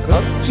know it's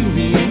up to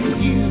me and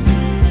you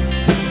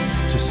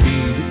to see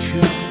the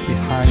truth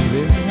behind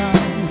their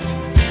eyes.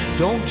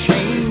 Don't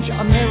change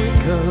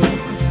America.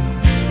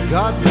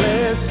 God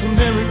bless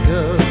America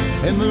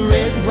and the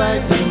red,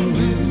 white, and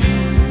blue.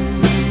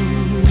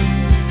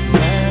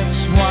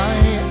 That's why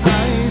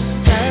I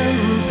stand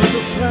for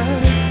the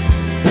flag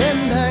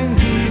and I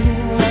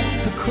kneel at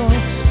the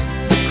cross.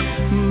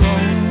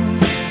 Long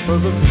for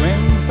the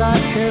friends I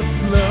have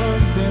loved